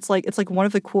it's like one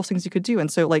of the coolest things you could do.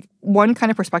 And so like one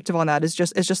kind of perspective on that is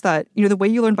just that the way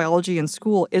you learn biology in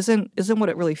school isn't what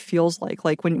it really feels like.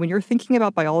 Like when you're thinking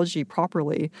about biology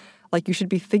properly, like you should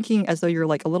be thinking as though you're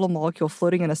like a little molecule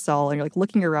floating in a cell and you're like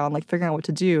looking around, like figuring out what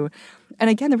to do. And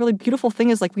again, the really beautiful thing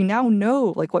is like we now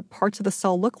know like what parts of the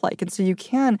cell look like. And so you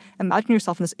can imagine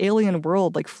yourself in this alien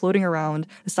world, like floating around,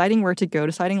 deciding where to go,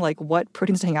 deciding like what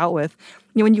proteins to hang out with.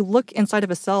 When you look inside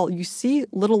of a cell, you see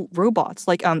little robots.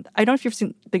 Like, I don't know if you've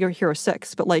seen Big Hero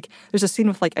 6, but like there's a scene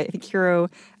with like, I think Hero,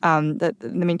 the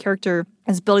main character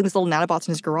is building these little nanobots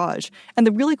in his garage. And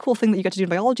the really cool thing that you get to do in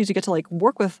biology is you get to like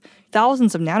work with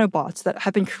thousands of nanobots that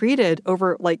have been created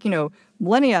over like,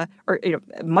 millennia or,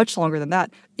 much longer than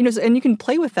that, and you can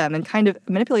play with them and kind of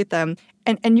manipulate them.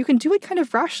 And you can do it kind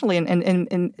of rationally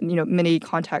in many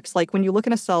contexts. Like when you look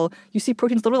in a cell, you see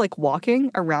proteins literally like walking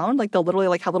around, like they'll literally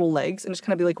like have little legs and just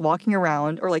kind of be like walking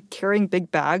around or like carrying big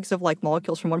bags of like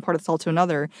molecules from one part of the cell to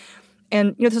another.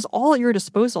 And this is all at your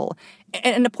disposal.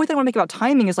 And the point that I want to make about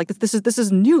timing is like this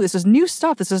is new. This is new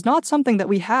stuff. This is not something that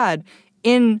we had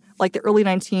in like the early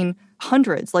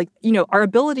 1900s. Like, our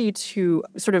ability to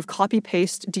sort of copy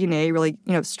paste DNA really,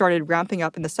 started ramping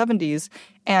up in the 70s.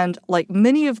 And like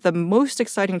many of the most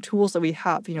exciting tools that we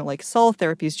have, like cell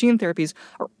therapies, gene therapies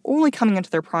are only coming into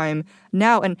their prime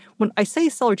now. And when I say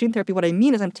cell or gene therapy, what I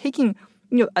mean is I'm taking,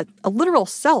 a literal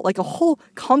cell, like a whole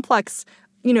complex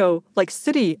like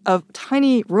city of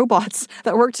tiny robots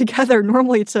that work together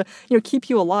normally to, keep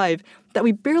you alive, that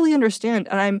we barely understand,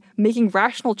 and I'm making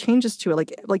rational changes to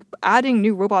it, like adding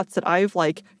new robots that I've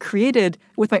like created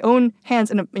with my own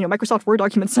hands in a Microsoft Word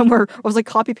document somewhere. I was like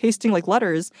copy pasting like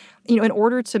letters, in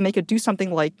order to make it do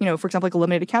something like, for example, like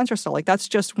eliminate a cancer cell. Like that's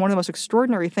just one of the most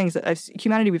extraordinary things that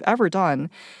humanity we've ever done.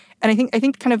 And I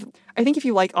think if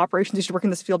you like operations, you should work in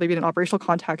this field, maybe in an operational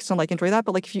context and like enjoy that.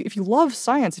 But like if you love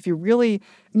science, if you really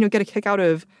get a kick out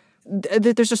of,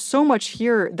 there's just so much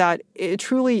here that it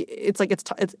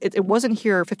wasn't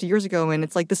here 50 years ago, and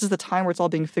it's like this is the time where it's all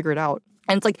being figured out.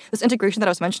 And it's like this integration that I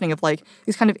was mentioning of like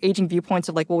these kind of aging viewpoints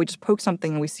of like, well, we just poke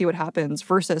something and we see what happens,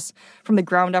 versus from the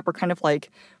ground up, or kind of like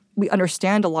we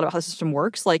understand a lot about how the system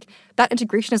works. Like that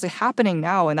integration is like happening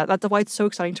now, and that's why it's so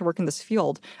exciting to work in this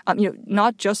field.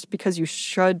 Not just because you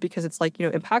should, because it's like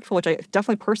impactful, which I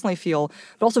definitely personally feel,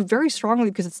 but also very strongly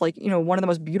because it's like one of the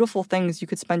most beautiful things you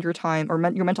could spend your time or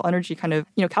your mental energy kind of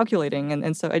calculating.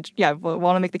 And so I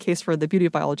want to make the case for the beauty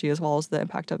of biology as well as the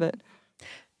impact of it.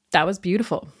 That was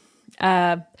beautiful.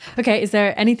 Okay, is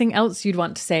there anything else you'd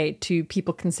want to say to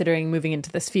people considering moving into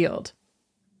this field?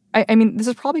 I mean, this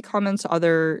is probably common to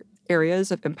other areas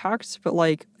of impact, but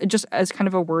like just as kind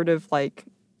of a word of like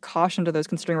caution to those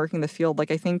considering working in the field,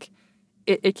 like I think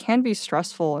it can be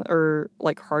stressful or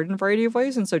like hard in a variety of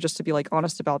ways. And so just to be like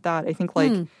honest about that, I think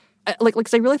like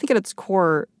 'cause I really think at its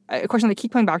core, a question I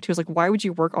keep coming back to is like, why would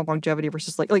you work on longevity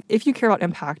versus like if you care about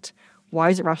impact,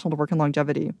 why is it rational to work in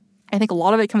longevity? I think a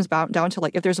lot of it comes down to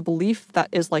like if there's a belief that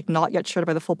is like not yet shared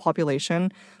by the full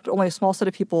population, but only a small set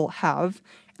of people have,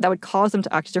 that would cause them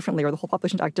to act differently or the whole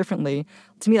population to act differently.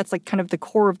 To me, that's like kind of the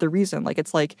core of the reason. Like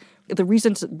it's like the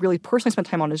reason to really personally spend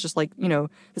time on is just like,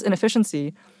 this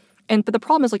inefficiency. But the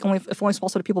problem is like if only a small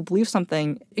set of people believe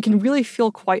something, it can really feel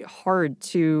quite hard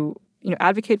to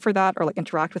advocate for that or like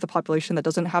interact with a population that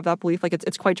doesn't have that belief. Like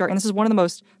it's quite jarring. And this is one of the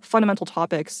most fundamental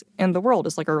topics in the world,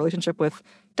 is like our relationship with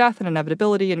death and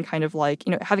inevitability, and kind of like,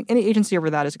 having any agency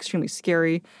over that is extremely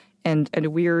scary and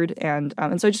weird. And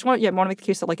so I just want to make the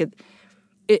case that like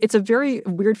it's a very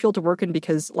weird field to work in,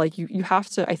 because like you have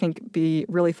to, I think, be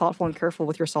really thoughtful and careful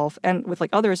with yourself and with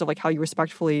like others of like how you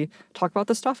respectfully talk about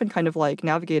this stuff and kind of like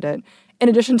navigate it. In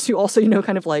addition to also,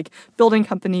 kind of like building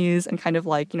companies and kind of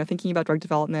like, thinking about drug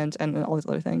development and all these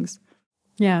other things.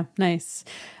 Yeah, nice.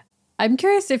 I'm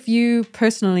curious if you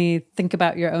personally think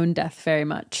about your own death very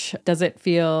much. Does it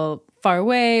feel far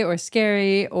away or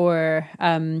scary, or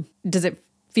does it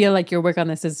feel like your work on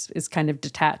this is kind of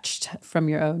detached from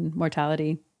your own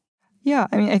mortality? Yeah,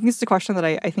 I mean, I think it's a question that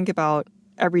I think about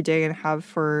every day and have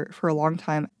for a long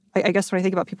time. I guess when I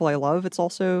think about people I love, it's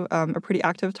also a pretty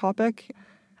active topic.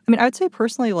 I mean, I would say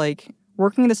personally, like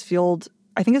working in this field,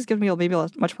 I think has given me maybe a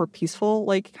much more peaceful,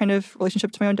 like kind of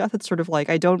relationship to my own death. It's sort of like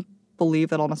I don't believe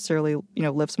that I'll necessarily,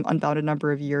 live some unbounded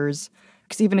number of years,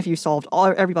 because even if you solved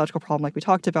every biological problem like we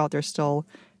talked about, there's still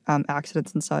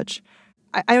accidents and such.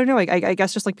 I don't know. I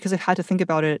guess just like because I've had to think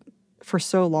about it for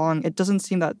so long, it doesn't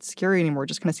seem that scary anymore. It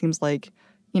just kind of seems like,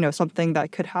 something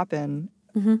that could happen.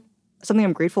 Mm-hmm. Something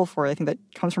I'm grateful for. I think that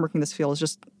comes from working in this field is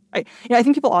just, I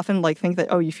think people often like think that,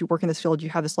 oh, if you work in this field, you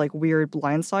have this like weird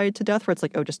blind side to death where it's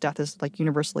like, oh, just death is like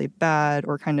universally bad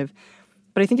or kind of.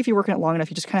 But I think if you work in it long enough,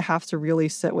 you just kind of have to really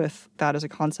sit with that as a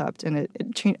concept, and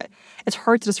it's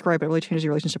hard to describe, but it really changes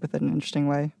your relationship with it in an interesting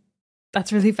way.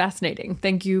 That's really fascinating.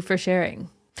 Thank you for sharing.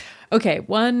 Okay,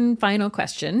 one final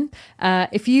question.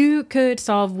 If you could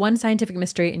solve one scientific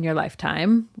mystery in your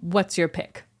lifetime, what's your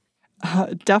pick?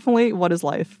 Definitely, what is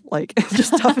life? Like,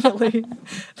 just definitely.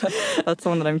 That's the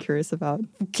one that I'm curious about.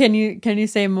 Can you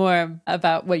say more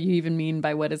about what you even mean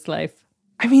by what is life?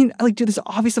 I mean, like, dude, there's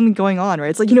obviously something going on, right?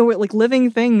 It's like, like living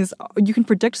things, you can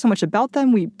predict so much about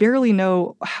them. We barely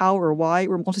know how or why.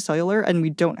 We're multicellular, and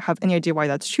we don't have any idea why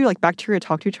that's true. Like, bacteria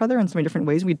talk to each other in so many different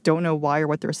ways. We don't know why or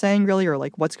what they're saying, really, or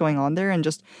like what's going on there. And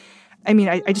just, I mean,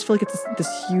 I just feel like it's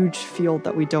this huge field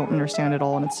that we don't understand at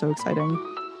all, and it's so exciting.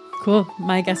 Cool.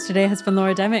 My guest today has been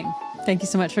Laura Deming. Thank you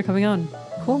so much for coming on.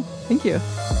 Cool. Thank you.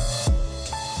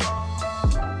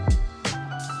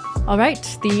 All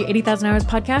right. The 80,000 Hours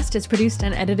podcast is produced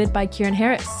and edited by Kieran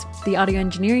Harris. The audio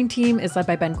engineering team is led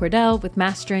by Ben Cordell, with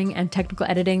mastering and technical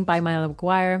editing by Milo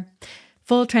McGuire.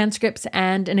 Full transcripts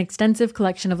and an extensive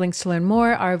collection of links to learn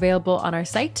more are available on our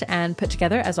site and put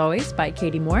together, as always, by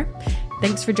Katie Moore.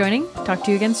 Thanks for joining. Talk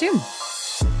to you again soon.